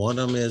of them, and one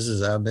of them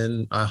is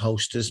I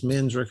host this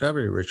men's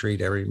recovery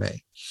retreat every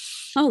May.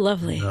 Oh,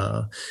 lovely.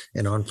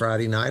 And on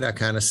Friday night, I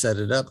kind of set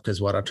it up because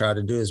what I try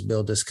to do is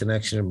build this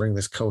connection and bring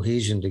this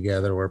cohesion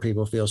together where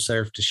people feel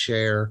safe to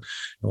share.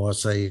 And we'll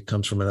say it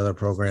comes from another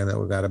program that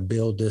we've got to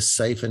build this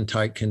safe and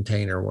tight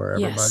container where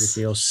everybody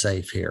feels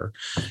safe here.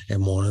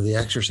 And one of the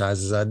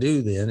exercises I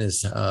do then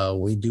is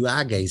we do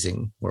eye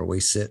gazing, where we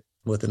sit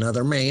with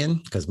another man,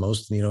 because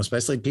most, you know,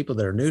 especially people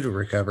that are new to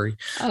recovery.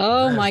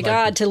 Oh my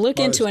God, to look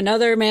into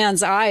another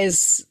man's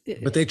eyes.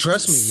 But they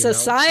trust me.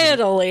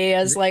 Societally,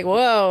 as like,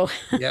 whoa.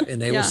 Yeah.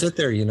 And they will sit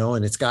there, you know,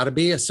 and it's got to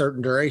be a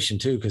certain duration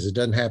too, because it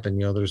doesn't happen,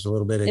 you know, there's a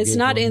little bit of, it's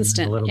not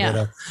instant. A little bit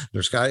of,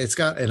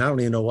 and I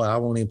don't even know why, I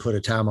won't even put a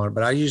time on it,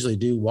 but I usually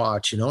do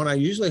watch, you know, and I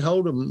usually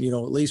hold them, you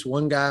know, at least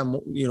one guy,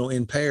 you know,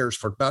 in pairs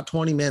for about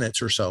 20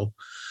 minutes or so,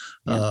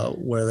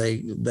 where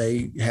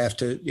they have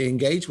to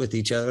engage with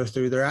each other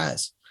through their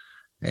eyes.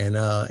 And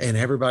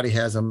everybody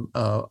has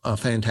a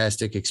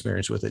fantastic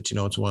experience with it. You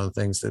know, it's one of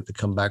the things that they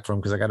come back from,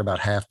 because I got about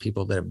half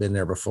people that have been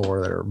there before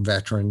that are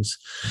veterans.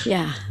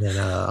 Yeah. And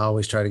I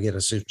always try to get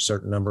a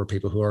certain number of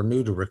people who are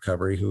new to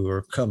recovery, who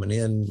are coming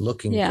in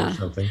looking for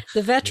something.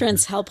 The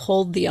veterans help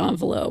hold the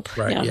envelope.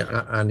 Right.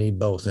 Yeah. I need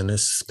both. And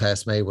this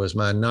past May was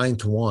my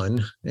 9th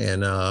one.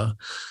 And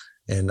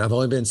I've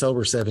only been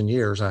sober 7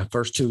 years. I'm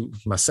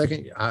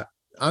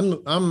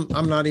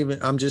not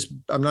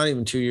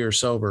even 2 years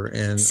sober.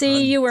 And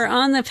you were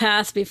on the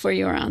path before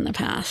you were on the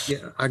path.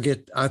 Yeah.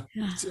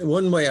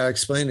 One way I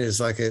explain it is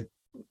like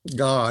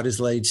God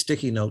has laid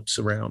sticky notes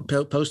around,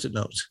 Post-it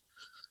notes,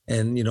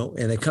 and, you know,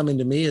 and they come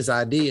into me as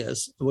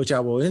ideas, which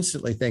I will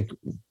instantly think,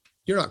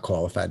 you're not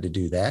qualified to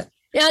do that.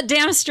 Yeah,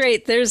 damn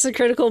straight. There's a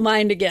critical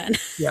mind again.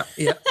 Yeah.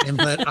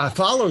 But I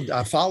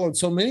followed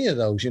so many of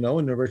those, you know,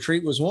 and the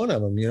retreat was one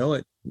of them. You know,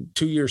 at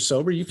 2 years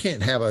sober, you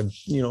can't have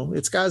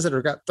it's guys that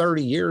have got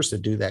 30 years to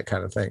do that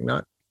kind of thing,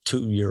 not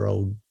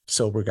 2-year-old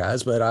sober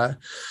guys. But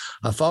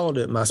I followed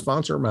it. My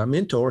sponsor, my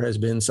mentor, has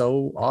been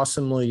so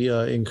awesomely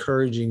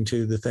encouraging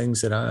to the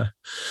things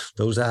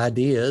those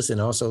ideas,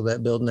 and also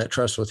that building that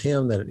trust with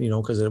him that, you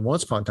know, because at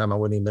once upon a time I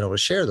wouldn't even been able to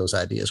share those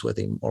ideas with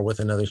him or with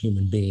another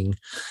human being.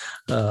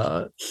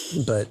 But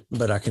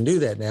I can do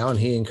that now, and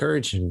he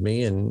encouraged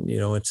me, and, you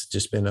know, it's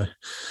just been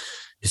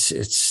it's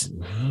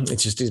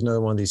just another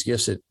one of these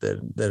gifts that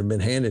have been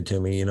handed to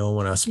me. You know,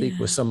 when I speak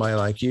with somebody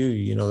like you,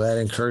 you know, that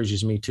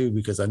encourages me too,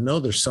 because I know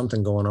there's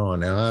something going on.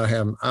 Now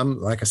I'm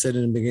like I said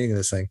in the beginning of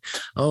this thing,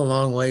 I'm a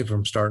long way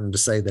from starting to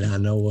say that I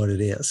know what it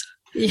is.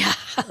 Yeah.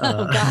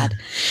 Oh God.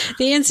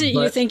 The instant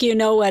you think you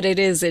know what it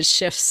is, it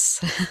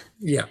shifts.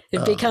 Yeah.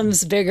 It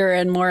becomes bigger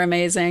and more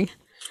amazing.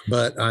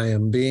 But I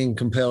am being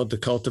compelled to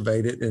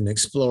cultivate it and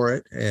explore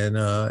it and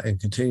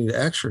continue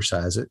to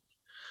exercise it.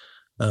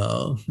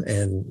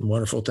 And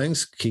wonderful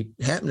things keep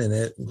happening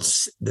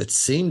that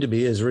seem to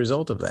be as a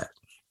result of that.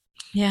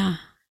 Yeah,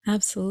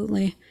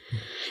 absolutely.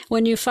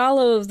 When you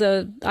follow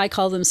I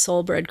call them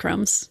soul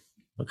breadcrumbs.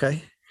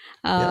 Okay.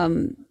 I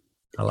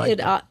like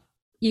that.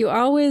 You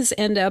always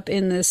end up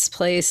in this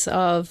place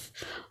of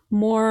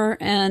more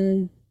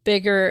and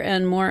bigger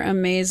and more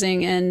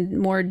amazing and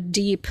more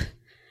deep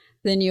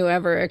than you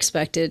ever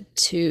expected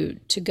to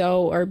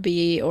go or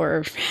be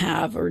or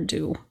have or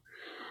do.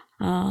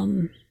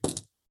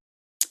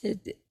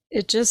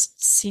 It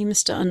just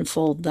seems to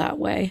unfold that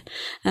way.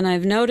 And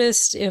I've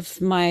noticed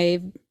if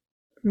my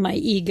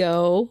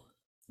ego,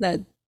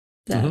 that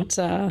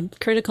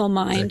critical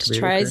mind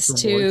tries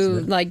to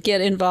like get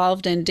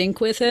involved and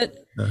dink with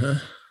it,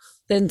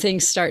 then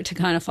things start to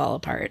kind of fall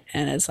apart.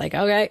 And it's like,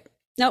 okay,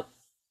 nope.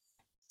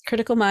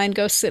 Critical mind,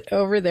 go sit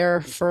over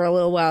there for a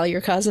little while. You're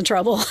causing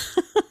trouble.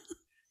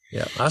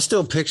 Yeah, I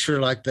still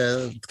picture like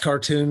the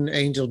cartoon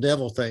angel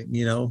devil thing,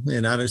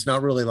 and it's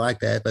not really like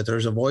that, but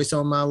there's a voice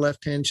on my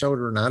left-hand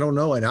shoulder, and I don't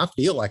know, and I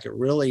feel like it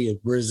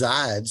really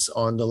resides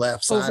on the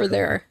left side over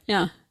there.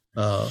 Yeah.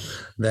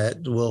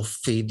 That will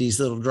feed these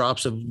little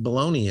drops of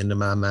baloney into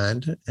my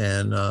mind.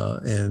 And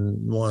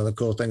one of the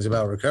cool things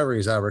about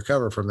recovery is I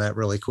recover from that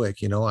really quick.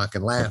 I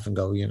can laugh and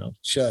go,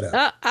 shut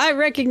up. I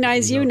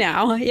recognize you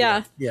now.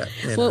 Yeah. Yeah.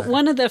 Well,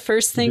 one of the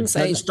first things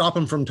I stop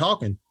them from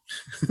talking.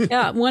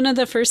 Yeah. One of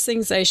the first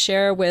things I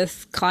share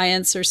with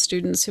clients or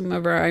students,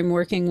 whomever I'm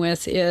working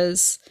with,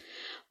 is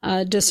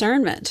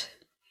discernment.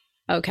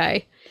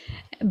 Okay.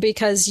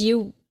 Because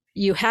you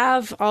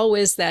have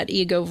always that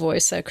ego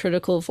voice, that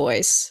critical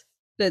voice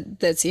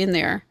that's in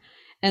there.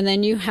 And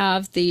then you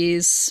have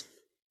these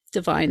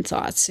divine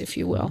thoughts, if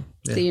you will,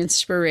 the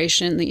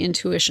inspiration, the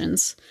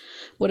intuitions,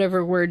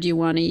 whatever word you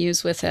want to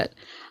use with it.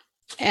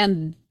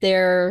 And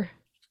they're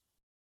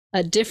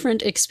a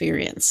different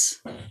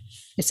experience.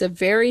 It's a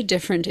very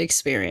different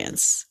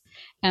experience.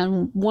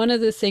 And one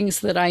of the things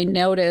that I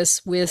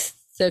notice with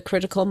the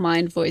critical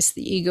mind voice,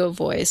 the ego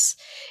voice,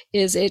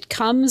 is it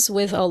comes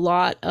with a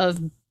lot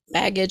of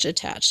baggage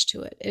attached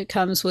to it. It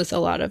comes with a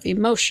lot of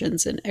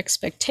emotions and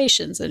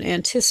expectations and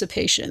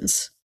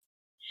anticipations.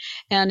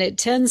 And it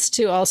tends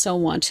to also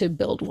want to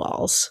build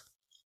walls.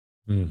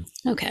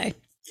 Okay.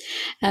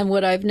 And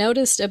what I've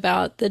noticed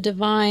about the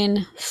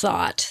divine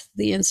thought,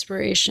 the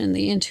inspiration,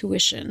 the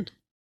intuition,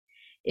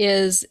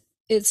 is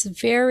it's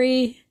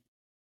very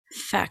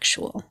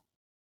factual.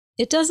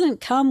 It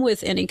doesn't come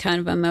with any kind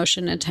of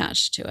emotion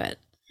attached to it.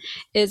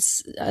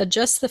 It's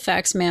just the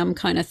facts, ma'am,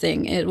 kind of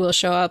thing. It will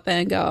show up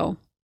and go,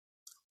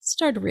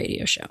 start a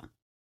radio show.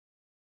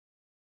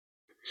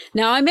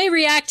 Now, I may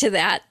react to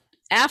that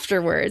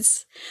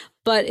afterwards,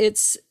 but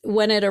it's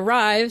when it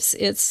arrives,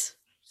 it's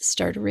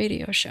start a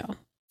radio show.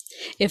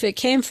 If it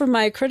came from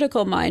my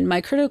critical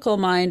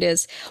mind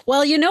is,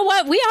 well, you know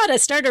what? We ought to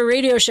start a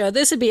radio show.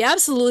 This would be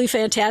absolutely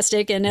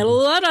fantastic. And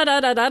it'll,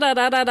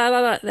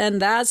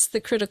 and that's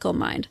the critical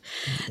mind.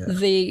 Yeah.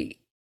 The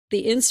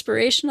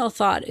inspirational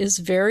thought is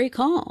very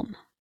calm.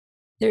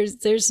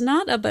 There's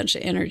not a bunch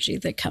of energy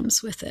that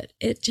comes with it.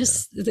 It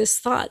just, this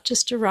thought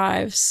just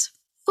arrives,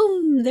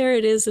 boom, there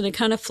it is. And it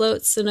kind of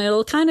floats and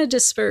it'll kind of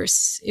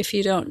disperse if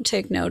you don't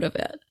take note of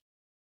it.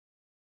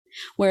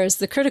 Whereas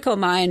the critical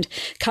mind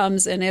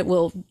comes and it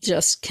will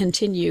just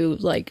continue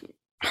like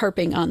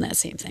harping on that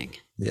same thing.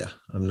 Yeah,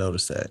 I've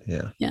noticed that.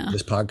 Yeah.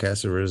 This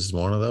podcaster is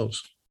one of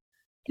those.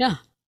 Yeah,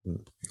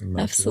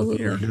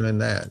 absolutely. You're doing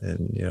that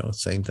and,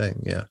 same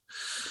thing. Yeah.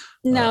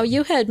 Now,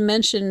 you had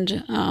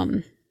mentioned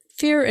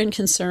fear and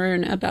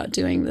concern about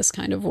doing this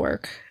kind of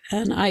work.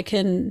 And I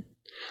can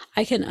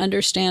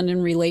understand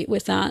and relate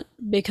with that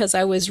because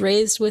I was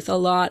raised with a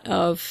lot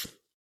of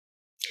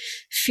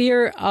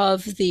fear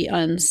of the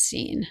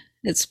unseen.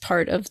 It's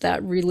part of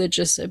that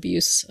religious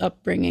abuse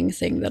upbringing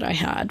thing that I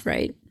had,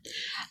 right?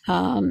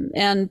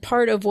 And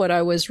part of what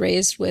I was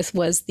raised with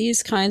was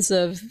these kinds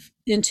of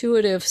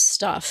intuitive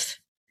stuff.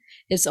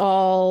 It's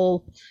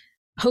all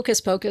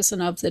hocus pocus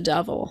and of the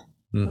devil.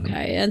 Mm-hmm.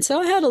 Okay. And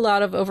so I had a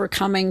lot of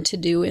overcoming to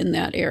do in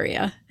that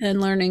area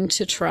and learning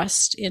to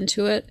trust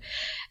into it.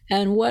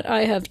 And what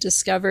I have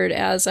discovered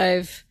as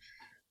I've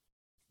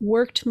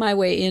worked my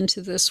way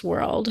into this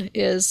world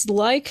is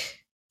like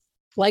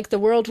the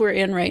world we're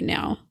in right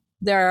now.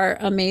 There are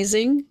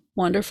amazing,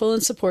 wonderful,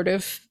 and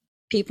supportive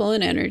people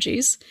and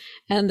energies.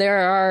 And there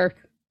are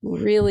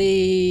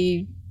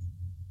really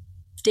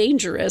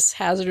dangerous,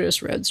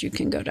 hazardous roads you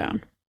can go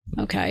down.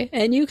 Okay.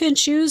 And you can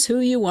choose who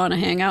you want to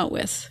hang out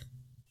with.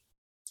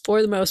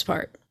 For the most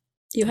part,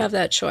 you have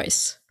that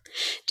choice.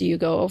 Do you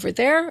go over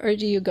there or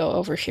do you go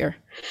over here?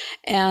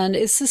 And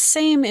it's the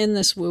same in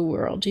this woo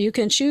world. You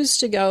can choose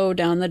to go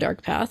down the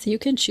dark path. You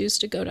can choose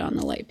to go down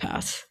the light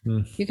path.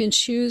 You can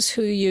choose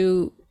who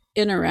you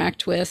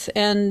interact with,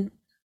 and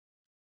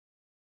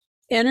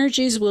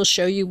energies will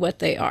show you what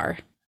they are.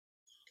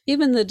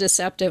 Even the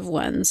deceptive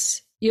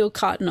ones, you'll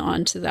cotton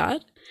on to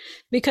that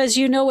because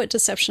you know what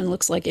deception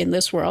looks like in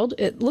this world.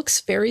 It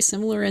looks very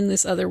similar in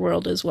this other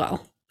world as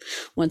well.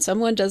 When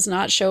someone does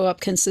not show up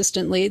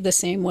consistently the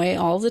same way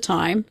all the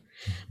time,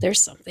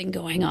 there's something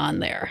going on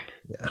there.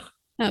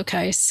 Yeah.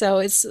 Okay. So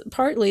it's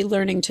partly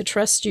learning to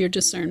trust your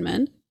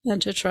discernment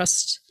and to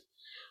trust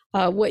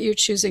what you're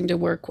choosing to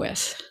work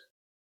with,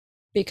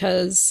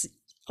 because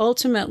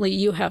ultimately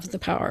you have the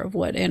power of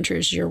what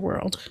enters your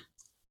world.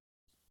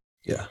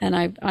 Yeah. And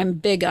I'm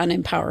big on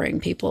empowering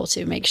people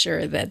to make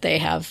sure that they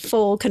have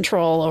full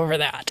control over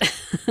that.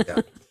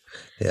 Yeah.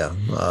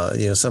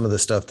 Yeah. Some of the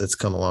stuff that's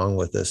come along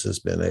with this has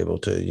been able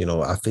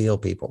to, I feel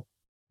people,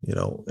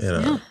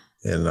 and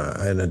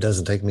it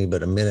doesn't take me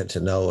but a minute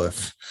to know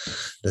if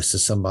this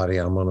is somebody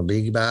I'm going to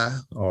be by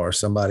or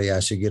somebody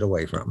I should get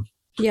away from.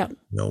 Yeah.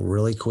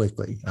 Really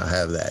quickly. I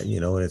have that,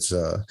 and it's,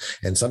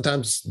 and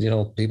sometimes,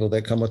 people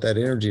that come with that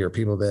energy, or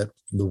people that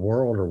the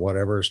world or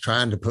whatever is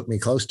trying to put me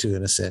close to,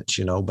 in a sense,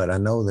 but I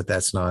know that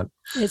that's not,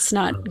 it's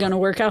not going to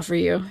work out for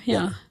you.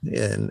 Yeah.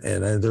 And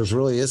there's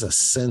really is a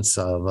sense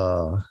of,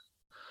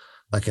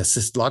 like a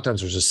lot of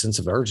times there's a sense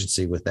of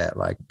urgency with that,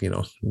 like,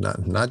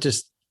 not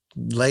just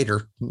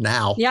later,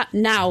 now. Yeah.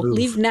 Now,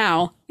 leave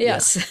now.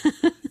 Yes.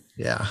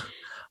 Yeah.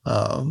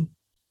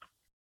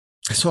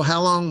 So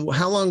how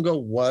long ago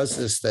was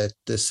that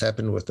this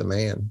happened with the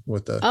man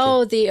with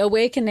the the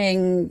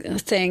awakening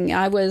thing?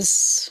 I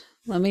was,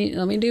 let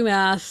me do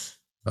math.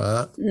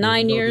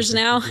 9 years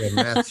now.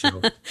 Math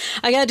show.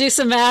 I got to do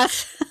some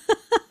math.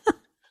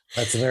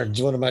 That's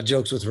one of my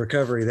jokes with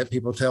recovery, that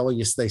people tell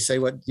you, they say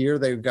what year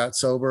they got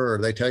sober, or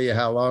they tell you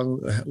how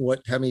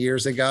many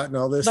years they got and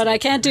all this. But I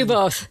can't do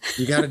both.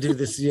 You got to do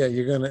this. Yeah,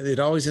 it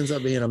always ends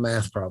up being a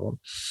math problem.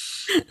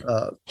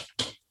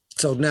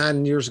 So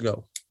 9 years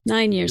ago.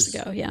 9 years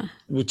ago, yeah.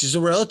 Which is a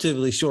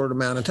relatively short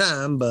amount of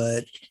time,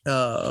 but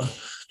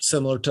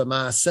similar to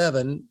my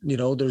 7,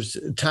 there's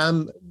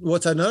time.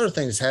 What's another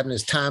thing that's happened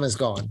is time is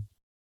gone.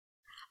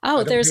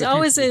 Oh, there's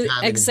always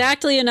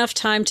exactly enough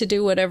time to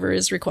do whatever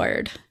is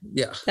required.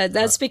 Yeah.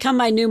 That's become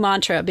my new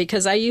mantra,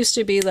 because I used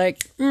to be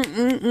like,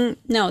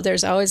 no,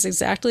 there's always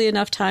exactly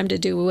enough time to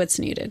do what's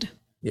needed.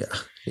 Yeah.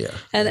 Yeah.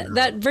 And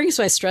that brings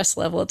my stress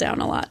level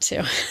down a lot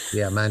too.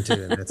 Yeah, mine too.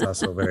 And it's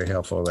also very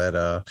helpful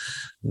that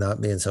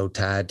not being so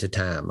tied to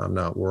time. I'm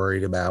not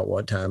worried about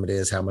what time it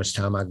is, how much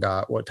time I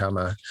got, what time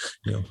I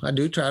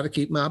do try to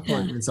keep my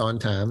appointments on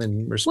time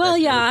and respect. Well,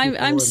 yeah,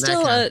 I'm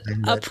still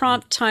a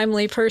prompt,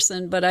 timely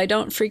person, but I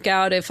don't freak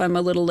out if I'm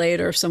a little late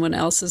or if someone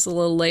else is a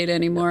little late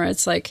anymore.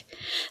 It's like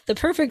the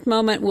perfect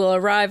moment will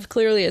arrive.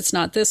 Clearly, it's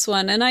not this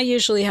one. And I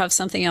usually have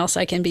something else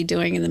I can be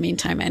doing in the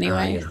meantime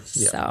anyway.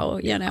 Yeah. So,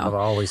 I've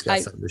always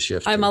got something to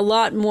shift. I'm a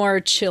lot more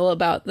chill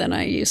about than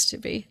I used to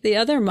be. The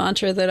other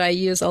mantra that I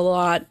use a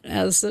lot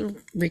as a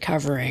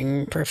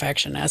recovering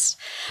perfectionist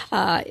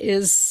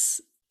is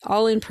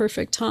all in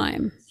perfect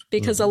time.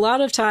 Because a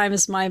lot of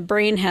times my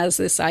brain has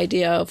this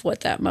idea of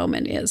what that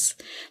moment is.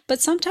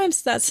 But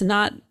sometimes that's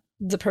not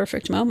the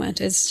perfect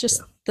moment. It's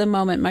just the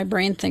moment my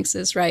brain thinks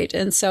is right.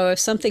 And so if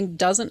something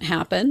doesn't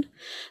happen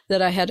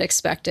that I had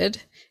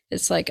expected,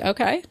 it's like,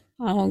 okay,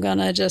 I'm going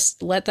to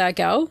just let that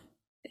go.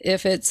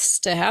 If it's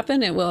to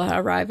happen, it will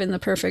arrive in the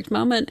perfect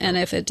moment. And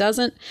if it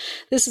doesn't,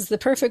 this is the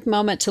perfect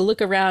moment to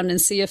look around and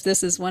see if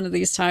this is one of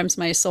these times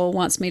my soul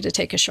wants me to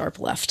take a sharp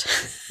left.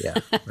 Yeah,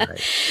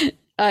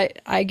 right.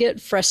 I get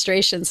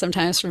frustration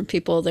sometimes from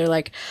people. They're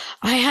like,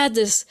 I had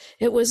this,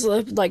 it was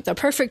like the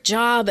perfect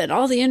job and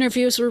all the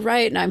interviews were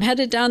right. And I'm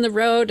headed down the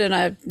road and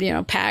I,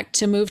 packed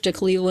to move to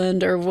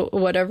Cleveland or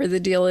whatever the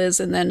deal is.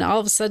 And then all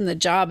of a sudden the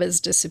job has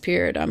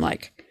disappeared. I'm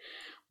like,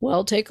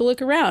 well, take a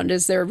look around.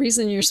 Is there a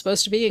reason you're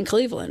supposed to be in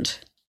Cleveland?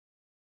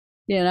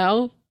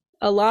 A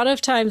lot of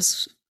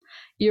times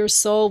your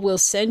soul will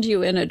send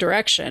you in a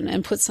direction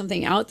and put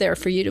something out there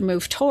for you to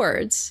move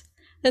towards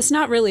that's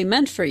not really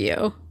meant for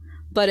you,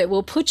 but it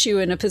will put you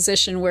in a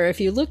position where if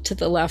you look to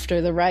the left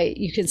or the right,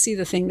 you can see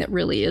the thing that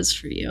really is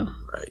for you.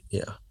 Right.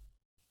 Yeah.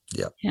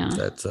 Yeah.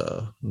 That's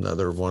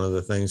another one of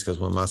the things, because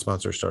when my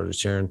sponsor started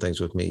sharing things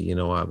with me,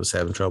 I was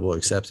having trouble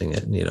accepting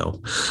it.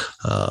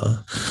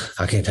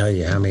 I can't tell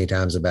you how many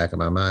times in the back of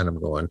my mind I'm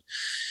going,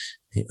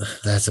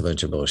 that's a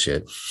bunch of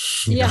bullshit.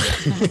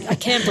 I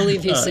can't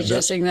believe he's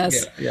suggesting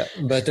this. Yeah.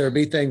 But there'd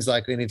be things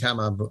like anytime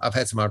I've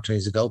had some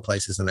opportunities to go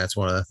places, and that's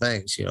one of the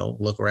things,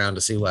 look around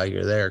to see why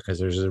you're there, because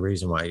there's a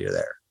reason why you're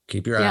there.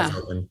 Keep your eyes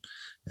open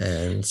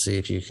and see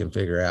if you can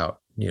figure out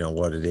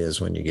what it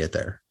is when you get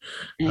there.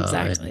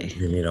 Exactly.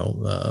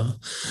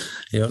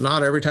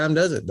 Not every time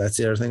does it. That's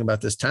the other thing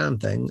about this time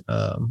thing.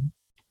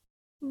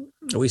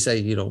 We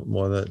say,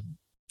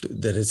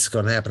 that it's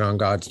going to happen on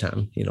God's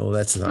time.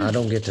 That's not, I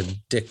don't get to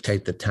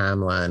dictate the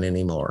timeline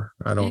anymore.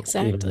 I don't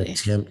even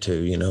attempt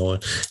to,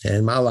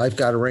 and my life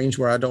got arranged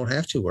where I don't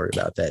have to worry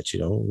about that.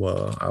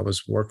 I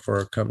worked for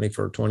a company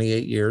for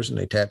 28 years and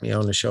they tapped me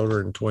on the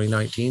shoulder in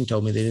 2019,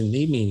 told me they didn't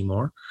need me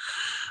anymore.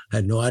 I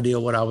had no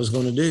idea what I was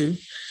going to do.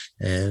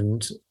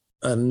 And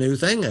a new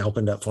thing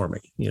opened up for me,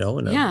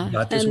 and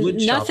got this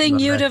wood shop nothing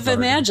you'd have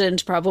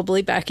imagined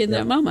probably back in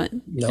that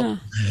moment. Nope.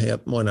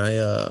 Yep. When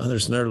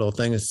there's another little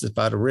thing is, if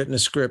I'd have written a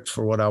script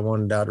for what I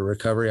wanted out of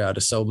recovery, I'd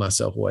have sold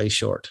myself way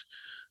short.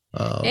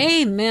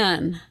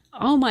 Amen.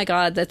 Oh my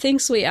God. The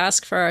things we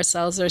ask for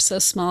ourselves are so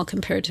small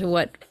compared to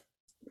what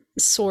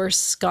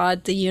source,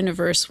 God, the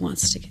universe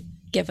wants to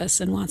give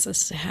us and wants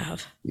us to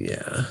have.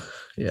 Yeah.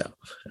 Yeah.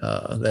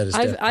 That is.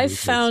 I've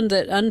found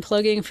that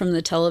unplugging from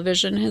the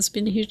television has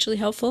been hugely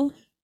helpful,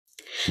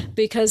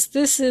 because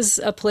this is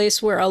a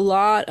place where a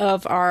lot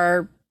of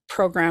our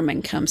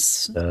programming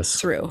comes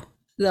through.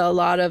 A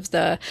lot of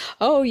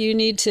you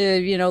need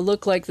to,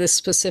 look like this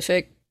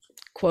specific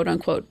quote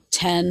unquote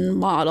 10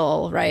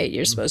 model, right?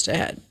 You're supposed to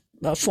have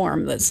a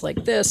form that's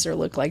like this or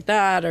look like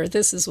that, or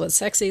this is what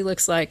sexy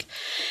looks like.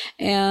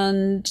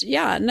 And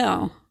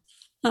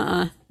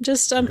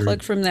just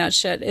unplug from that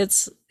shit.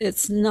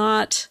 It's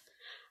not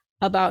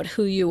about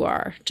who you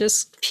are.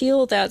 Just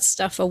peel that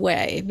stuff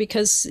away,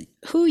 because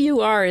who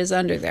you are is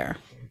under there.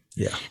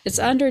 Yeah. It's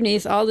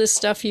underneath all this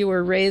stuff you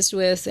were raised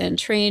with and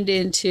trained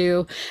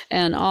into,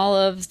 and all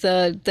of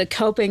the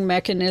coping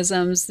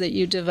mechanisms that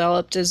you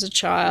developed as a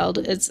child.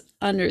 It's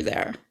under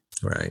there.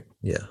 Right.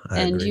 Yeah.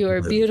 And you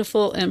are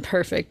beautiful and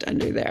perfect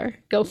under there.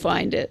 Go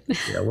find it.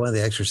 Yeah. One of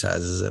the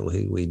exercises that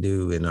we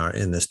do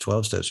in this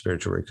 12-step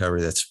spiritual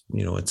recovery, that's,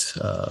 it's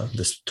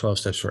this 12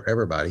 steps for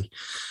everybody.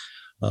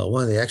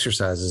 One of the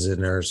exercises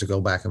in there is to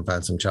go back and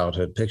find some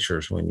childhood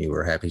pictures when you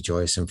were happy,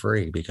 joyous, and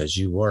free, because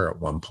you were at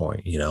one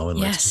point, and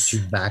let's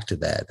get you back to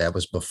that. That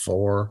was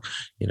before,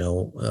 it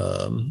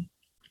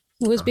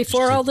was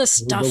before all this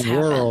stuff happened. The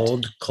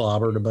world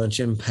clobbered a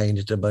bunch and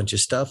painted a bunch of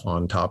stuff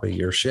on top of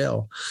your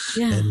shell.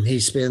 Yeah. And he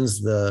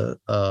spends my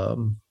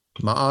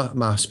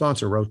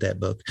sponsor wrote that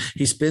book.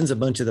 He spends a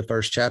bunch of the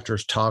first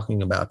chapters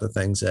talking about the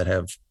things that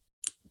have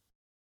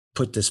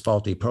put this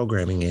faulty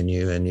programming in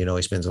you. And,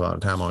 he spends a lot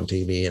of time on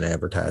TV and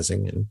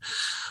advertising, and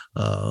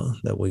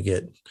that we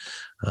get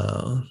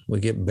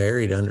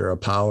buried under a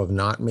pile of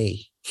not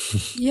me.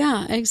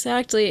 Yeah,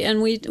 exactly.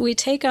 And we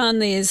take on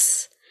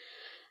these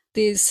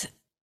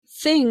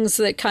things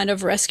that kind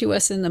of rescue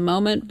us in the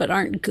moment, but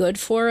aren't good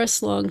for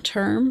us long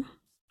term.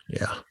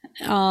 Yeah.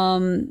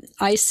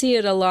 I see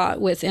it a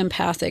lot with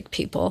empathic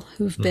people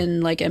who've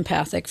been like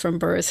empathic from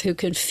birth, who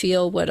can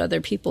feel what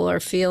other people are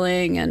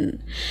feeling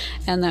and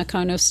that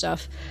kind of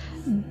stuff.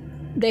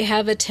 They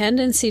have a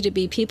tendency to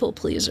be people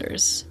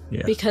pleasers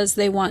because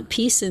they want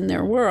peace in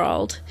their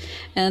world.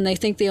 And they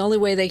think the only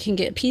way they can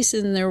get peace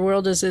in their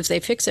world is if they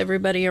fix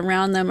everybody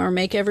around them or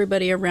make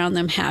everybody around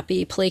them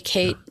happy,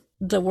 placate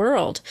the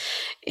world.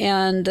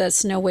 And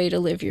that's no way to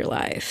live your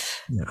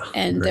life. Yeah,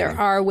 and there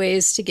are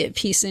ways to get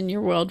peace in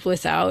your world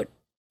without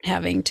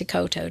having to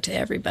kowtow to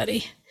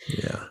everybody.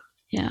 Yeah.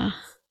 Yeah.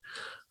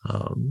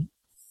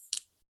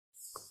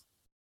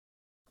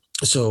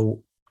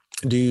 So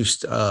do you,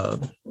 I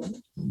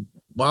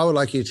would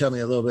like you to tell me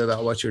a little bit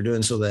about what you're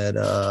doing so that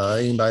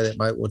anybody that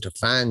might want to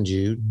find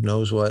you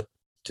knows what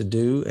to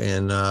do,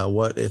 and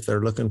what, if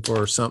they're looking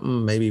for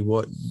something, maybe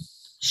what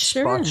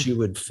spots you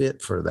would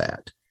fit for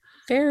that.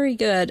 Very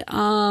good.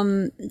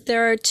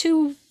 There are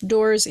 2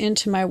 doors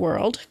into my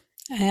world,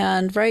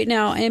 and right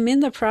now I'm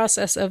in the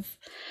process of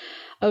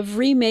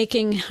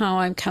remaking how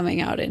I'm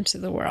coming out into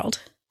the world.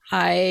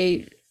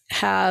 I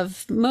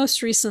have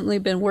most recently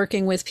been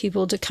working with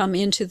people to come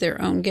into their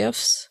own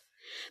gifts,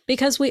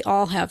 because we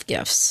all have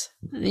gifts.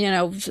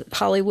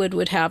 Hollywood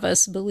would have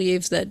us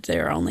believe that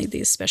there are only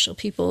these special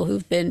people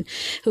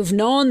who've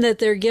known that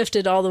they're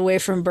gifted all the way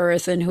from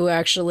birth, and who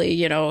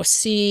actually,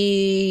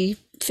 see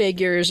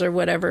figures or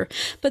whatever.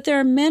 But there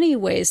are many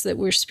ways that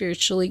we're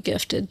spiritually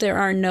gifted. There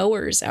are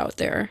knowers out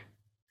there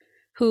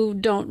who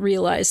don't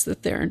realize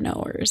that they're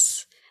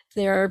knowers.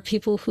 There are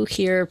people who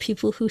hear,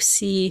 people who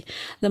see.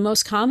 The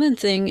most common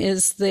thing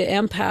is the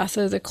empath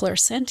or the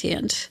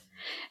clairsentient.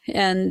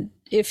 And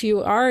if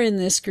you are in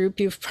this group,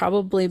 you've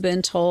probably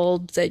been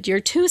told that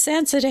you're too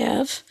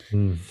sensitive.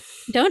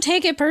 Don't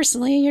take it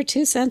personally. You're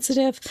too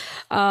sensitive.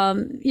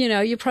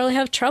 You probably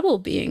have trouble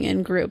being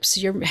in groups.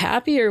 You're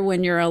happier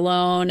when you're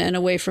alone and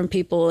away from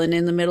people and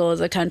in the middle of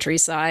the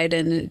countryside,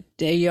 and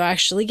you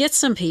actually get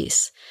some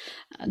peace.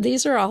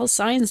 These are all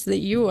signs that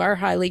you are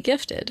highly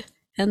gifted.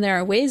 And there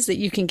are ways that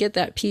you can get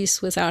that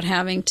peace without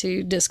having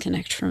to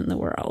disconnect from the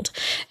world.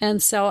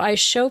 And so I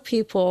show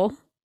people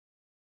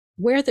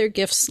where their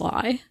gifts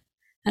lie,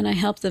 and I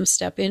help them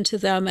step into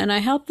them, and I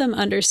help them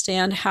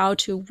understand how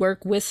to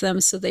work with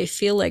them so they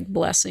feel like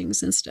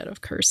blessings instead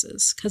of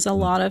curses. Because a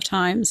lot of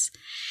times,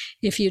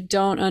 if you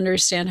don't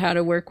understand how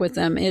to work with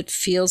them, it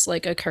feels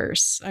like a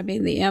curse. I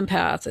mean, the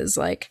empath is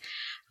like,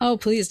 oh,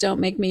 please don't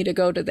make me to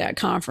go to that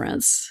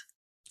conference.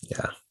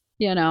 Yeah.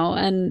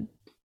 And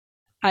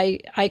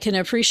I can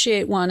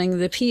appreciate wanting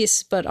the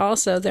peace, but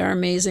also there are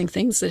amazing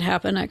things that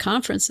happen at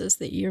conferences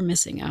that you're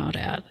missing out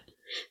at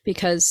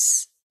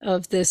because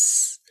of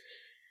this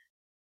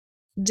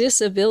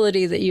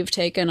disability that you've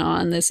taken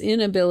on, this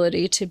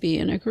inability to be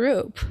in a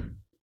group.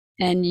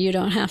 And you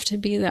don't have to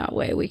be that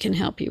way. We can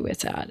help you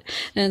with that.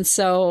 And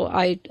so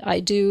I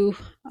do,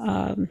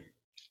 I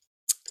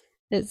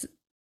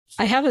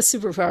have a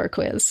superpower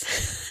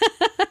quiz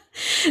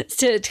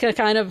to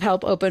kind of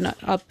help open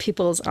up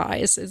people's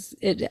eyes.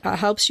 It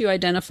helps you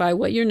identify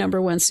what your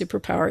number one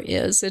superpower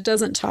is. It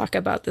doesn't talk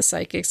about the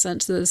psychic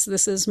senses.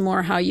 This is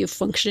more how you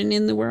function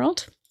in the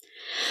world.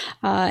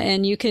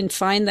 And you can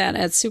find that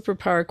at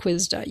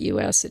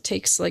superpowerquiz.us. It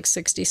takes like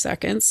 60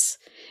 seconds.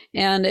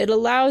 And it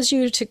allows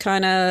you to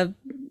kind of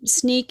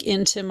sneak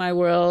into my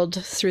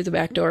world through the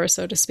back door,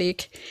 so to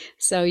speak.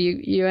 So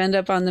you end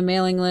up on the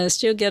mailing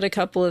list. You'll get a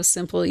couple of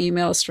simple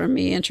emails from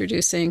me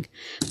introducing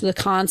the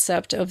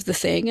concept of the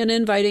thing and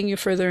inviting you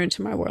further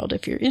into my world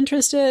if you're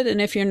interested.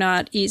 And if you're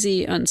not,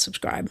 easy,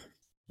 unsubscribe.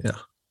 Yeah.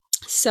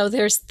 So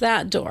there's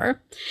that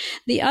door.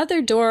 The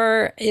other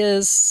door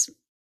is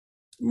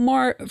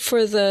more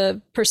for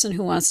the person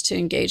who wants to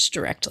engage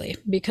directly,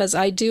 because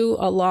I do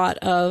a lot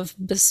of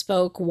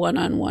bespoke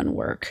one-on-one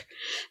work.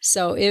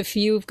 So if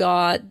you've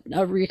got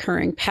a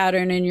recurring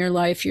pattern in your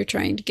life you're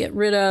trying to get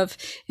rid of,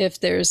 if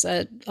there's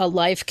a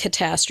life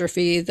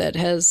catastrophe that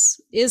is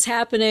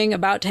happening,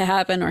 about to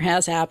happen, or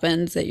has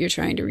happened that you're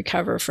trying to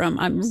recover from,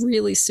 I'm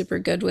really super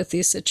good with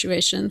these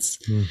situations.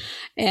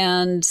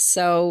 And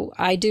so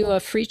I do a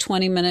free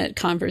 20-minute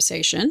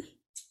conversation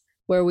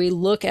where we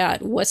look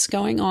at what's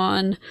going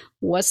on,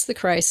 what's the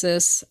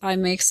crisis. I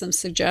make some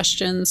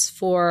suggestions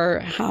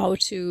for how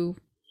to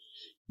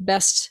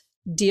best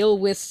deal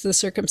with the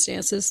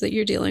circumstances that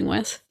you're dealing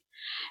with.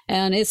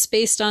 And it's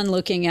based on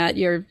looking at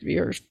your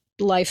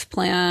life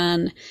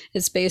plan.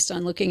 It's based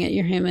on looking at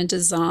your human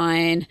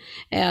design.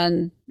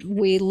 And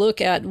we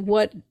look at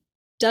what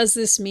does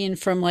this mean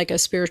from like a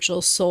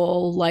spiritual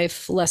soul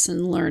life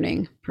lesson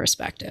learning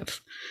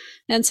perspective.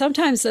 And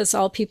sometimes that's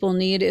all people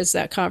need, is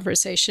that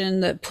conversation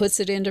that puts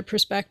it into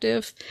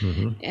perspective.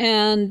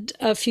 And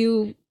a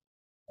few,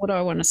 what do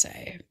I want to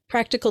say?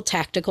 Practical,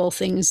 tactical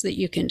things that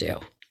you can do.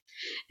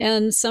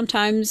 And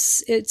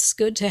sometimes it's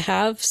good to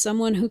have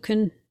someone who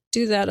can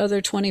do that other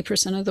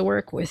 20% of the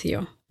work with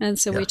you. And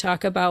so we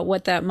talk about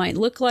what that might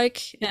look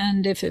like.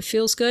 And if it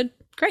feels good,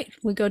 great,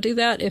 we go do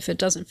that. If it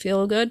doesn't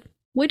feel good,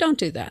 we don't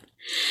do that.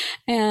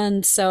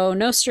 And so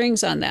no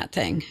strings on that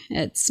thing.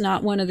 It's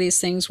not one of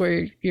these things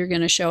where you're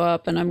going to show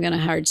up and I'm going to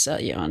hard sell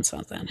you on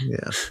something.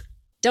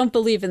 Don't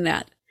believe in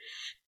that.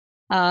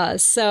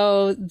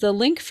 So the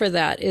link for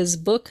that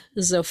is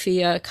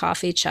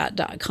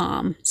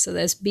bookzophiacoffeechat.com. So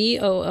that's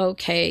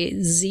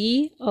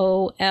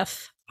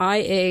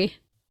BOOKZOFIA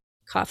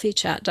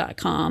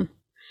coffeechat.com.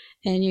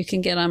 And you can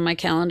get on my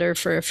calendar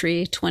for a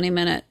free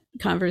 20-minute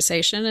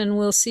conversation and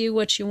we'll see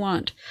what you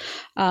want.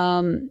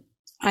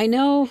 I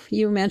know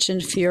you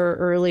mentioned fear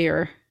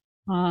earlier,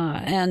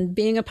 and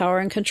being a power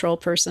and control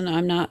person,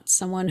 I'm not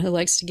someone who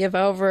likes to give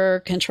over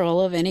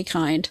control of any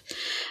kind.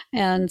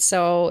 And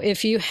so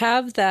if you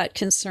have that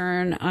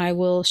concern, I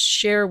will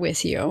share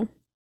with you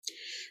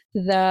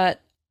that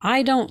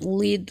I don't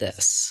lead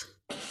this.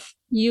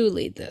 You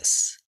lead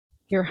this.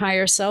 Your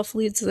higher self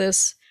leads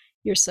this.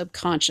 Your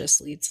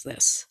subconscious leads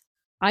this.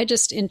 I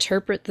just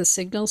interpret the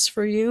signals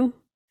for you.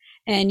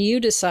 And you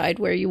decide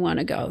where you want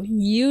to go.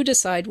 You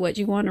decide what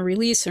you want to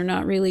release or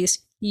not release.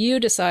 You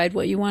decide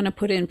what you want to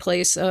put in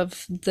place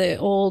of the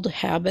old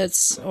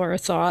habits or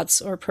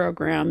thoughts or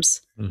programs.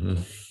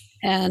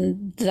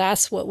 And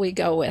that's what we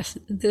go with.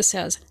 This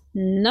has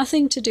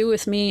nothing to do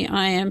with me.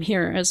 I am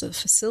here as a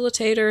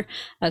facilitator,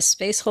 a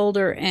space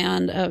holder,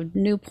 and a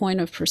new point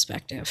of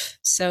perspective.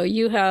 So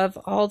you have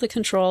all the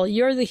control.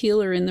 You're the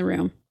healer in the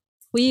room.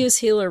 We use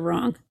healer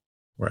wrong.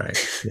 Right.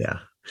 Yeah.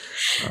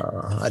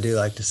 I do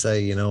like to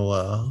say,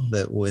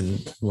 that when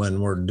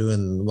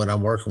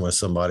I'm working with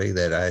somebody,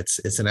 that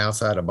it's an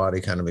outside of body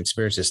kind of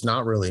experience. It's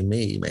not really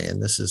me, man.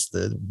 This is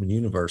the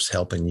universe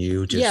helping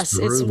you just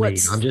through me.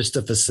 I'm just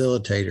a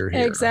facilitator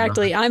here.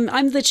 Exactly.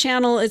 I'm the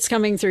channel it's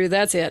coming through.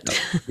 That's it.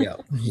 Yeah.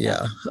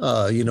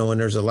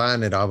 And there's a line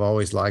that I've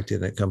always liked,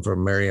 and it come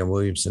from Marianne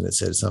Williamson. It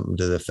said something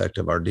to the effect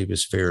of, our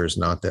deepest fear is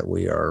not that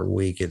we are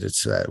weak.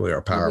 It's that we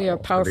are powerful. We are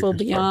powerful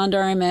beyond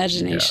our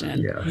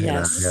imagination. Yeah.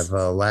 Yes. And I have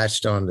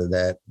latched onto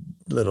that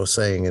little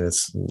saying,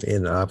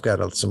 and I've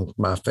got some of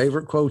my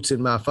favorite quotes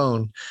in my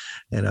phone,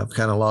 and I've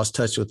kind of lost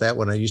touch with that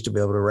one. I used to be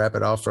able to wrap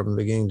it off from the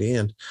beginning to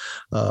end.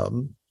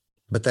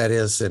 But that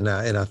is, and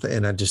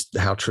I just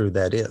how true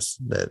that is.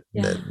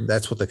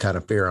 That's what the kind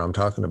of fear I'm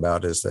talking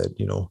about is, that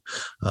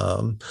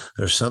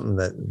there's something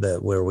that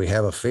where we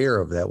have a fear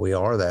of that, we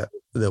are that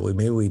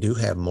we do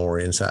have more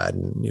inside,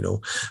 and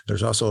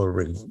there's also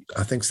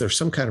I think there's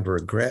some kind of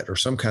regret or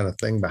some kind of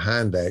thing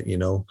behind that.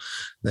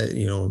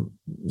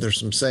 There's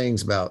some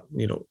sayings about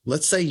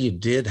let's say we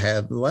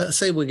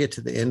get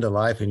to the end of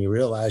life and you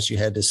realize you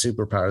had this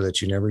superpower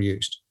that you never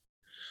used.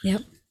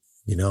 Yep.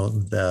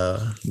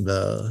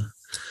 The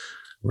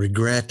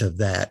regret of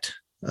that,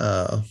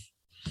 but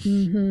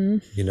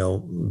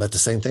the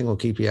same thing will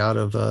keep you out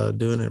of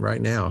doing it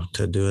right now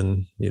to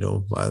doing,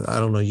 I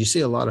don't know. You see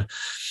a lot of,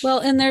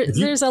 and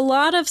there's a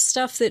lot of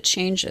stuff that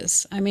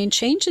changes. I mean,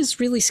 change is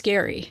really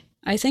scary.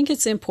 I think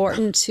it's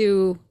important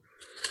to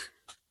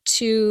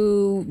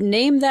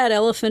name that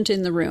elephant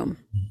in the room.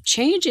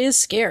 Change is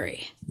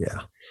scary.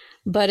 Yeah.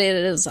 But it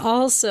is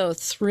also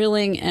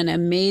thrilling and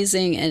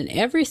amazing, and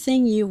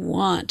everything you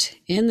want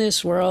in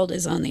this world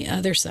is on the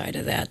other side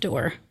of that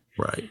door.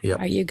 Right. Yep.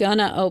 Are you going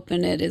to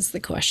open it is the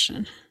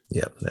question.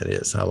 Yep, that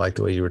is. I like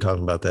the way you were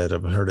talking about that.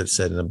 I've heard it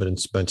said in a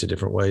bunch of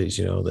different ways,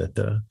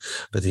 that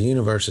but the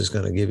universe is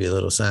going to give you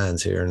little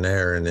signs here and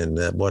there. And then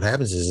what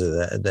happens is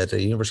that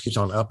the universe keeps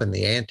on upping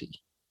the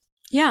ante.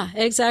 Yeah,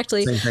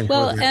 exactly.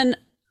 Well, and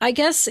I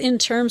guess in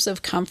terms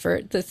of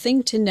comfort, the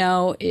thing to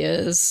know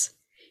is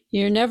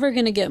you're never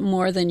going to get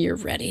more than you're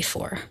ready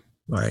for.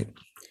 Right.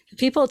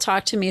 People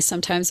talk to me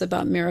sometimes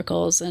about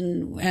miracles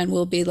and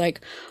will be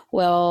like,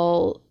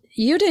 well,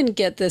 you didn't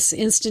get this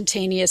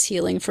instantaneous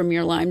healing from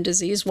your Lyme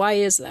disease. Why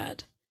is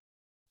that?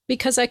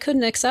 Because I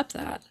couldn't accept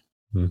that.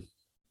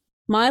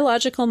 My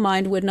logical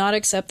mind would not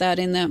accept that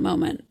in that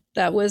moment.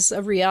 That was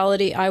a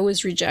reality I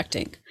was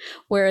rejecting.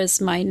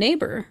 Whereas my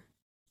neighbor,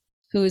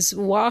 who's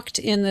walked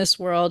in this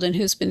world and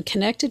who's been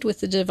connected with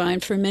the divine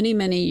for many,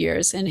 many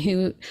years, and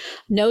who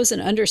knows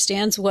and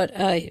understands what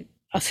a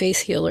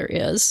faith healer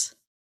is,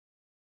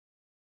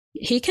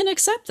 he can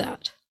accept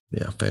that.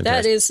 Yeah, fantastic.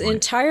 That is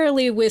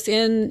entirely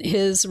within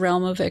his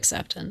realm of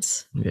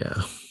acceptance.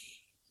 Yeah.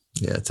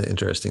 Yeah, it's an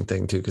interesting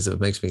thing too, because it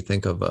makes me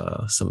think of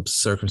some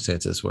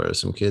circumstances where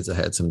some kids have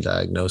had some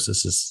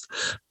diagnoses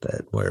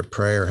that where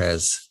prayer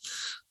has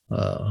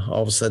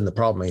all of a sudden the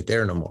problem ain't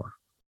there no more.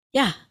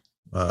 Yeah.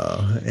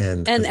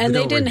 And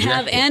they didn't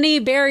have any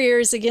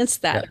barriers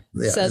against that.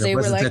 Yeah. So they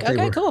were like,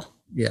 okay, cool.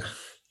 Yeah.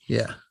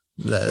 Yeah.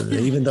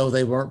 Even though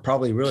they weren't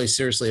probably really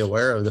seriously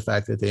aware of the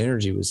fact that the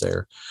energy was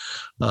there,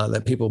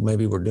 that people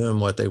maybe were doing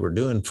what they were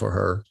doing for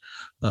her.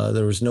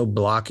 There was no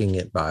blocking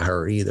it by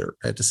her either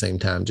at the same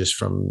time, just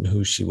from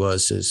who she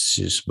was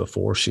just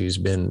before she's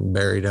been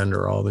buried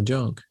under all the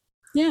junk.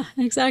 Yeah,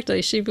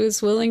 exactly. She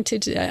was willing to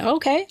do,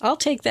 okay, I'll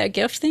take that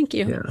gift. Thank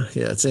you.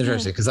 Yeah. It's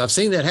interesting because I've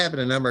seen that happen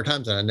a number of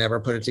times and I never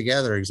put it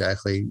together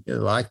exactly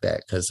like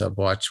that, because I've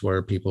watched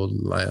where people,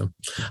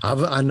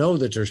 I know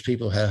that there's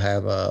people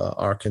who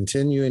are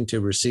continuing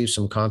to receive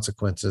some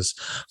consequences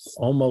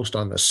almost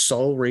on the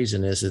sole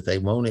reason is that they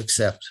won't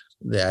accept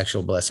the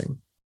actual blessing.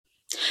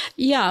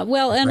 Yeah,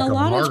 well, and like a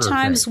lot of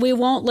times we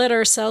won't let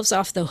ourselves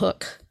off the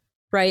hook.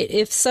 Right?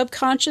 If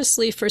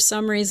subconsciously, for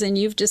some reason,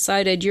 you've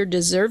decided you're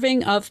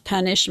deserving of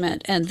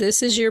punishment and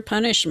this is your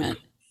punishment,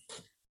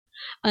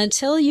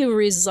 until you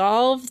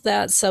resolve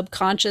that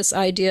subconscious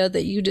idea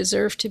that you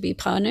deserve to be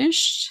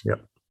punished,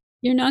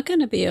 you're not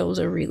going to be able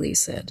to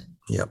release it.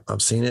 Yep,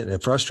 I've seen it, and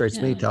it frustrates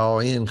me to all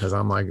in because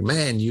I'm like,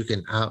 man, you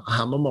can.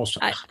 I'm almost.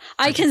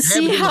 I can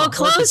see how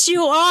close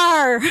you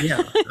are.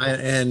 Yeah,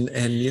 and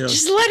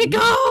just let it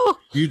go.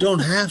 You don't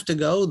have to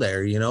go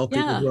there.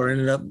 People who are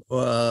ended up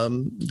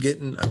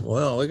getting.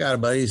 Well, we got a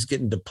buddy who's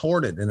getting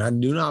deported, and I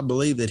do not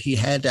believe that he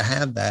had to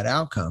have that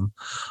outcome,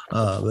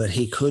 but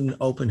he couldn't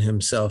open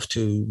himself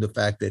to the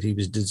fact that he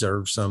was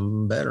deserved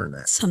something better than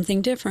that,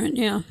 something different.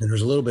 Yeah, and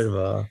there's a little bit of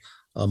a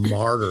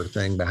martyr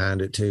thing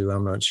behind it too.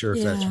 I'm not sure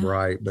if that's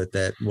right, but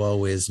that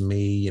woe is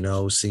me,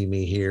 see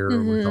me here.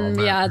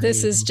 Yeah,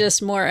 this is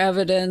just more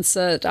evidence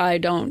that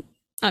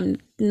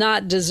I'm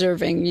not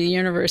deserving. The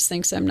universe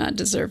thinks I'm not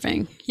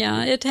deserving.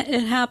 Yeah, it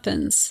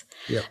happens.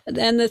 Yep.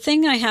 And the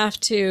thing I have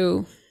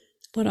to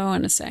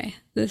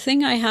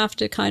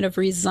kind of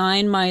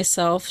resign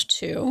myself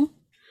to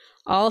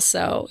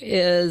also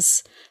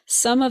is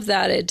some of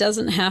that, it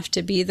doesn't have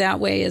to be that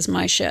way, is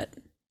my shit.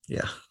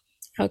 Yeah.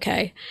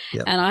 Okay.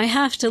 Yep. And I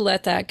have to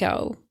let that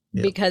go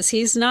because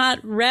he's not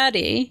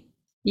ready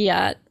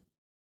yet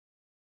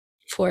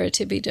for it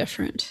to be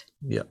different.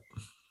 Yep.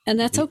 And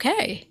that's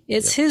okay.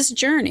 It's his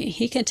journey.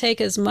 He can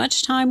take as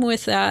much time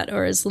with that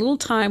or as little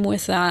time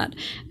with that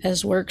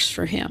as works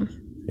for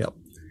him. Yep.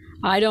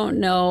 I don't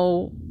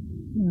know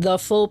the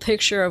full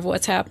picture of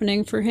what's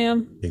happening for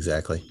him.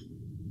 Exactly.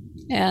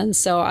 And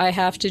so I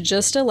have to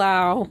just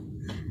allow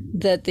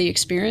that the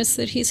experience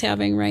that he's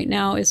having right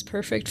now is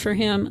perfect for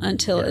him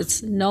until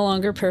it's no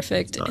longer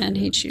perfect and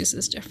he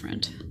chooses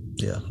different.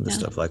 Yeah.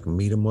 Stuff like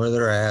meet them where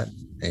they're at.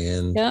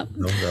 And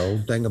the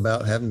old thing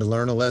about having to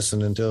learn a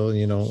lesson until,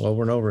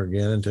 over and over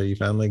again until you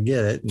finally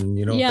get it. And,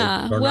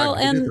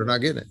 they're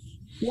not getting it.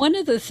 One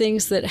of the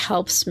things that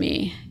helps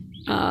me,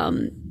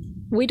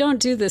 we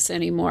don't do this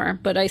anymore,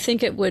 but I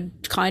think it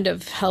would kind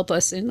of help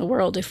us in the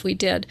world if we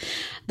did.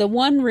 The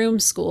one-room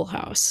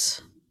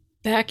schoolhouse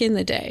back in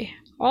the day.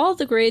 All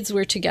the grades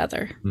were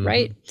together,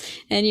 right?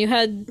 And you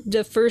had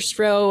the first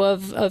row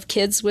of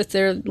kids with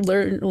their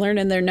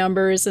learning their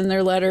numbers and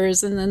their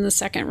letters. And then the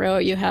second row,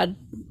 you had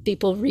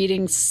people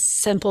reading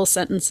simple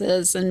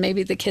sentences. And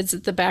maybe the kids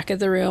at the back of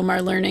the room are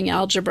learning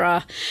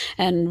algebra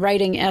and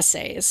writing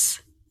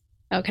essays.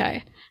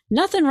 Okay.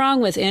 Nothing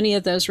wrong with any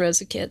of those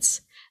rows of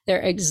kids.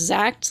 They're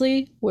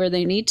exactly where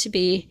they need to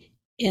be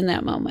in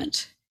that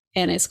moment.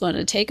 And it's going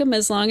to take them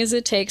as long as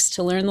it takes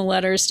to learn the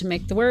letters to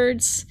make the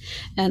words,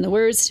 and the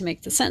words to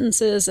make the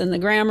sentences, and the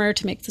grammar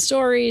to make the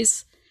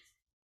stories.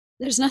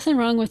 There's nothing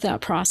wrong with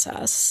that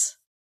process.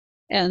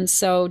 And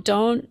so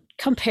don't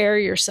compare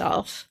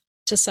yourself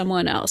to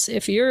someone else.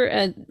 If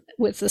you're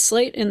with the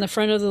slate in the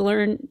front of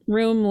the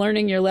room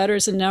learning your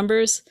letters and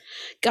numbers,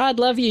 God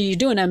love you. You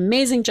do an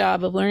amazing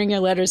job of learning your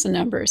letters and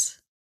numbers.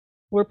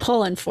 We're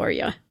pulling for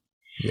you.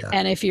 Yeah.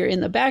 And if you're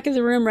in the back of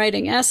the room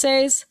writing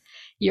essays,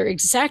 you're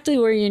exactly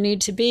where you need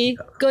to be.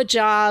 Good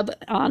job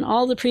on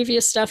all the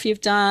previous stuff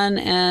you've done,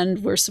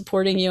 and we're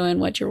supporting you in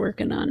what you're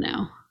working on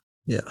now.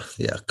 Yeah.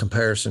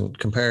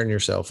 Comparing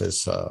yourself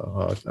is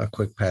a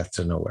quick path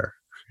to nowhere.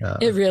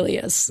 It really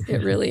is.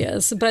 It really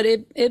is. But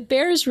it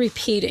bears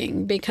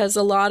repeating, because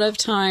a lot of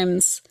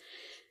times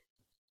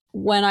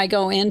when I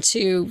go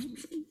into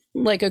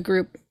like a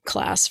group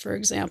class, for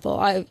example,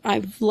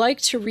 I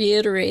like to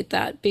reiterate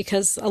that,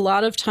 because a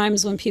lot of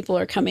times when people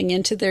are coming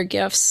into their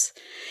gifts,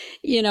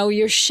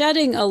 you're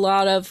shedding a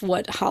lot of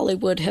what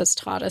Hollywood has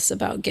taught us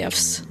about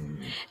gifts.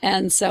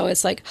 And so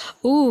it's like,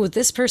 ooh,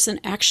 this person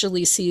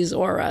actually sees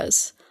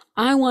auras.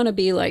 I want to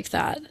be like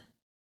that.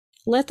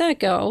 Let that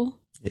go.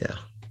 Yeah.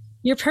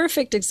 You're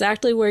perfect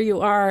exactly where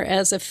you are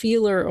as a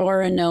feeler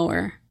or a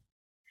knower.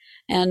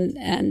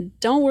 And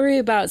don't worry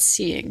about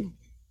seeing.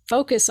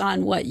 Focus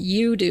on what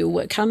you do,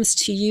 what comes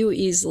to you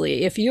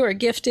easily. If you are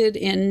gifted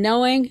in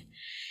knowing,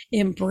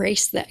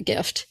 embrace that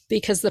gift,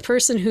 because the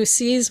person who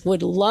sees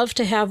would love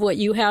to have what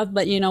you have,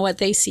 but you know what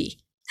they see.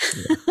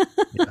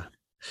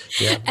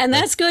 Yeah. And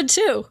that's good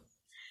too.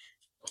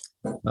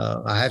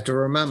 I have to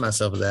remind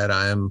myself of that.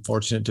 I am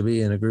fortunate to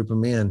be in a group of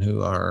men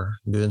who are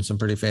doing some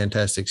pretty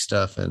fantastic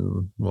stuff.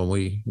 And when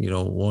we,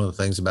 one of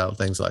the things about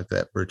things like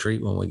that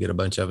retreat, when we get a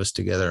bunch of us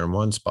together in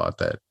one spot,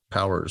 that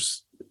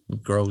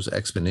grows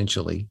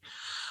exponentially.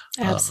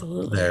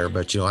 Absolutely. There,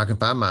 but I can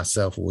find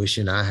myself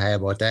wishing I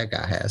had what that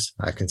guy has.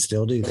 I can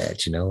still do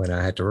that, and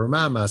I had to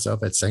remind myself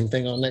that same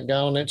thing on that guy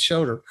on that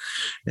shoulder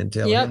and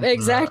tell him.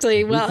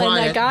 Exactly. Well, quiet,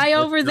 and that guy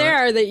over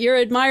there that you're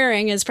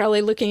admiring is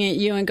probably looking at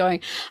you and going,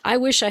 I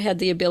wish I had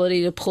the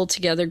ability to pull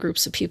together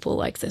groups of people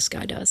like this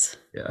guy does.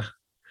 Yeah.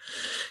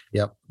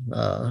 Yep.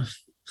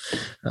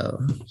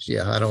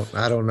 Yeah,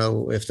 I don't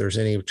know if there's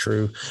any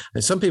true,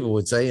 and some people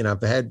would say, and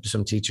I've had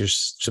some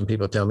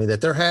people tell me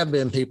that there have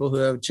been people who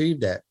have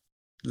achieved that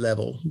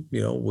level.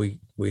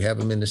 We have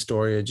them in the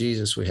story of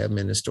Jesus. We have them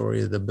in the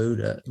story of the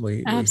Buddha.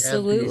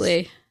 Absolutely. We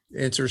have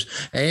these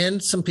answers,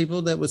 and some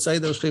people that would say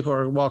those people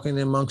are walking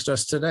amongst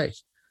us today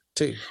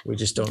too. We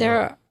just don't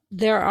know.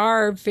 There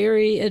are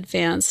very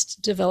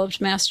advanced, developed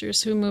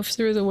masters who move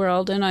through the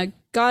world, and I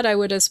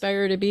would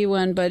aspire to be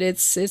one, but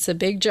it's a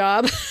big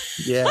job.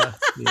 Yeah.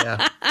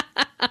 I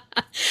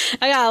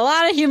got a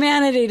lot of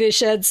humanity to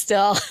shed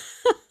still.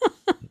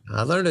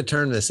 I learned to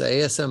turn this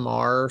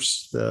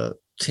ASMRs, the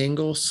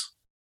tingles.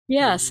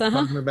 Yes.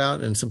 Talking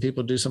about, and some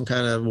people do some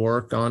kind of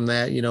work on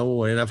that,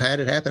 and I've had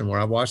it happen where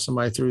I watched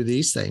somebody through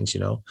these things,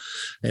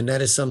 and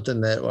that is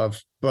something that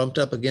I've bumped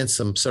up against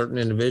some certain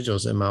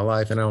individuals in my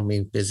life. And I don't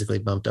mean physically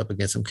bumped up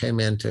against them,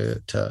 came in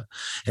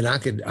and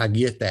I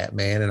get that,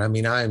 man. And I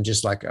mean, I am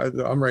just like,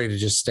 I'm ready to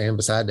just stand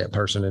beside that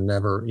person and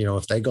never,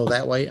 if they go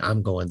that way,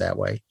 I'm going that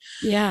way.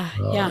 Yeah.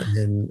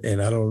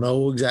 And I don't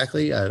know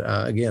exactly,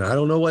 again, I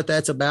don't know what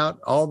that's about.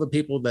 All the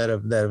people that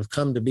have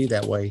come to be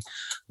that way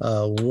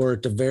were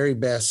at the very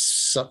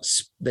best.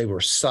 They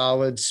were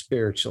solid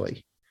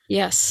spiritually.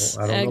 Yes,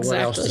 I don't know what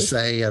else to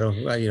say. I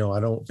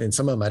don't, and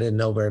some of them I didn't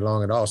know very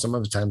long at all. Some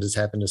of the times it's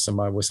happened to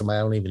somebody I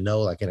don't even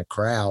know, like in a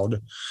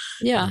crowd.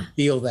 Yeah. I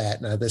feel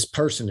that now this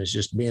person is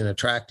just being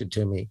attracted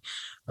to me.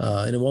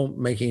 And it won't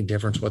make any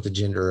difference what the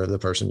gender of the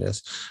person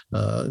is.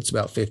 It's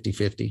about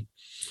 50-50.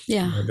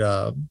 Yeah.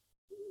 But,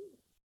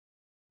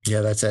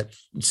 yeah, that's that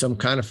some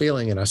kind of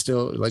feeling. And I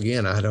still,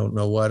 again, I don't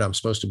know what I'm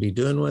supposed to be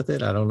doing with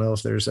it. I don't know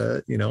if there's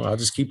I'll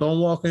just keep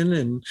on walking.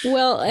 And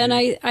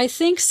I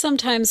think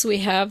sometimes we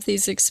have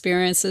these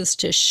experiences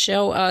to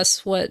show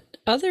us what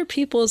other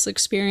people's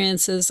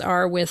experiences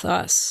are with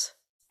us.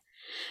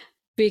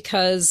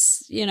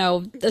 Because,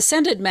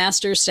 ascended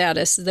master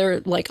status,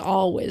 they're like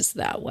always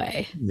that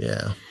way.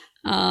 Yeah.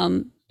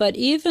 But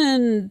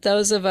even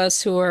those of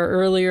us who are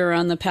earlier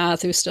on the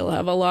path, who still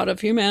have a lot of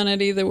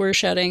humanity that we're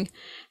shedding,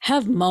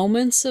 have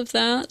moments of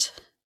that.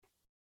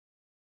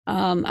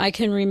 I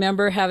can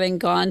remember having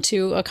gone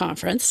to a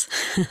conference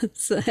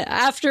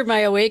after my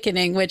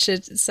awakening,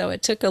 so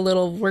it took a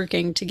little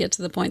working to get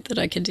to the point that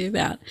I could do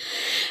that.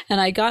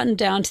 And I'd gotten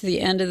down to the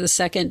end of the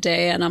second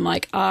day, and I'm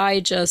like, I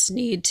just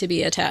need to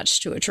be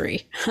attached to a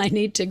tree. I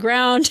need to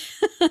ground.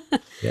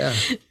 Yeah.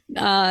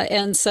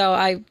 And so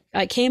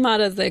I came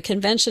out of the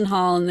convention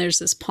hall, and there's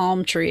this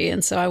palm tree.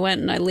 And so I went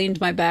and I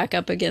leaned my back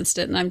up against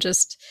it, and I'm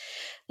just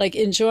like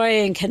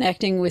enjoying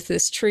connecting with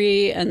this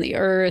tree and the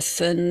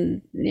earth,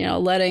 and,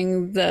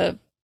 letting the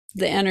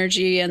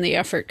energy and the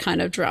effort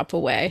kind of drop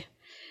away.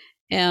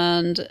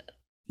 And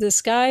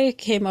this guy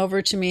came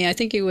over to me. I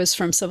think he was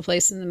from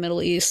someplace in the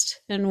Middle East.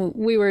 And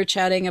we were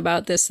chatting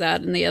about this,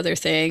 that, and the other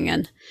thing,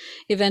 and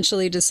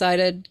eventually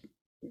decided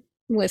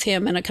with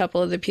him and a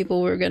couple of the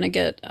people we were going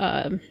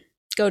to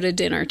go to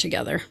dinner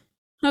together.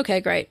 Okay,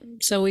 great.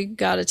 So we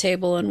got a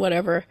table and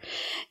whatever.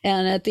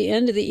 And at the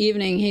end of the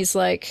evening, he's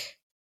like,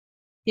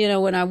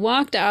 when I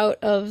walked out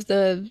of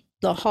the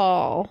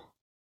hall,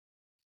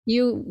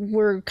 you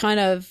were kind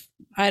of,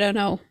 I don't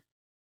know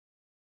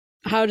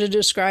how to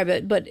describe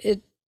it, but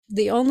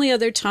the only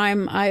other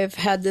time I've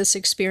had this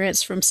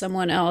experience from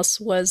someone else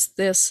was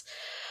this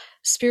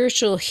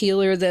spiritual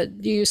healer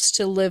that used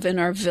to live in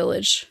our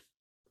village.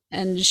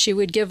 And she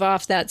would give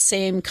off that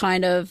same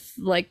kind of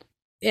like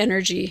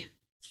energy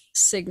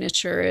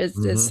signature.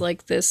 It's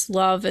like this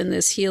love and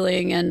this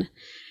healing.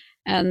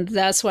 And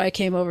that's why I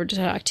came over to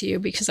talk to you,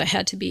 because I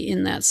had to be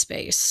in that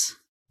space.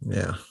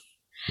 Yeah.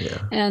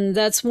 Yeah. And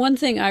that's one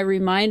thing I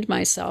remind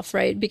myself,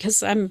 right?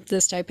 Because I'm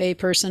this type A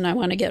person. I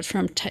want to get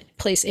from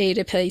place A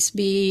to place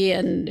B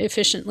and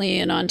efficiently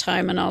and on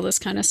time and all this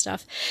kind of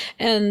stuff.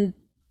 And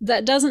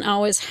that doesn't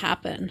always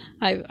happen.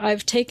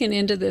 I've taken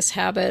into this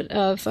habit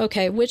of,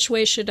 okay, which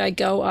way should I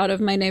go out of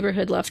my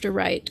neighborhood, left or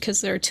right?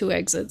 Because there are 2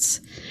 exits.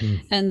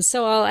 And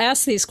so I'll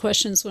ask these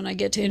questions when I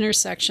get to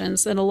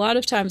intersections. And a lot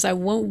of times I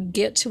won't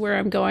get to where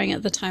I'm going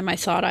at the time I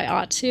thought I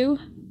ought to.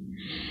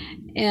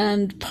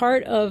 And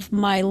part of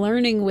my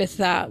learning with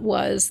that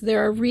was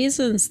there are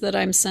reasons that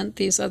I'm sent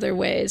these other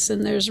ways.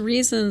 And there's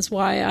reasons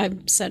why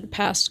I'm sent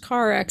past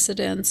car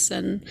accidents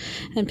and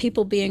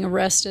people being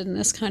arrested and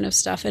this kind of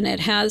stuff. And it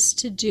has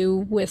to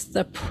do with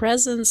the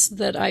presence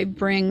that I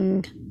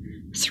bring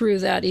through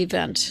that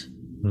event.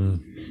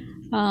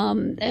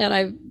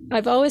 And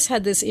I've always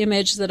had this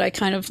image that I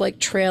kind of like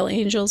trail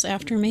angels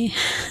after me.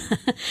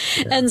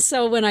 And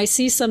so when I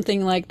see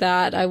something like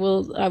that, I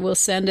will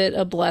send it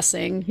a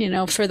blessing,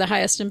 for the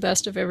highest and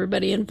best of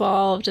everybody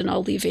involved, and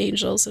I'll leave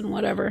angels and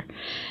whatever.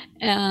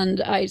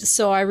 And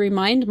I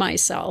remind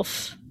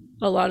myself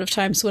a lot of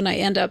times when I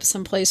end up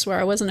someplace where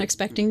I wasn't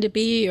expecting to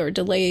be or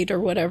delayed or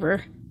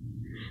whatever,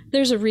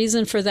 there's a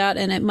reason for that,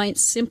 and it might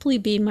simply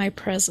be my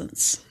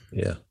presence.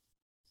 Yeah.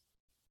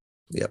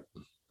 Yep.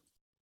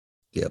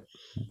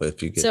 But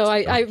if you get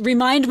I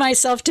remind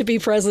myself to be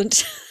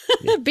present.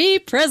 Be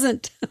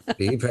present.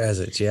 Be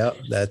present. Yeah,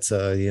 that's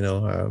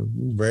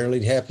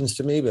rarely happens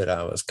to me, but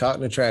I was caught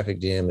in a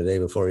traffic jam the day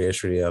before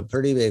yesterday, a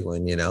pretty big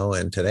one,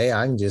 and today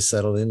I can just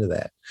settle into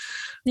that.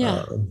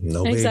 Yeah,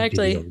 no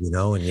exactly. big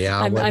deal,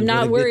 and I'm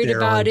not worried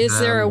about is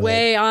there a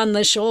way on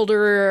the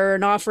shoulder or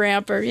an off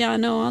ramp or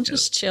I'll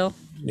just chill.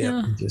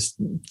 Yeah, just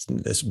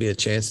this would be a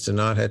chance to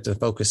not have to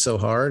focus so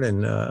hard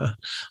and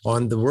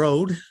on the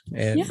road,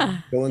 and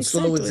going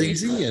slow is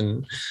easy.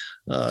 And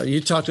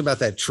you talked about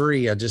that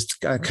tree. I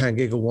kind of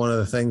giggle. One of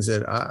the things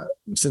that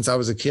since I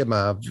was a kid,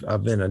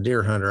 I've been a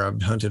deer hunter.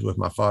 I've hunted with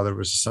my father. It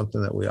was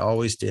something that we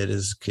always did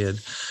as a kid.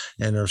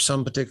 And there's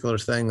some particular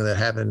thing that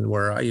happened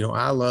where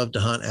I love to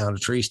hunt out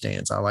of tree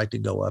stands. I like to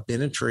go up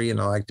in a tree and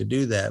I like to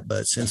do that.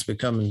 But since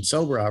becoming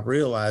sober, I've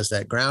realized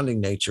that grounding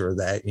nature of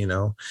that,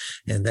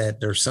 and that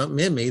there's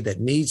something in me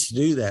that needs to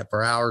do that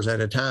for hours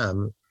at a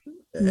time.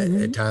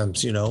 At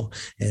times, and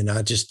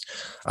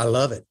I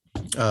love it.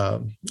 I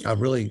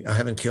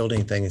haven't killed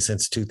anything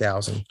since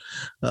 2000.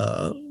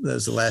 That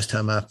was the last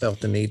time I felt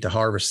the need to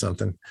harvest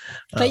something.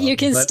 But you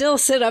can still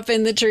sit up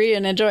in the tree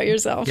and enjoy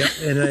yourself. Yeah.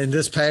 And in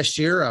this past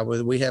year,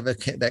 we have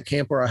that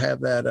camp where I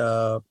have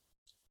that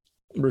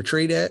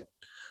retreat at.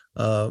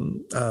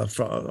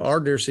 For our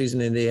deer season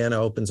in Indiana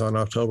opens on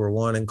October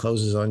 1 and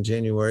closes on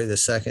January the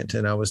 2nd.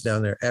 And I was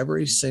down there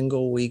every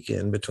single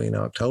weekend between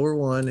October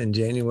 1 and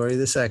January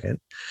the 2nd,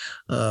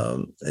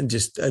 and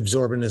just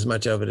absorbing as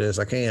much of it as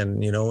I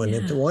can, and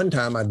at the one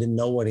time I didn't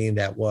know what any of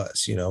that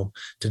was,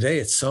 Today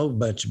it's so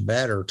much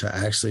better to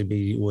actually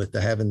be with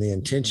having the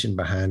intention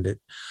behind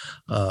it,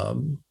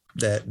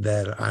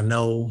 that I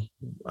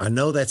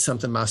know that's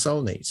something my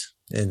soul needs.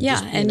 And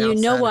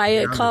why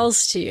it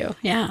calls to you.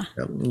 Yeah.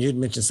 You'd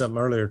mentioned something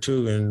earlier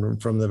too,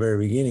 and from the very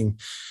beginning,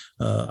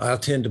 I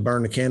tend to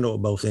burn the candle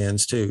at both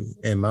ends too,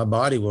 and my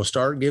body will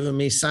start giving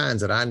me signs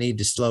that I need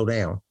to slow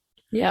down.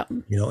 Yeah.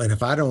 And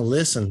if I don't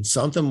listen,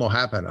 something will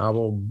happen. I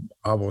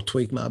will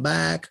tweak my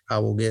back. I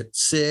will get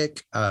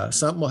sick.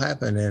 Something will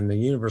happen, and the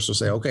universe will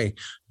say, "Okay,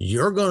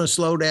 you're going to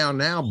slow down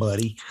now,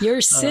 buddy. You're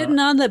sitting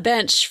on the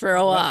bench for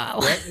a while."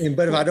 Right?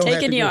 But if I don't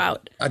taking you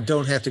out, I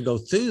don't have to go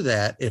through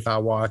that if I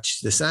watch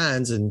the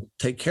signs and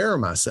take care of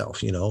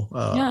myself.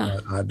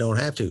 I don't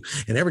have to.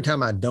 And every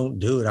time I don't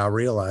do it, I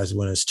realize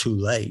when it's too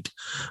late.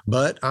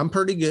 But I'm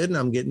pretty good, and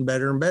I'm getting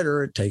better and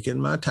better at taking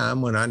my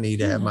time when I need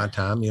to have my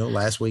time.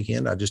 Last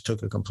weekend I just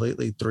took a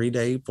completely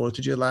 3-day 4th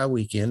of July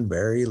weekend,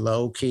 very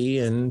low key,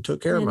 and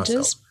took care of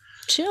myself. Just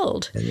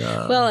chilled.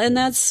 And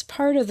that's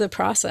part of the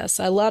process.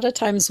 A lot of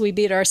times we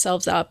beat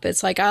ourselves up.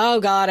 It's like, oh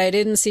God, I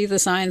didn't see the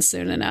signs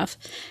soon enough.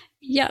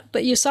 Yeah,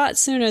 but you saw it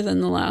sooner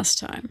than the last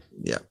time.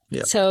 Yeah.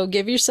 So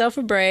give yourself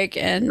a break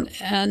and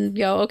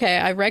go, okay,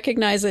 I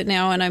recognize it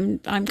now,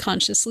 and I'm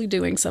consciously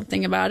doing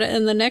something about it.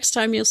 And the next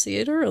time you'll see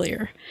it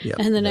earlier.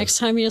 And the next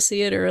time you'll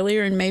see it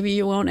earlier, and maybe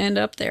you won't end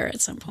up there at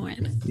some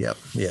point. Yep.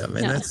 Yeah. And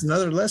that's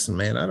another lesson,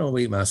 man. I don't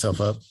beat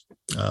myself up.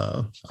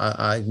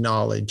 I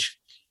acknowledge.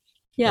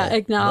 Yeah,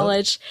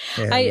 acknowledge.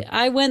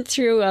 I went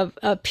through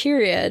a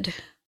period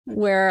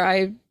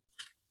where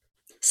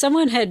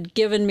someone had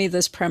given me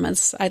this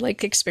premise. I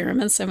like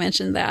experiments. I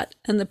mentioned that.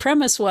 And the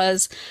premise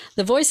was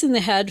the voice in the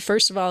head,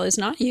 first of all, is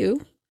not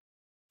you.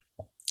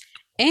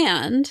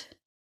 And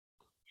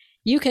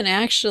you can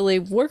actually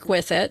work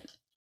with it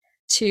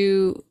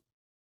to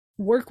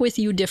work with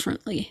you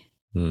differently.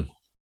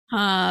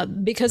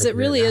 Because it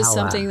really is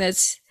something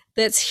that's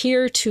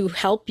here to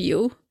help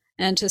you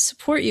and to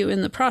support you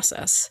in the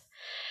process.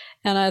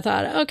 And I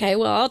thought, okay,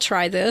 well, I'll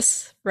try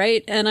this,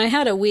 right? And I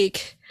had a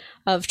week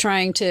of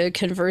trying to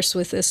converse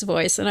with this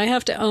voice. And I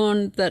have to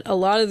own that a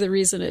lot of the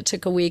reason it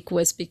took a week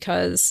was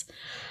because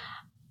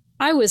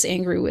I was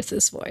angry with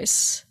this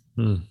voice,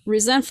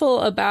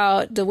 resentful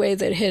about the way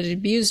that it had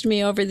abused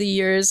me over the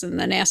years and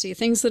the nasty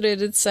things that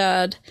it had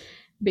said,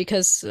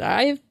 because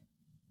I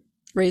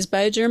raised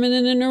by a German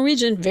and a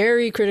Norwegian,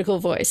 very critical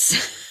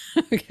voice.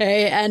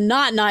 Okay. And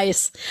not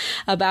nice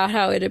about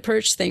how it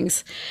approached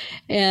things.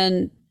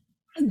 And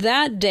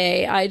that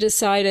day I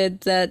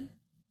decided that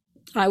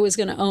I was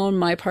going to own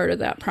my part of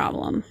that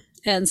problem.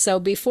 And so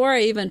before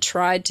I even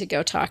tried to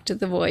go talk to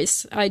the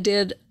voice, I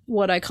did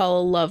what I call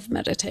a love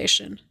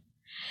meditation.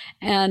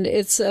 And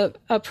it's a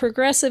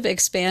progressive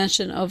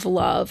expansion of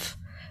love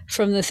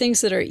from the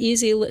things that are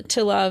easy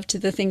to love to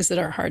the things that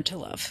are hard to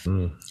love.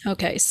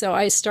 Okay, so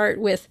I start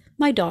with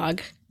my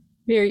dog,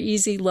 very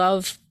easy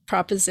love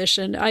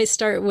proposition. I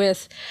start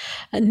with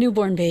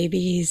newborn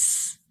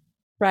babies,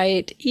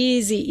 right?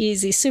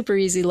 Easy, super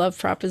easy love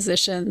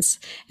propositions.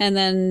 And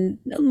then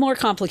more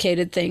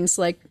complicated things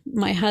like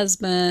my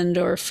husband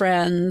or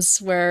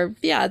friends where,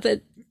 yeah,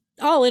 that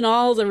all in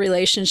all, the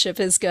relationship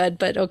is good,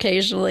 but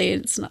occasionally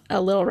it's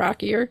a little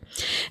rockier.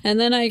 And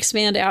then I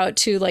expand out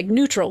to like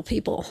neutral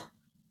people.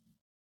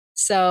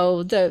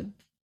 So the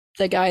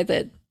guy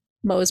that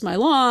mows my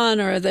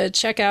lawn or the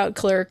checkout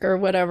clerk or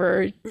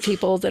whatever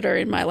people that are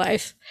in my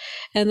life.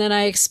 And then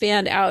I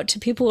expand out to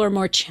people who are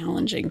more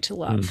challenging to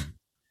love.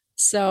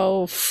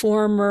 So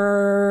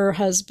former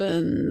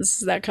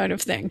husbands, that kind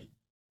of thing.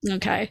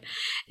 Okay.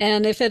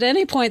 And if at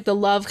any point the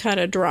love kind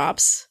of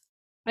drops,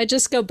 I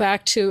just go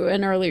back to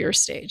an earlier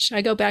stage.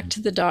 I go back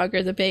to the dog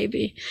or the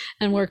baby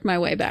and work my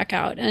way back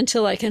out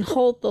until I can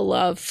hold the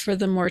love for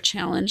the more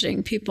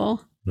challenging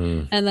people.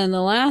 And then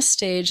the last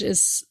stage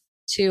is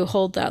to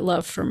hold that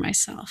love for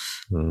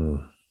myself.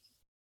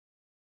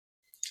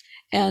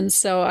 And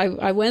so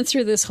I went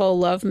through this whole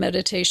love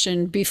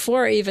meditation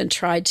before I even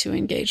tried to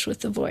engage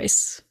with the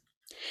voice.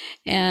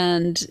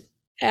 And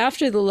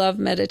after the love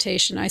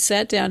meditation, I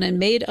sat down and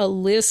made a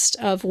list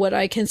of what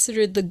I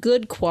considered the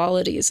good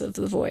qualities of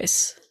the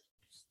voice.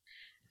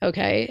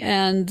 Okay.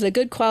 And the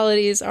good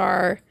qualities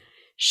are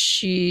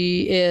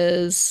she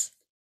is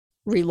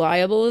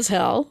reliable as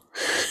hell.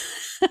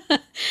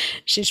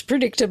 She's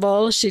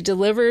predictable. She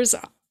delivers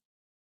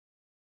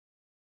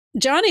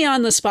Johnny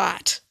on the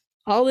spot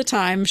all the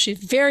time. She's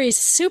very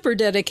super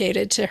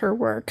dedicated to her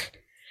work.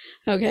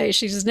 Okay.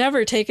 She's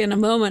never taken a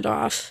moment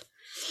off.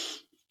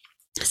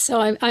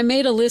 So I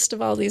made a list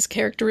of all these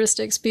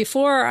characteristics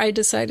before I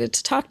decided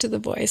to talk to the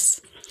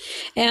voice.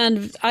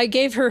 And I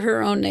gave her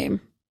her own name,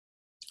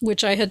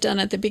 which I had done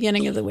at the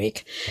beginning of the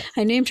week.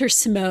 I named her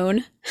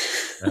Simone.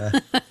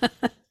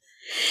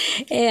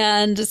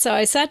 And so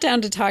I sat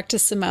down to talk to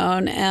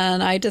Simone,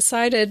 and I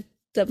decided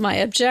that my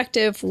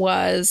objective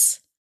was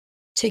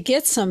to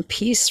get some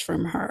peace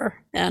from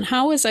her. And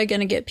how was I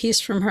going to get peace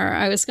from her?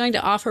 I was going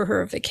to offer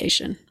her a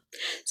vacation.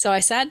 So I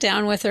sat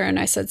down with her and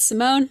I said,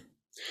 Simone,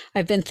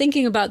 I've been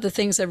thinking about the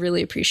things I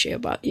really appreciate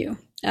about you.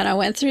 And I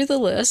went through the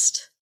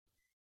list,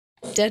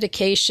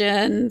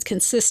 dedication,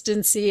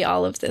 consistency,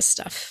 all of this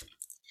stuff.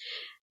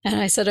 And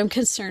I said, I'm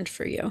concerned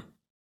for you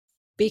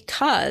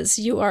because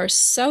you are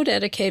so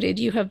dedicated.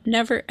 You have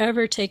never,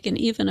 ever taken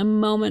even a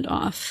moment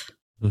off.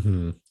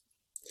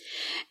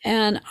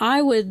 And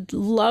I would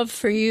love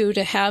for you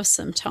to have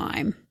some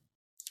time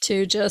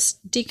to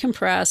just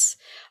decompress.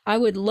 I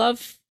would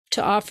love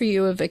to offer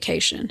you a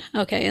vacation.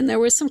 Okay. And there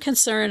was some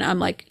concern. I'm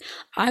like,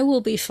 I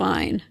will be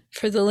fine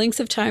for the length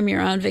of time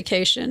you're on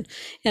vacation.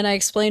 And I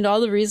explained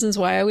all the reasons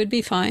why I would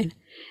be fine.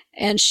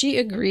 And she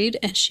agreed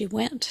and she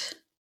went.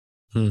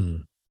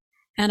 And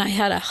I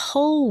had a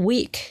whole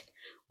week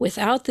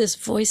without this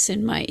voice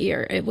in my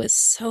ear. It was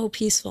so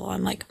peaceful.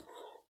 I'm like,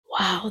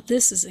 wow,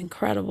 this is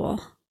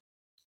incredible.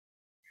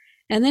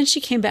 And then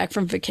she came back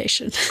from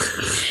vacation,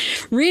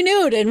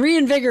 renewed and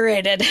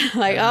reinvigorated.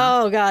 Like,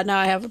 oh God, now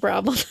I have a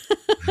problem.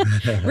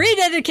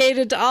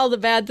 Rededicated to all the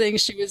bad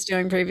things she was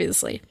doing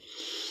previously.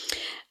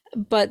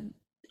 But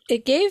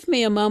it gave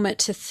me a moment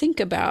to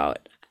think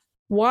about,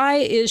 why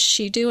is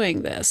she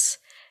doing this?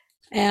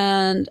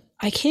 And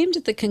I came to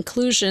the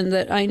conclusion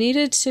that I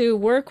needed to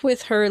work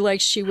with her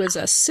like she was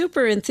a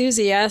super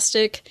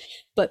enthusiastic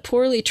but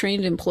poorly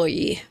trained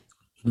employee.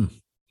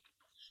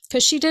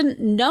 Because she didn't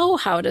know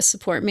how to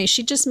support me.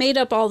 She just made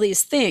up all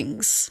these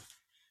things.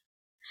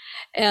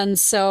 And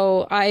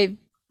so I,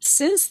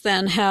 since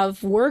then,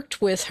 have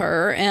worked with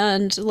her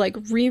and like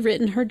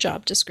rewritten her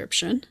job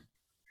description,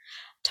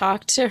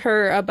 talked to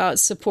her about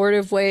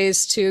supportive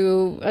ways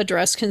to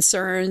address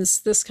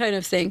concerns, this kind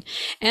of thing.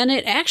 And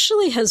it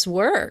actually has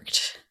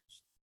worked.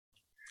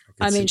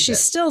 I mean, she's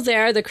still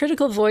there. The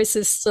critical voice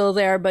is still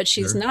there, but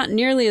she's not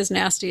nearly as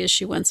nasty as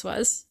she once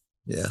was.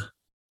 Yeah.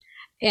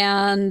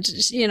 And,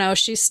 you know,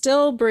 she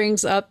still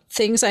brings up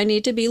things I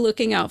need to be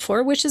looking out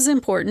for, which is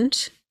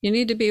important. You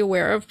need to be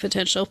aware of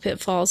potential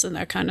pitfalls and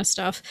that kind of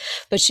stuff.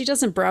 But she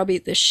doesn't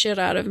browbeat the shit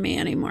out of me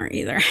anymore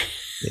either.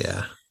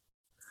 Yeah.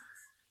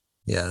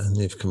 Yeah. And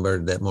you've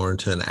converted that more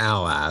into an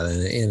ally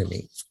than an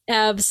enemy.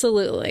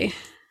 Absolutely.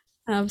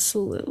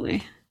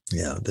 Absolutely.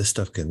 Yeah. This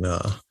stuff can,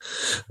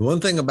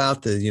 one thing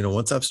about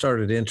once I've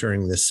started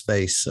entering this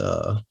space,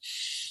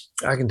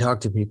 I can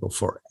talk to people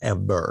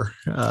forever.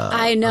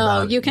 I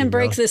know. You can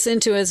break this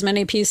into as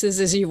many pieces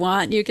as you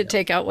want. You could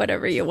take out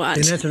whatever you want.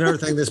 And that's another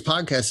thing this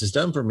podcast has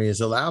done for me,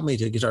 is allowed me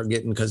to start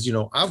getting, because,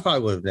 I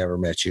probably would have never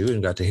met you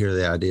and got to hear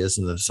the ideas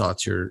and the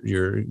thoughts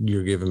you're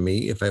giving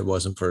me if it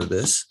wasn't for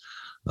this.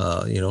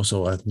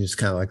 So I just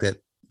kind of like that.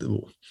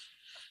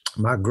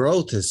 My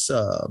growth is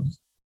a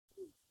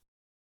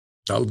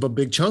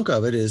big chunk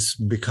of it is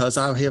because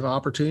I have an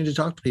opportunity to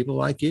talk to people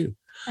like you.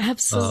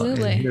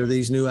 Absolutely. And hear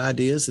these new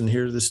ideas and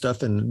hear the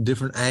stuff in a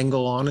different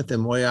angle on it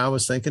than the way I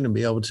was thinking, and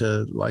be able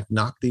to like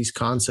knock these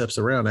concepts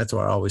around. That's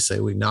what I always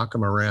say. We knock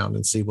them around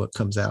and see what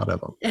comes out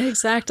of them.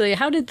 Exactly.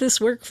 How did this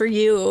work for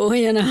you?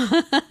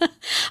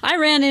 I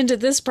ran into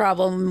this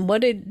problem.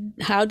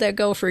 How'd that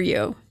go for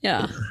you?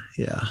 Yeah.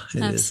 Yeah.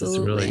 It Absolutely. is. It's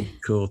a really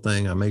cool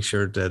thing. I make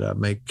sure that I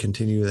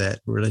continue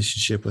that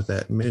relationship with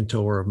that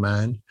mentor of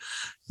mine.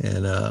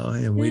 And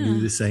we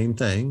do the same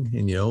thing,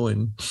 and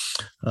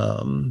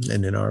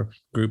in our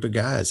group of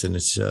guys, and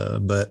it's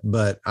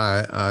but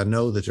I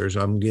know that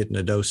I'm getting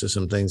a dose of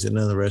some things that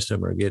none of the rest of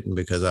them are getting,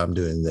 because I'm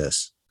doing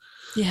this.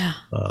 Yeah.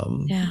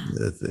 And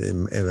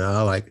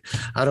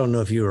I don't know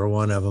if you were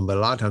one of them, but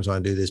a lot of times when I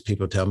do this,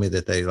 people tell me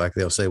that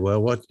they'll say,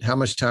 well, how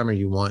much time are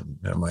you wanting?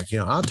 And I'm like,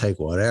 I'll take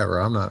whatever.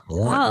 I'm not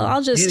wanting.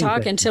 I'll just anything,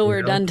 talk until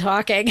we're done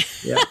talking.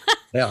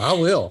 Yeah, I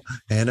will.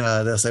 And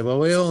they'll say,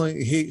 well,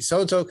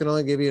 so-and-so can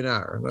only give you an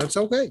hour. That's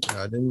okay.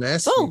 I didn't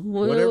ask.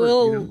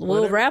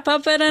 We'll wrap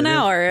up at an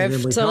hour.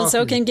 If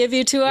so-and-so can give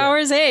you 2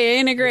 hours, hey,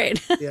 ain't it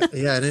great? yeah.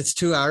 And it's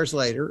 2 hours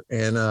later,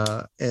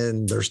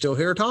 and they're still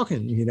here talking,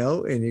 and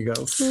you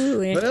go,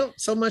 absolutely. Well,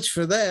 so much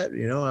for that.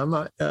 I'm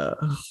not.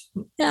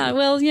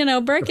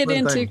 Break it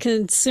into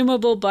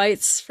consumable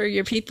bites for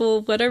your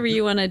people, whatever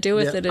you want to do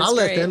with it. I'll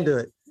let them do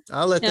it.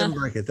 I'll let them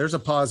break it. There's a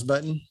pause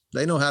button.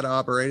 They know how to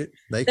operate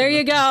it. There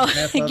you go.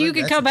 You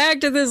can come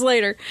back to this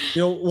later.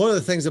 One of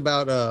the things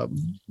about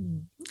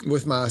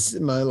with my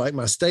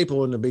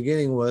staple in the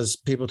beginning was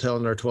people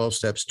telling their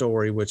 12-step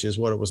story, which is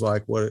what it was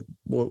like,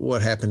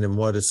 what happened, and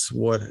what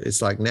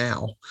it's like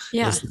now.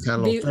 Yeah. It's the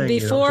kind of thing,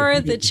 before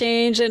the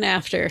change and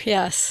after.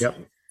 Yes. Yep.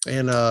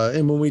 And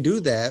when we do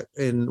that,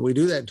 and we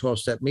do that in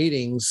 12-step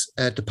meetings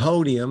at the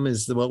podium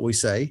is what we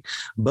say,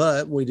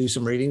 but we do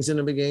some readings in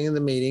the beginning of the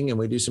meeting, and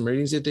we do some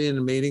readings at the end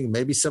of the meeting.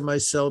 Maybe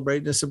somebody's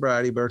celebrating a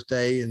sobriety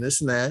birthday and this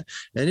and that.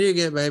 And you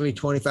get maybe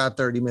 25,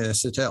 30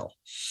 minutes to tell.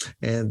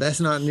 And that's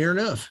not near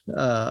enough.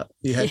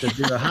 You have to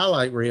do a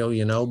highlight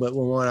reel, but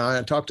when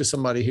I talk to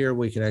somebody here,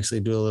 we can actually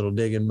do a little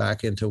digging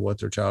back into what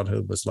their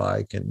childhood was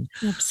like, and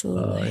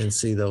absolutely, and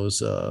see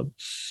those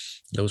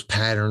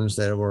patterns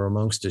that were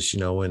amongst us,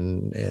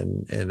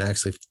 and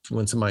actually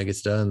when somebody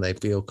gets done, they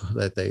feel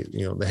that they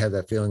have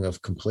that feeling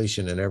of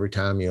completion. And every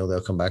time,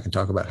 they'll come back and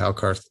talk about how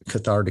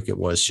cathartic it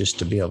was just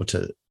to be able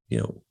to,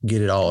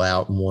 get it all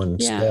out in one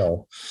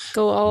spell.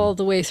 Go all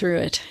the way through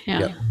it.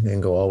 Yeah.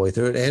 And go all the way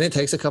through it. And it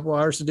takes a couple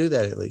hours to do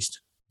that, at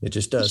least. It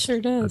just does. It sure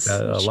does.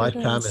 A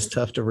lifetime is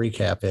tough to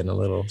recap in a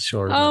little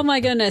short. Oh my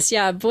goodness.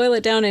 Yeah. Boil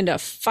it down into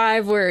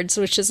 5 words,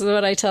 which is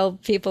what I tell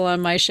people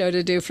on my show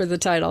to do for the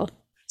title.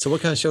 So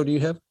what kind of show do you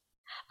have?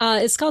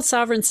 It's called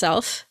Sovereign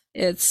Self.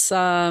 It's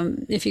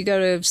if you go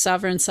to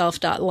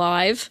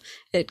sovereignself.live,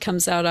 it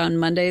comes out on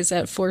Mondays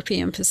at 4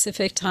 p.m.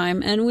 Pacific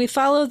time. And we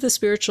follow the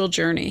spiritual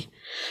journey,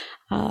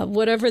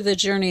 whatever the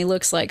journey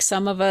looks like.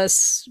 Some of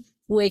us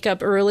wake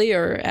up early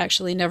or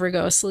actually never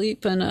go to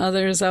sleep, and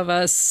others of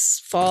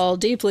us fall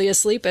deeply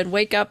asleep and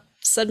wake up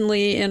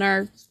suddenly in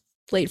our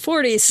late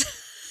 40s.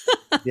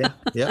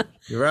 Yeah,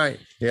 you're right.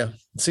 Yeah,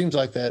 it seems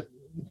like that.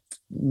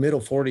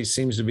 Middle 40s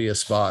seems to be a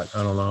spot.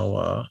 I don't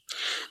know.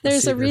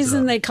 There's a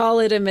reason they call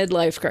it a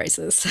midlife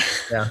crisis.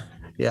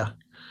 Yeah.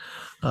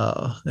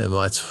 And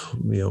that's,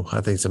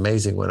 I think it's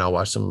amazing when I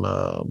watch them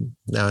now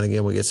and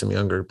again, we get some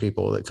younger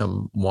people that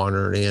come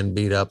wandering in,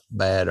 beat up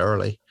bad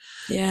early.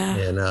 Yeah.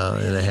 And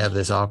they have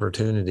this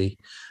opportunity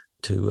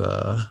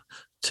to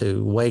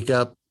wake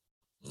up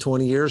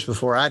 20 years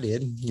before I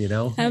did,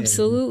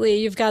 Absolutely.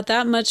 You've got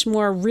that much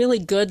more really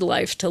good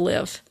life to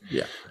live.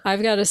 Yeah.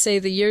 I've got to say,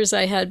 the years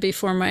I had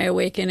before my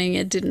awakening,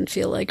 it didn't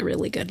feel like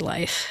really good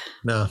life.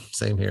 No,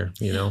 same here.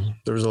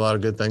 There was a lot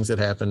of good things that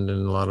happened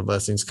and a lot of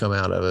blessings come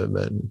out of it.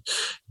 But,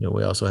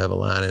 we also have a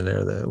line in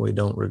there that we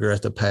don't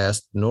regret the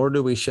past, nor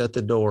do we shut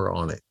the door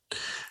on it.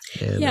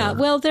 And,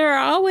 well, there are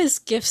always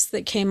gifts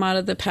that came out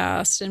of the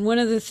past. And one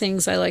of the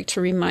things I like to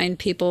remind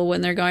people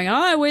when they're going,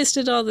 I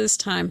wasted all this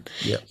time.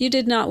 Yep. You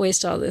did not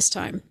waste all this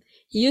time.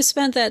 You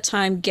spent that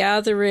time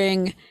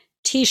gathering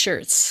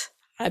T-shirts.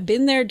 I've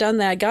been there, done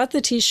that, got the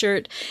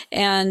T-shirt.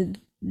 And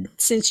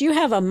since you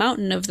have a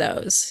mountain of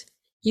those,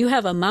 you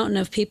have a mountain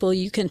of people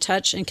you can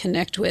touch and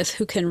connect with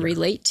who can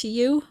relate to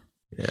you.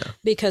 Yeah.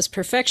 Because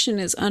perfection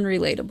is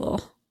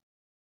unrelatable.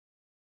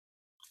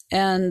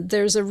 And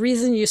there's a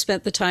reason you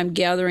spent the time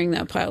gathering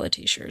that pile of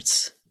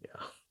T-shirts.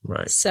 Yeah,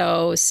 right.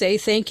 So say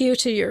thank you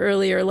to your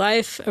earlier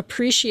life.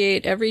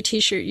 Appreciate every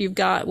T-shirt you've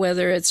got,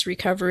 whether it's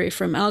recovery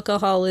from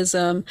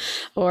alcoholism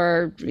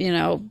or,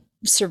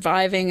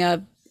 surviving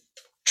a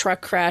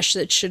truck crash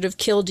that should have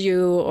killed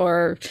you,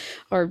 or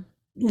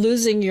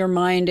losing your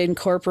mind in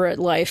corporate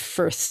life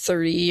for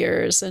 30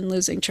 years and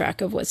losing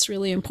track of what's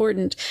really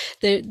important,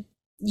 that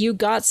you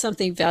got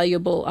something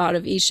valuable out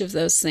of each of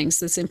those things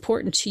that's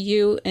important to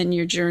you and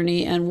your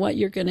journey and what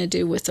you're going to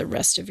do with the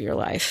rest of your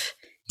life.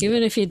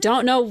 Even if you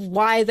don't know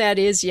why that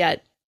is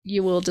yet,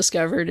 you will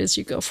discover it as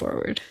you go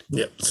forward.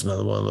 Yep. It's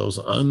another one of those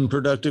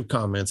unproductive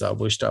comments. I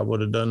wished I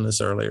would have done this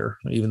earlier,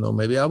 even though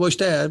maybe I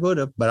wished I would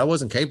have, but I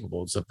wasn't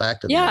capable. It's a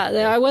fact of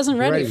I wasn't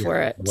ready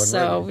for it.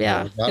 So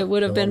it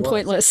would have been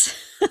pointless.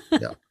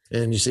 Yeah.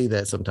 And you see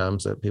that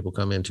sometimes that people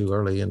come in too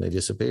early and they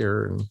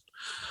disappear, and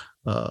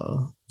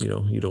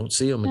you don't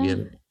see them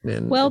again.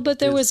 And but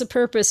there was a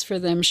purpose for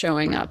them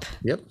showing up.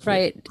 Yep.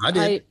 Right. I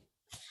did.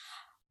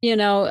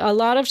 A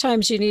lot of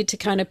times you need to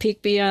kind of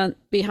peek behind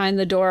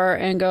the door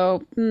and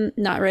go,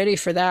 not ready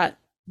for that.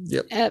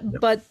 Yep.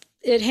 But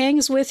it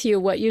hangs with you,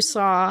 what you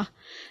saw,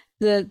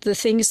 the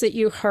things that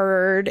you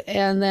heard,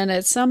 and then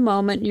at some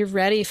moment you're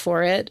ready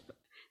for it,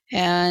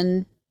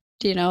 and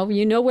you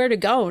know where to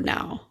go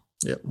now.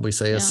 Yep. We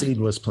say a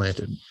seed was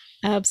planted.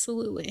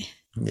 Absolutely.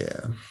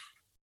 Yeah.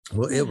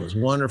 Well, it was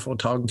wonderful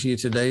talking to you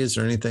today. Is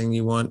there anything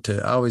you want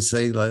to, I always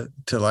say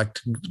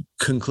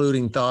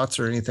concluding thoughts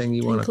or anything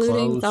you want to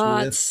close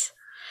thoughts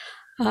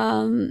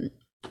with?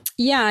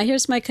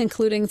 Here's my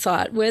concluding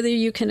thought. Whether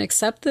you can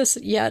accept this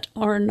yet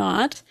or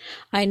not,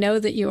 I know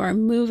that you are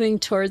moving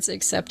towards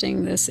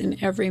accepting this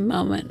in every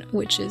moment,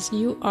 which is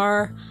you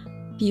are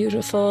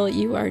beautiful,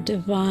 you are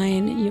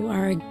divine, you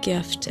are a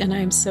gift, and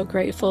I'm so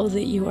grateful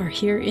that you are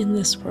here in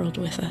this world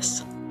with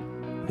us.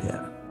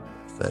 Yeah.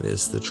 That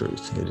is the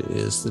truth. It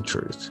is the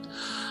truth.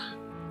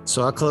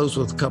 So I close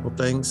with a couple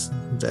things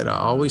that I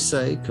always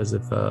say, because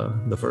if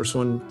the first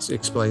one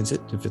explains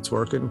it, if it's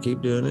working,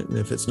 keep doing it. And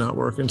if it's not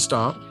working,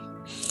 stop.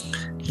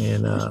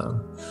 And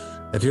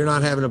if you're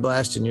not having a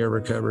blast in your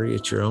recovery,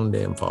 it's your own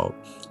damn fault.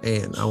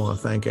 And I want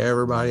to thank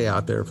everybody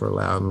out there for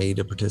allowing me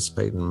to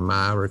participate in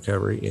my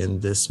recovery in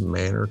this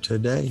manner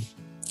today.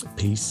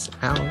 Peace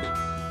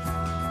out.